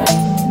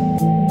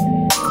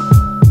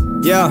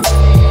 Ja.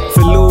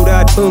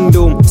 Förlorad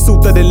ungdom,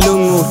 sotade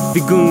lungor. Vi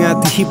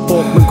gungar till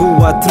hiphop med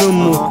goa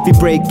trummor. Vi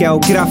breakar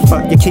och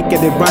graffar, jag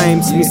kickade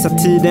rhymes. Missar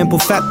tiden på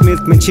Fat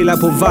Milk men chillar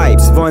på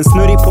Vibes. Var en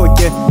snurrig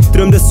pojke,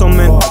 drömde som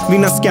en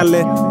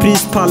vinnarskalle.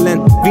 Prispallen,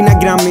 vinna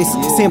Grammis,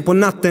 sen på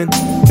natten.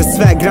 För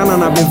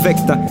svägrannarna blev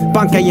väckta,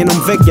 banka genom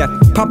väggar.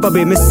 Pappa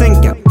ber mig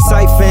sänka,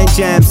 cyphen,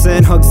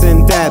 jamsen,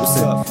 hugsen,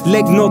 dabsen.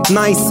 Lägg något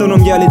nice så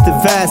de gör lite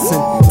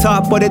väsen.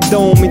 Tappade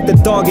dom, inte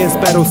dagens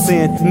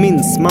battle-scen.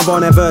 Minns, man var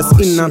nervös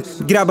innan.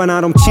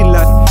 Grabbarna de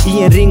chillar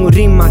i en ring och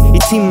rimmar i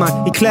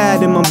timmar, i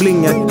kläder man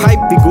blingar.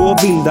 Hype, vi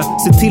går vilda,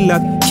 se till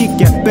att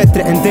kicka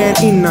bättre än den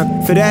innan.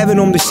 För även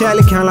om det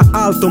kärlek handlar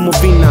allt om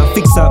att vinna.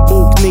 Fixa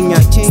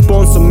bokningar,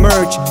 sponsor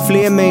merch.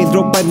 Fler mail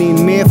droppar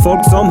in, mer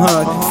folk som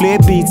hör. Fler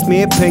beats,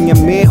 mer pengar,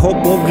 mer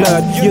hopp och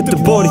glöd.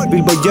 Göteborg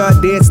vill bara göra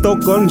det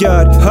Stockholm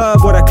gör. Hör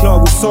våra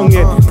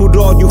klagosånger på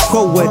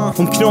radioshower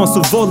om knas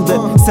och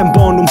våldet, sen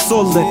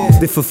barndomsålder.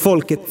 Det är för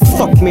folket,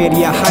 fuck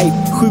media hype.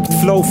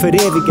 Sjukt flow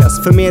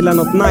förevigas, förmedla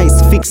något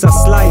nice, fixa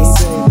slice.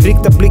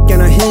 Rikta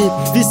blickarna hit,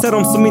 visa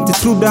dem som inte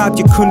trodde att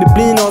jag kunde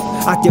bli något,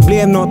 att jag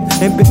blev något.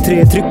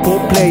 MP3, tryck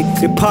på play,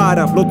 det är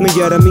para, låt mig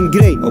göra min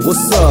grej. Och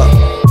what's up?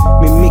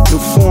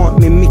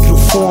 Min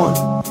mikrofon.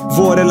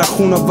 Vår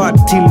relation har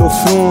varit till och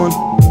från.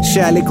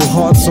 Kärlek och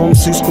hat som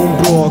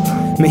syskonbråk,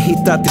 men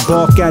hitta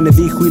tillbaka när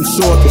vi skiljs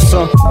åt. Och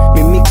så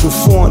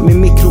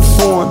min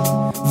mikrofon.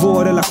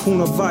 Vår relation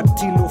har varit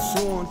till och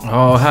från.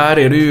 Ja, här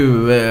är du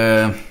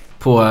ju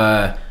på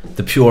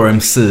The Pure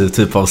MC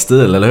typ av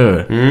stil, eller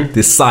hur? Det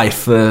är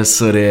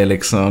cyphers och det är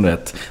liksom,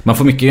 vet, man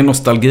får mycket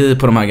nostalgi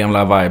på de här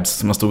gamla vibes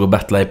som man stod och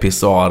battlade i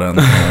pissoaren.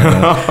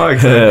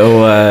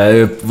 Och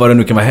vad det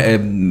nu kan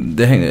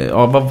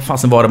vara, vad fan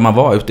var det man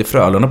var ute i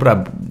Frölunda på det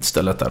här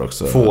stället där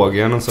också?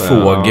 Fågeln och så.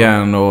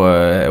 Fågeln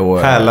och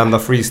Härlanda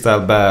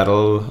Freestyle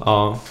Battle.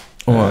 Ja.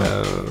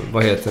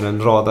 Vad heter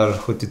den? Radar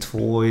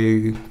 72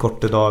 i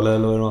Kortedal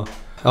eller vad det var.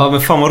 Ja,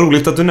 men fan vad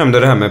roligt att du nämnde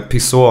det här med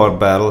pissoar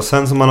battle.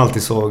 Sen som man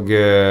alltid såg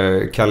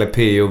Kalle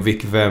P och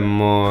Vic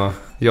Vem, och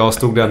jag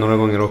stod där några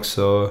gånger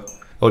också.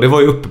 Och det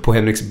var ju uppe på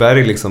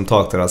Henriksberg liksom,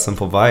 takterrassen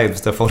på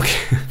Vibes, där folk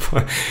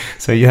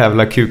så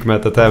jävla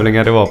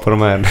kukmätartävlingar det var på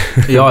de här.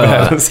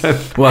 Ja.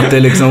 Och att det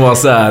liksom var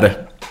så här.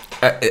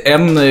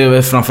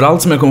 En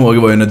framförallt som jag kommer ihåg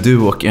var ju när du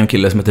och en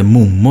kille som heter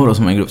Momor och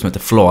som en grupp som heter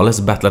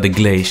Flawless battlade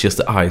Glaciers,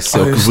 The Icy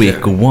och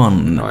Rico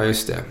One. Ja,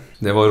 just det.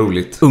 Det var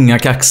roligt. Unga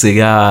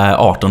kaxiga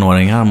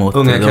 18-åringar mot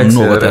unga de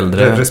något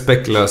äldre.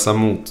 Respektlösa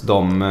mot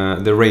de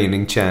the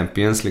reigning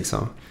champions liksom.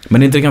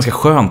 Men det är inte ganska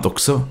skönt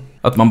också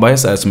att man bara är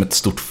så här som ett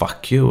stort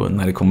fuck you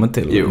när det kommer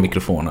till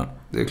mikrofonen.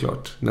 Det är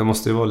klart. Det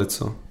måste ju vara lite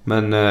så.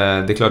 Men det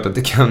är klart att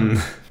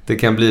det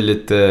kan bli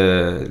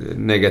lite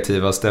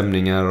negativa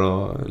stämningar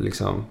och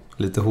liksom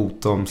lite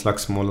hot om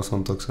slagsmål och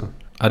sånt också.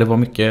 Ja, det var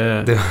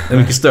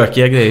mycket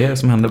stökiga grejer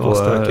som hände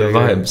på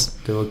Vibes.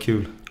 Det var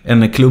kul.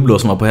 En klubb då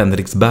som var på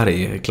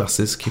Henriksberg,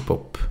 klassisk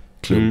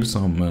hiphop-klubb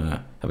som,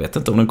 jag vet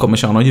inte om den kommer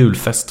köra någon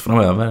julfest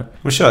framöver.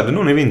 Man körde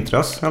någon i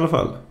vintras i alla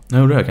fall.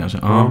 Jo, det kanske,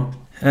 ja.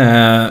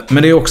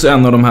 Men det är också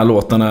en av de här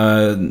låtarna,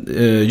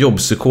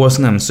 Jobbpsykos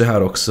nämns ju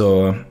här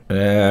också,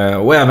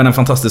 och även en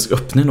fantastisk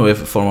öppning då i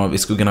form av I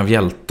skuggan av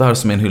hjältar,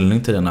 som är en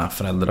hyllning till dina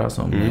föräldrar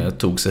som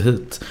tog sig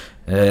hit.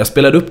 Jag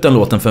spelade upp den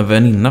låten för en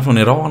väninna från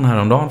Iran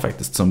häromdagen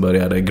faktiskt, som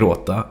började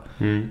gråta.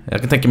 Jag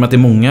kan tänka mig att det är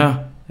många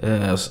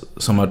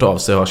som har hört av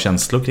sig och har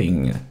känslor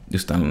kring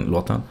just den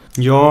låten.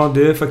 Ja,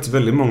 det är faktiskt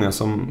väldigt många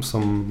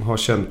som har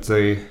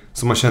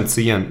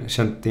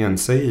känt igen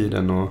sig i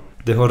den, och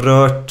det har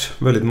rört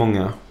väldigt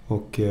många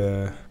och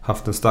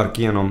haft en stark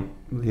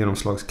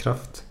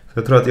genomslagskraft.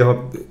 Jag tror att jag har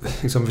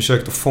liksom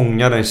försökt att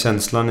fånga den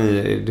känslan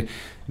i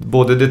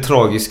både det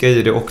tragiska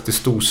i det och det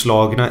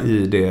storslagna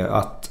i det,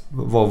 att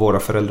vad våra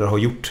föräldrar har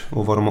gjort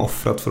och vad de har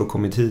offrat för att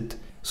komma hit.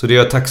 Så det är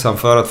jag tacksam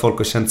för, att folk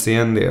har känt sig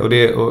igen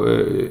det.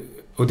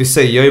 Och det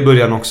säger jag i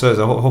början också,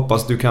 så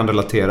hoppas du kan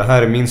relatera.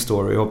 Här är min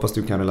story, jag hoppas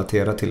du kan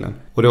relatera till den.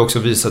 Och det har också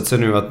visat sig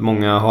nu att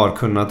många har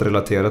kunnat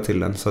relatera till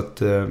den. Så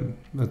att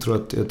jag tror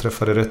att jag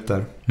träffade rätt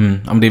där. Ja,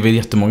 men det är väl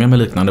jättemånga med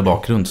liknande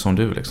bakgrund som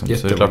du liksom.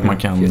 Så det är klart man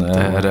kan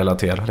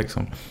relatera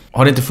liksom.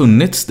 Har det inte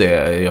funnits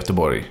det i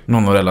Göteborg?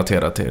 Någon att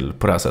relatera till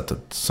på det här sättet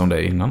som det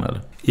är innan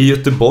eller? I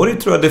Göteborg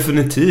tror jag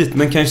definitivt,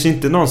 men kanske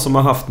inte någon som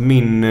har haft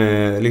min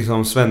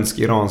liksom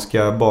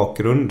svensk-iranska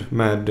bakgrund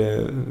med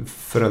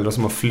föräldrar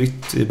som har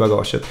flytt i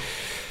bagaget.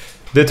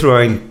 Det tror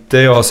jag inte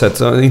jag har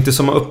sett. Inte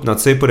som har öppnat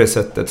sig på det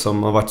sättet,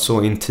 som har varit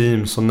så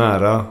intim, så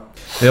nära.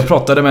 Jag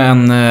pratade med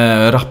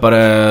en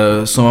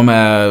rappare som var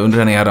med under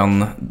den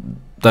eran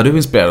där du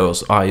inspirerade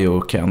oss,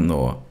 Ayo, Ken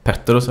och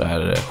Petter och så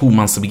här,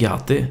 Homan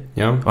Sebigati.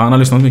 Ja. Och han har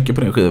lyssnat mycket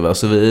på din skiva,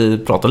 så vi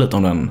pratade lite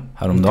om den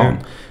häromdagen.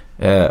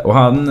 Och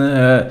han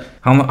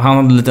hade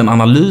en liten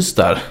analys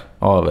där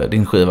av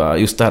din skiva.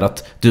 Just det här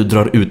att du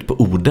drar ut på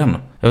orden.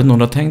 Jag vet inte om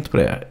du har tänkt på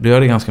det. Du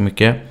gör det ganska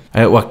mycket.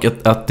 Och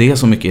att det är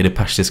så mycket i det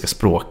persiska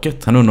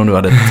språket. Han undrar om det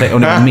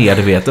var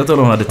medvetet eller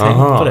om du hade tänkt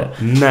på det.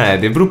 Nej,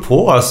 det beror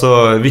på.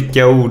 Alltså,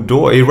 vilka ord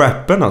då? I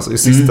rappen alltså? I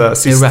sista...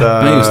 I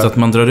rappen just att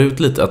man drar ut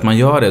lite. Att man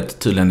gör det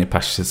tydligen i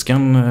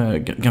persiskan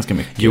ganska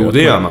mycket. Jo,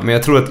 det gör man. Men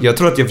jag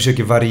tror att jag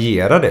försöker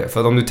variera det. För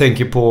att om du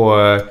tänker på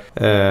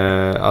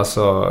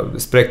alltså,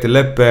 spräckte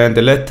läppen,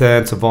 det lätt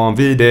hänt, så van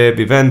vid det,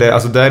 vi vände.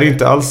 Alltså där är ju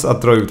inte alls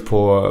att dra ut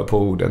på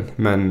orden.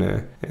 Men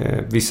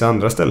vissa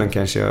andra ställen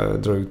kanske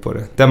jag drar ut på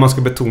det. Där man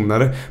ska betona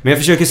det. Men jag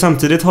försöker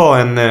samtidigt ha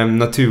en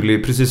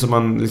naturlig, precis som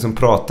man liksom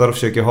pratar, och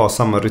försöker ha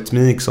samma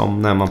rytmik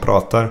som när man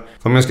pratar.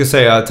 Om jag ska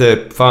säga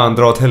typ, fan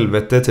dra åt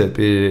helvete typ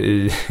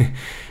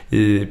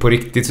på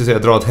riktigt, så säger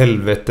jag dra åt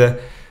helvete.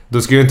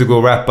 Då ska jag inte gå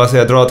och rappa och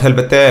säga dra åt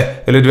helvete.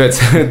 Eller du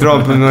vet,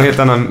 dra på någon helt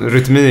annan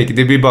rytmik.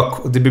 Det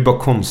blir bara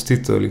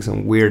konstigt och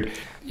liksom weird.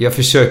 Jag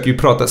försöker ju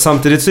prata.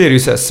 Samtidigt så är det ju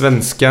så här,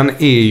 svenskan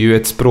är ju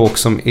ett språk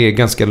som är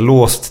ganska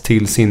låst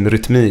till sin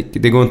rytmik.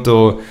 Det går inte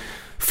att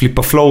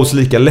flippa flows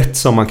lika lätt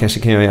som man kanske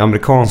kan göra i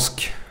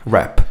amerikansk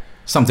rap.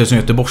 Samtidigt som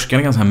göteborgskan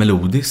är ganska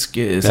melodisk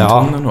i sin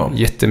tonen då.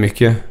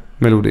 Jättemycket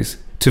melodisk.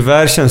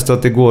 Tyvärr känns det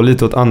att det går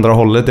lite åt andra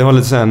hållet. Det har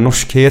lite så här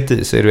norskhet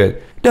i sig, du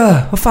vet.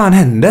 Vad fan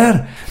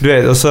händer? Du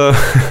vet, och så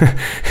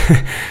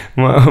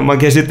man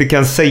kanske inte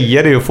kan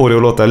säga det och få det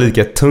att låta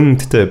lika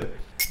tungt typ.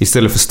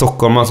 Istället för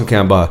stockholmar så kan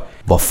jag bara,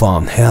 vad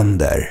fan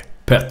händer?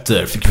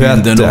 Petter, fick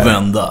vinden att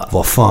vända.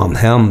 Vad fan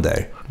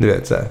händer? Du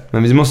vet så här.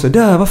 Men vi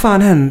måste, vad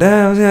fan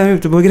händer? Och så är jag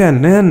ute på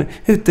gränden,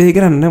 ute i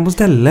gränden på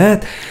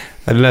stället.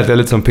 Det lät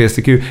lite som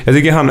PSTQ. Jag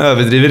tycker han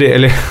överdriver det,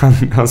 eller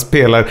han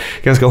spelar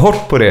ganska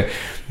hårt på det.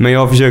 Men jag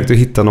har försökt att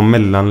hitta någon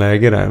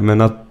mellanläge där.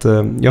 Men att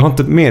jag har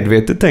inte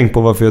medvetet tänkt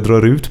på varför jag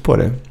drar ut på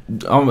det.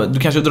 Ja, du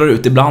kanske drar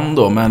ut ibland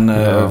då, men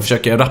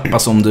försöker rappa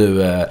som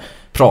du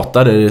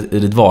pratar i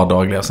ditt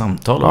vardagliga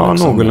samtal. Ja,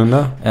 liksom.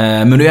 Någorlunda.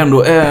 Men du är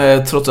ändå,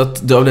 trots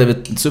att du har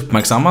blivit så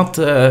uppmärksammat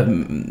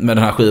med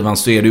den här skivan,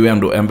 så är du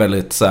ändå en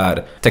väldigt så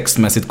här,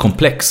 textmässigt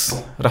komplex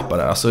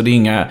rappare. Alltså det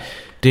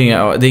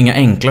är inga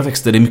enkla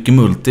texter, det är mycket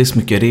multis,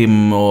 mycket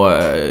rim och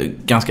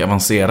ganska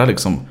avancerad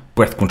liksom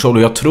breath control.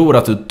 Och jag tror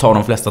att du tar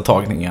de flesta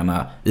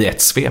tagningarna i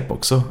ett svep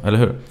också, eller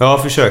hur? Ja,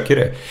 jag försöker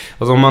det.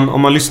 Alltså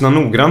om man lyssnar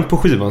noggrant på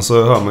skivan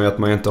så hör man ju att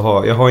man inte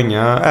har... Jag har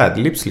inga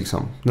adlibs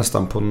liksom,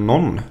 nästan på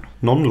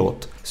någon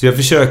låt. Så jag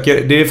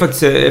försöker... Det är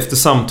faktiskt efter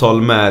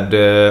samtal med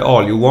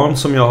All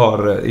som jag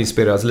har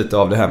inspirerats lite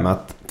av det här med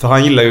att... För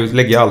han gillar ju att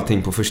lägga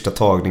allting på första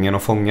tagningen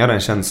och fånga den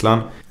känslan.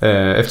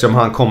 Eftersom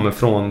han kommer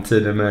från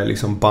tiden med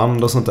liksom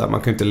band och sånt där. Man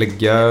kan ju inte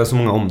lägga så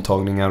många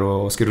omtagningar.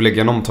 Och ska du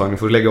lägga en omtagning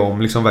får du lägga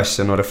om liksom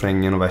versen och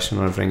refrängen och versen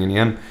och refrängen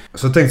igen.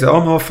 Så jag tänkte jag,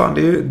 men vad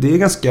fan, det är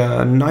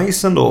ganska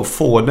nice ändå att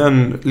få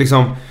den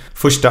liksom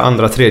första,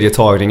 andra, tredje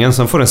tagningen.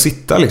 Sen får den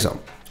sitta liksom.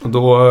 Och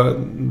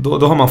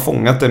då har man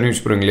fångat den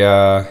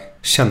ursprungliga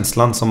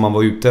känslan som man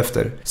var ute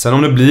efter. Sen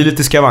om det blir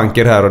lite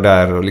skavanker här och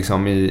där och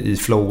liksom i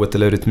flowet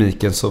eller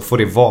rytmiken, så får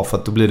det vara, för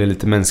att då blir det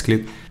lite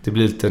mänskligt. Det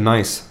blir lite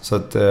nice. Så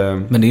att,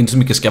 men det är inte så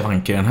mycket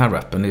skavanker i den här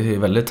rappen. Det är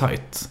väldigt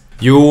tight.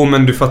 Jo,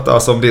 men du fattar,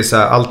 alltså om det är så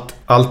här,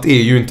 allt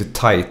är ju inte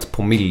tight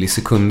på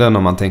millisekunden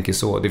om man tänker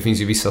så. Det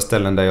finns ju vissa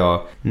ställen där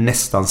jag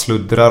nästan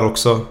sluddrar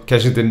också.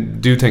 Kanske inte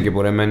du tänker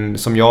på det, men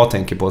som jag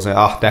tänker på, så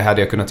det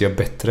hade jag kunnat göra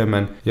bättre,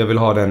 men jag vill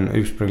ha den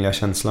ursprungliga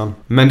känslan.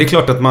 Men det är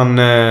klart att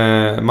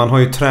man har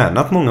ju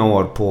tränat många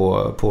år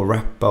på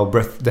rappa och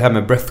breath. Det här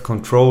med breath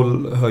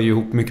control hör ju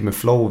ihop mycket med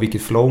flow,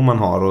 vilket flow man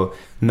har och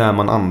när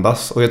man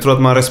andas. Och jag tror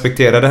att man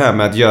respekterar det här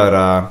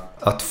med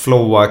att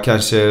flowa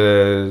kanske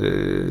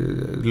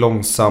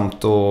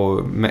långsamt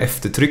och med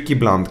eftertryck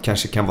ibland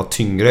kanske kan vara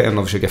tyngre än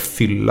att försöka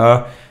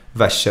fylla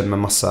versen med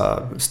massa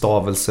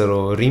stavelser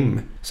och rim.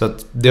 Så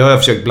att det har jag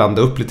försökt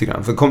blanda upp lite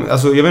grann. För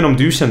alltså, jag vet inte om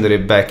du kände det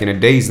back in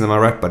the days när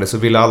man rappade, så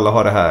ville alla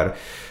ha det här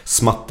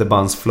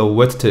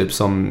smatterbandsflowet typ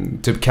som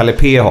typ Kalle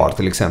P har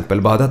till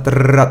exempel.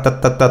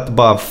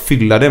 Bara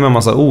fylla det med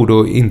massa ord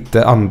och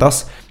inte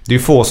andas. Det är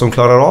ju få som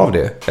klarar av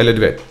det. Eller du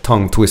vet,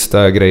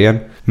 tongue-twista-grejen.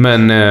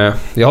 Men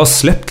jag har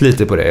släppt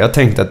lite på det. Jag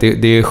tänkte att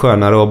det är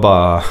skönare att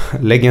bara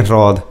lägga en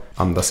rad,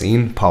 andas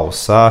in,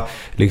 pausa,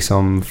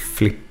 liksom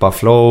flippa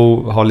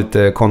flow, ha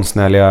lite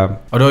konstnärliga.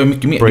 Ja, du har ju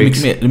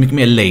mycket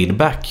mer laid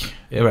back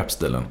i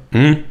rapstilen.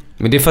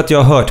 Men det är för att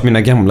jag har hört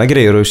mina gamla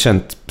grejer och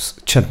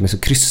känt mig så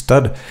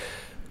krystad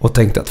och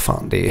tänkt att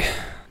fan, det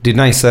är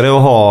niceare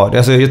att ha.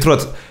 Alltså, jag tror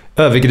att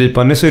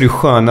övergripande så är det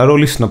skönare att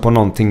lyssna på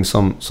någonting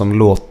som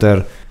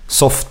låter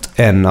soft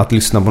än att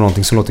lyssna på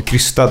någonting som låter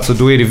krystat. Så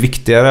då är det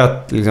viktigare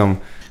att liksom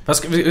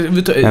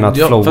än att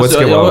flowet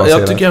ska vara avancerat.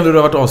 Jag tycker ändå du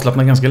har varit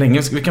avslappnad ganska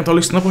länge. Vi kan ta och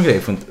lyssna på en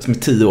grej som är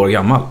 10 år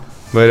gammal.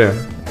 Vad är det?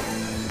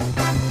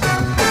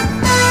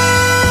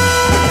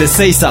 Det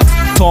sägs att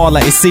tala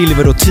är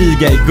silver och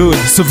tiga är guld.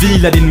 Så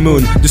vila din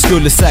mun, du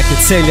skulle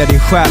säkert sälja din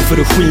själ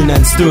för att skina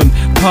en stund.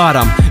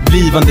 Param,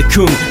 blivande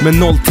kung med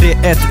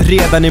 031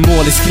 redan i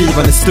mål i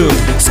skrivande stund.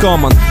 Ska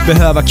man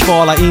behöva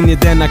kvala in i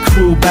denna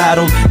crew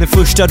battle? Den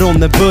första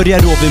ronden börjar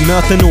då vi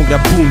möter några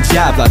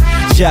bondjävlar.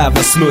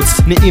 Jävla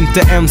smuts, ni inte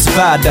ens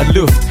värda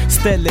luft.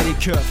 Ställer i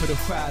kö för att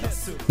skära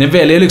upp. Ni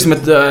väljer liksom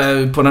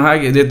på den här,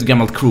 det är ett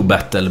gammalt crew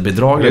battle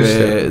bidrag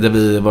där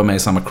vi var med i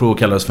samma crew och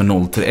kallades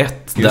för 031.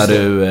 Där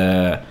du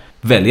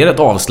väljer ett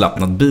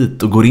avslappnat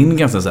beat och går in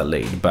ganska så här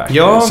laid back.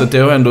 Ja. Så det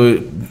har ändå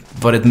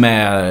varit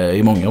med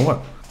i många år.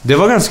 Det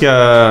var ganska,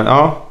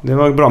 ja, det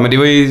var bra. Men det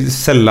var ju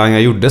sällan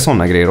jag gjorde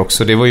såna grejer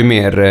också. Det var ju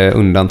mer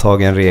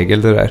undantag än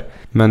regel det där.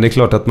 Men det är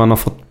klart att man har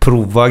fått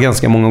prova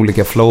ganska många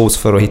olika flows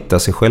för att hitta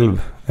sig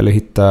själv. Eller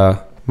hitta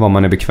vad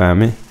man är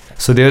bekväm i.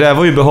 Så det där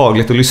var ju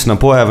behagligt att lyssna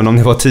på även om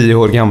det var 10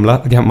 år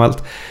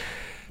gammalt.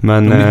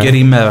 Men mycket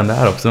rim även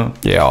där också.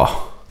 Ja,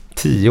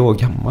 10 år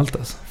gammalt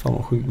alltså. Fan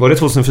vad sjukt. Var det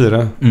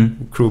 2004?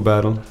 Crew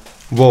Battle.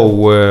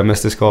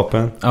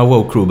 Wow-mästerskapen. Ja,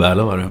 Wow Crew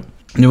Battle var det.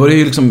 Nu har du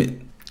ju liksom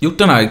gjort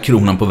den här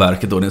kronan på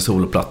verket då, din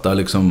soloplatta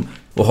liksom,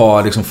 och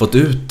har liksom fått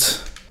ut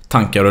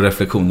tankar och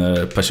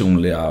reflektioner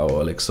personliga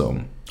och liksom.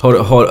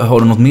 Har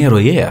du något mer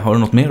att ge? Har du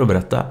något mer att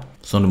berätta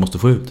som du måste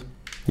få ut?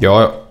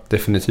 Ja,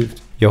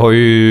 definitivt. Jag har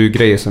ju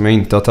grejer som jag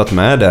inte har tagit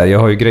med där. Jag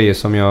har ju grejer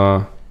som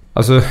jag...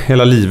 Alltså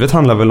hela livet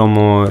handlar väl om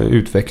att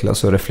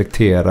utvecklas och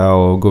reflektera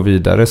och gå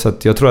vidare. Så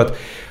att jag tror att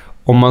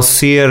om man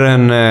ser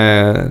en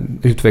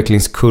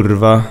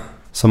utvecklingskurva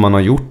som man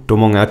har gjort och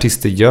många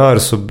artister gör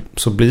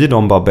så blir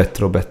de bara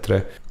bättre och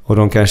bättre. Och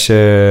de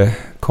kanske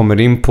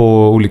kommer in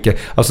på olika...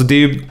 Alltså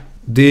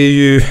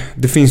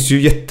det finns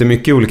ju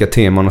jättemycket olika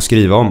teman att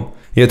skriva om.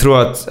 Jag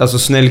tror att alltså,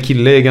 snäll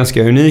kille är ett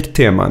ganska unikt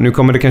tema. Nu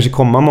kommer det kanske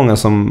komma många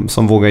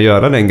som vågar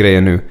göra den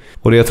grejen nu.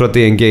 Och jag tror att det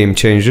är en game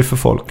changer för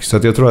folk. Så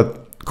att jag tror att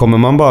kommer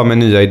man bara med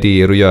nya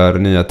idéer och gör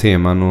nya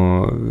teman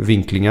och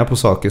vinklingar på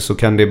saker så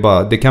kan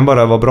det kan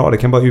bara vara bra. Det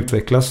kan bara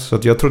utvecklas. Så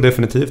att jag tror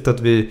definitivt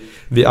att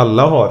vi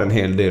alla har en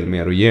hel del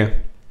mer att ge.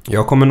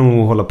 Jag kommer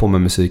nog hålla på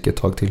med musik ett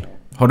tag till.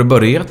 Har du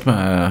börjat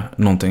med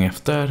någonting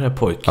efter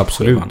pojk?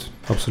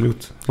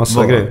 Absolut.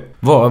 Massa grejer.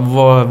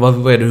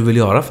 Vad är det du vill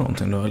göra för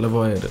någonting då? Eller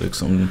vad är det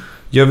liksom...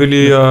 Jag vill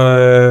ju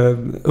göra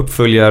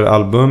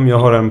uppföljaralbum. Jag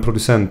har en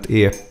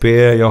producent-EP.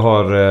 Jag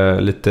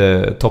har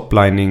lite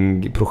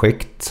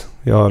toplining-projekt.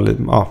 Jag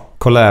har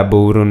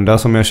collabo-runda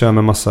som jag kör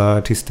med massa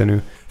artister nu.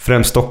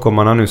 Främst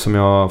stockholmarna nu som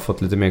jag har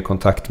fått lite mer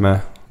kontakt med.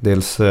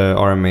 Dels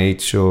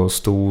RMH och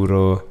Stor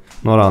och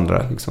några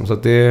andra liksom. Så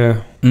att det...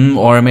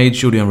 RMH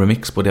gjorde en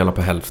remix på Dela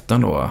på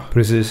hälften då.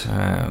 Precis.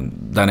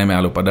 Där är med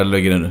allihopa. Där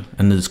ligger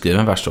en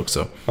nyskriven vers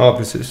också. Ja,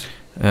 precis.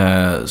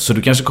 Så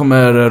du kanske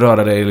kommer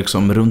röra dig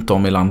liksom runt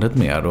om i landet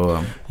mer och...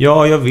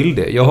 Ja, jag vill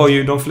det. Jag har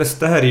ju de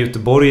flesta här i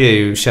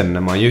Göteborg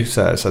känner man ju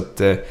så här, så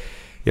att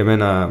jag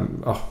menar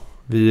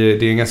det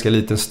är en ganska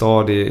liten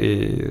stad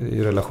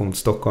i relation till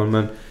Stockholm,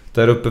 men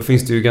där uppe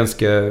finns det ju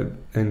ganska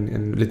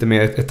en lite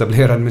mer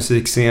etablerad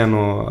musikscen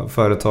och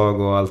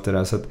företag och allt det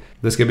där, så att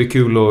det ska bli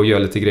kul att göra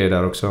lite grejer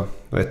där också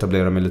och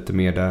etablera mig lite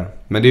mer där.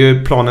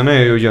 Men planen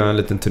är ju att göra en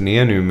liten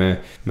turné nu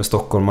med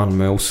Stockholm,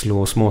 Malmö,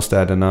 Oslo och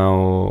småstäderna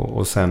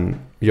och sen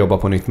jobba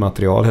på nytt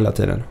material hela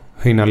tiden.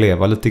 Hinna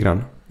leva lite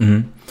grann.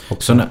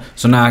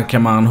 Så när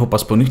kan man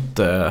hoppas på nytt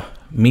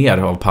mer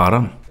av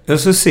Param? Jag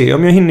ska se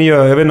om jag hinner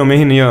göra, jag vet inte om jag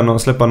hinner göra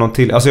släppa någon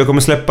till. Alltså jag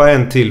kommer släppa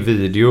en till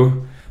video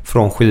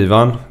från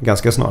skivan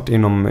ganska snart i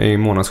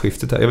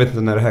månadsskiftet här. Jag vet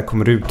inte när det här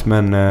kommer ut,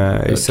 men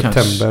i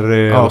september.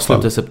 Ja,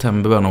 slutet av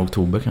september, början av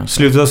oktober kanske.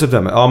 Slutet av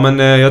september. Ja, men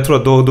jag tror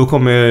att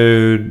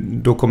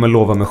då kommer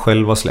lova mig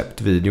själv ha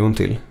släppt videon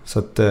till. Så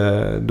att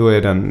då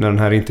är när den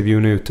här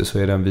intervjun är ute så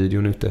är den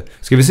videon ute.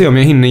 Ska vi se om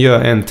jag hinner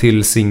göra en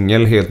till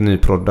singel helt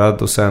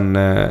nyproddad och sen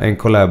en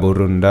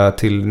collabo-runda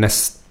till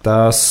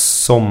nästa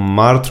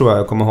sommar tror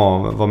jag kommer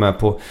vara med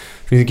på.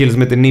 Det finns en kille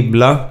som heter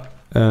Nibbla.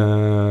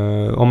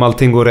 Om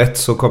allting går rätt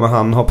så kommer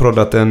han ha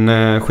proddat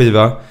en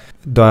skiva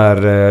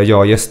där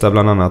jag gästar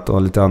bland annat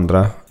och lite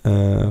andra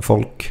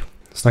folk.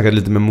 Snackade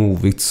lite med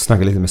Movits,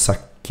 snackade lite med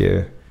Zack.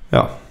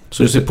 Ja.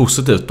 Så du ser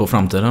positivt på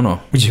framtiden då?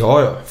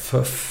 Ja,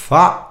 för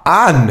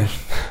fan!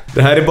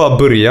 Det här är bara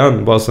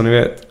början, bara så ni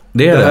vet.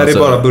 Det här är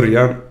bara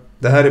början.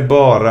 Det här är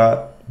bara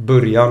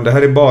början.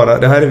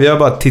 Vi har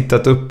bara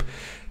tittat upp.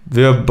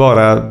 Vi har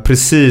bara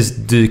precis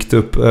dykt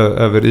upp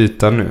över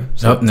ytan nu.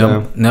 Så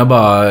ni har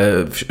bara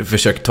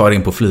försökt ta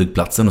in på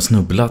flygplatsen och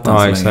snubblat.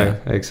 Ja,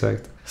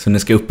 exakt. Så ni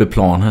ska upp i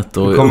planet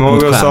och kommer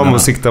ihåg oss om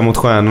och sikta mot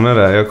stjärnorna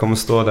där. Jag kommer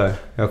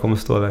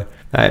stå där.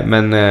 Nej,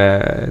 men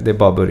det är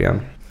bara början.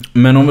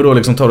 Men om vi då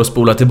liksom tar och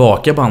spolar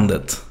tillbaka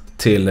bandet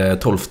till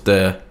 12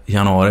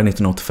 januari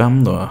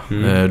 1985 då.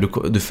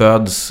 Du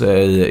föds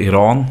i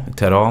Iran, i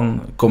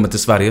Teheran, kommer till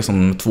Sverige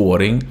som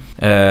 2-åring,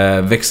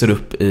 växer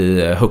upp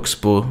i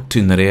Högsbo,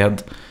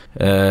 Tynnered,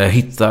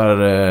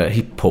 hittar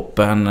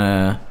hiphopen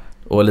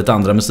och lite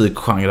andra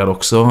musikgenrer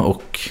också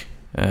och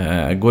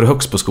går i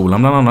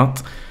Högsboskolan bland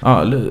annat. Ja,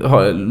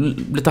 har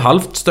lite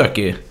halvt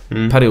stökig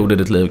period i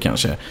ditt liv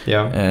kanske.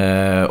 Ja.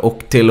 Och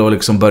till att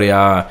liksom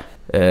börja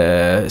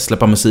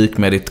släppa musik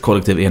med ditt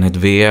kollektiv Enhet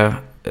V,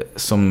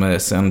 som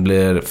sen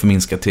blir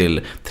förminskat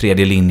till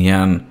Tredje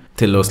linjen,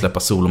 till att släppa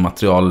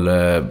solomaterial,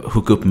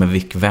 hooka upp med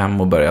Vic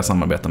Vem och börja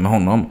samarbeta med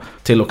honom,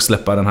 till att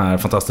släppa den här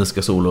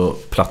fantastiska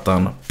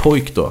soloplattan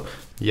Pojk då.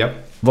 Ja.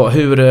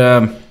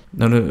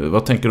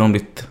 Vad tänker du om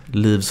ditt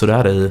liv så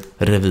där i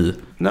revy?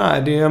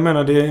 Nej, det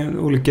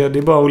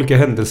är bara olika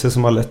händelser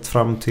som har lett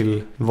fram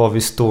till var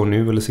vi står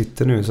nu eller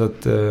sitter nu, så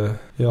att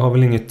jag har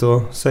väl inget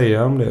att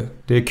säga om det.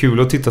 Det är kul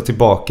att titta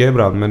tillbaka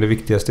ibland, men det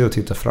viktigaste är att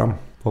titta fram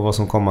på vad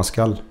som komma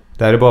skall.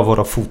 Det här är bara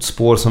våra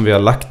fotspår som vi har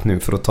lagt nu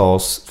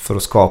för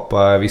att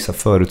skapa vissa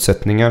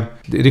förutsättningar.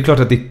 Det är klart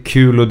att det är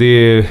kul, och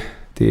det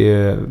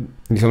är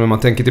liksom när man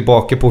tänker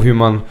tillbaka på hur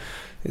man,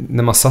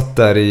 när man satt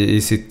där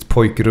i sitt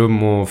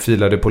pojkrum och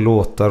filade på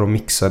låtar och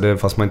mixade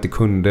fast man inte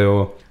kunde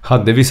och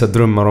hade vissa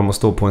drömmar om att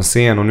stå på en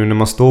scen, och nu när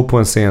man står på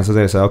en scen så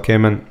är det så här, okej,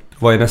 men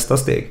vad är nästa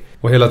steg?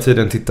 Och hela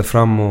tiden titta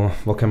fram och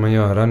vad kan man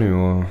göra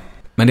nu?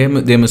 Men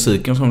det är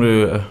musiken som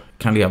du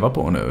kan leva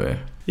på nu?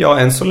 Ja,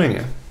 än så länge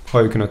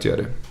har jag kunnat göra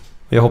det.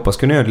 Jag hoppas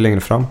kunna göra det längre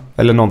fram.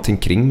 Eller någonting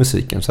kring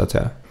musiken, så att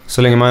säga.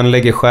 Så länge man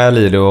lägger själ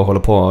i det och håller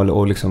på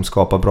och liksom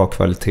skapar bra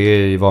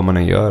kvalitet i vad man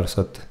än gör.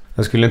 Så att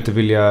jag skulle inte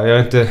vilja... Jag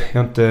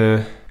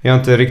är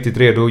inte riktigt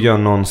redo att göra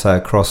någon så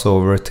här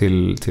crossover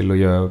till att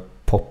göra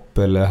pop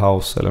eller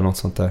house eller något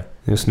sånt där.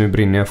 Just nu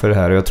brinner jag för det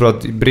här. Och jag tror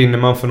att brinner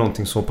man för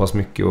någonting så pass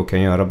mycket och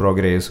kan göra bra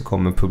grejer, så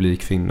kommer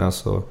publik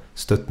finnas och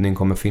stöttning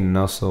kommer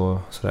finnas och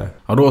sådär.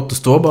 Ja, då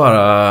återstår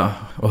bara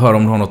att höra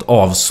om du har något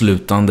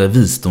avslutande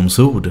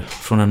visdomsord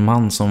från en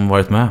man som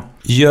varit med.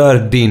 Gör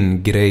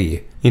din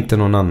grej, inte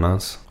någon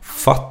annans.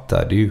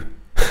 Fattar du?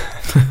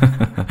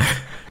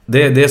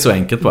 Det är så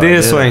enkelt bara. Det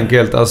är så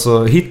enkelt.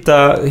 Alltså,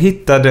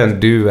 hitta den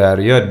du är.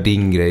 Gör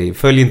din grej.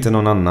 Följ inte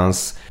någon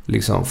annans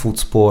liksom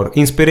fotspår.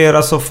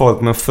 Inspireras av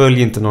folk, men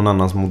följ inte någon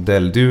annans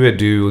modell. Du är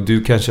du, och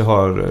du kanske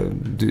har...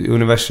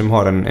 universum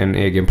har en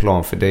egen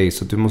plan för dig.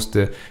 Så du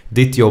måste...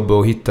 Ditt jobb är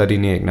att hitta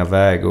din egna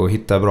väg och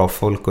hitta bra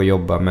folk att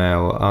jobba med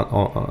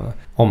och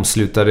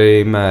omsluta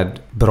dig med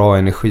bra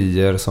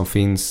energier som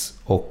finns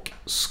och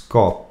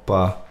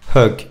skapa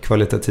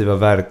högkvalitativa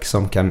verk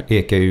som kan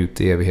eka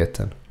ut i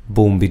evigheten.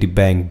 Boom bidi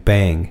bang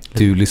bang.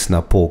 Du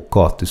lyssnar på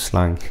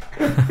gatuslang.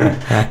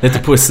 Lite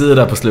poesi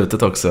där på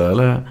slutet också,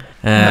 eller?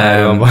 Nej,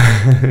 jag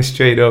bara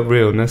straight up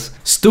realness.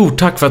 Stort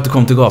tack för att du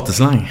kom till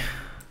gatuslang.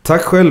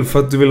 Tack själv för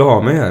att du ville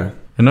ha mig här. Är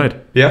du nöjd?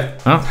 Ja.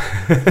 Ja.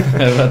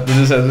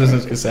 Du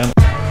skulle säga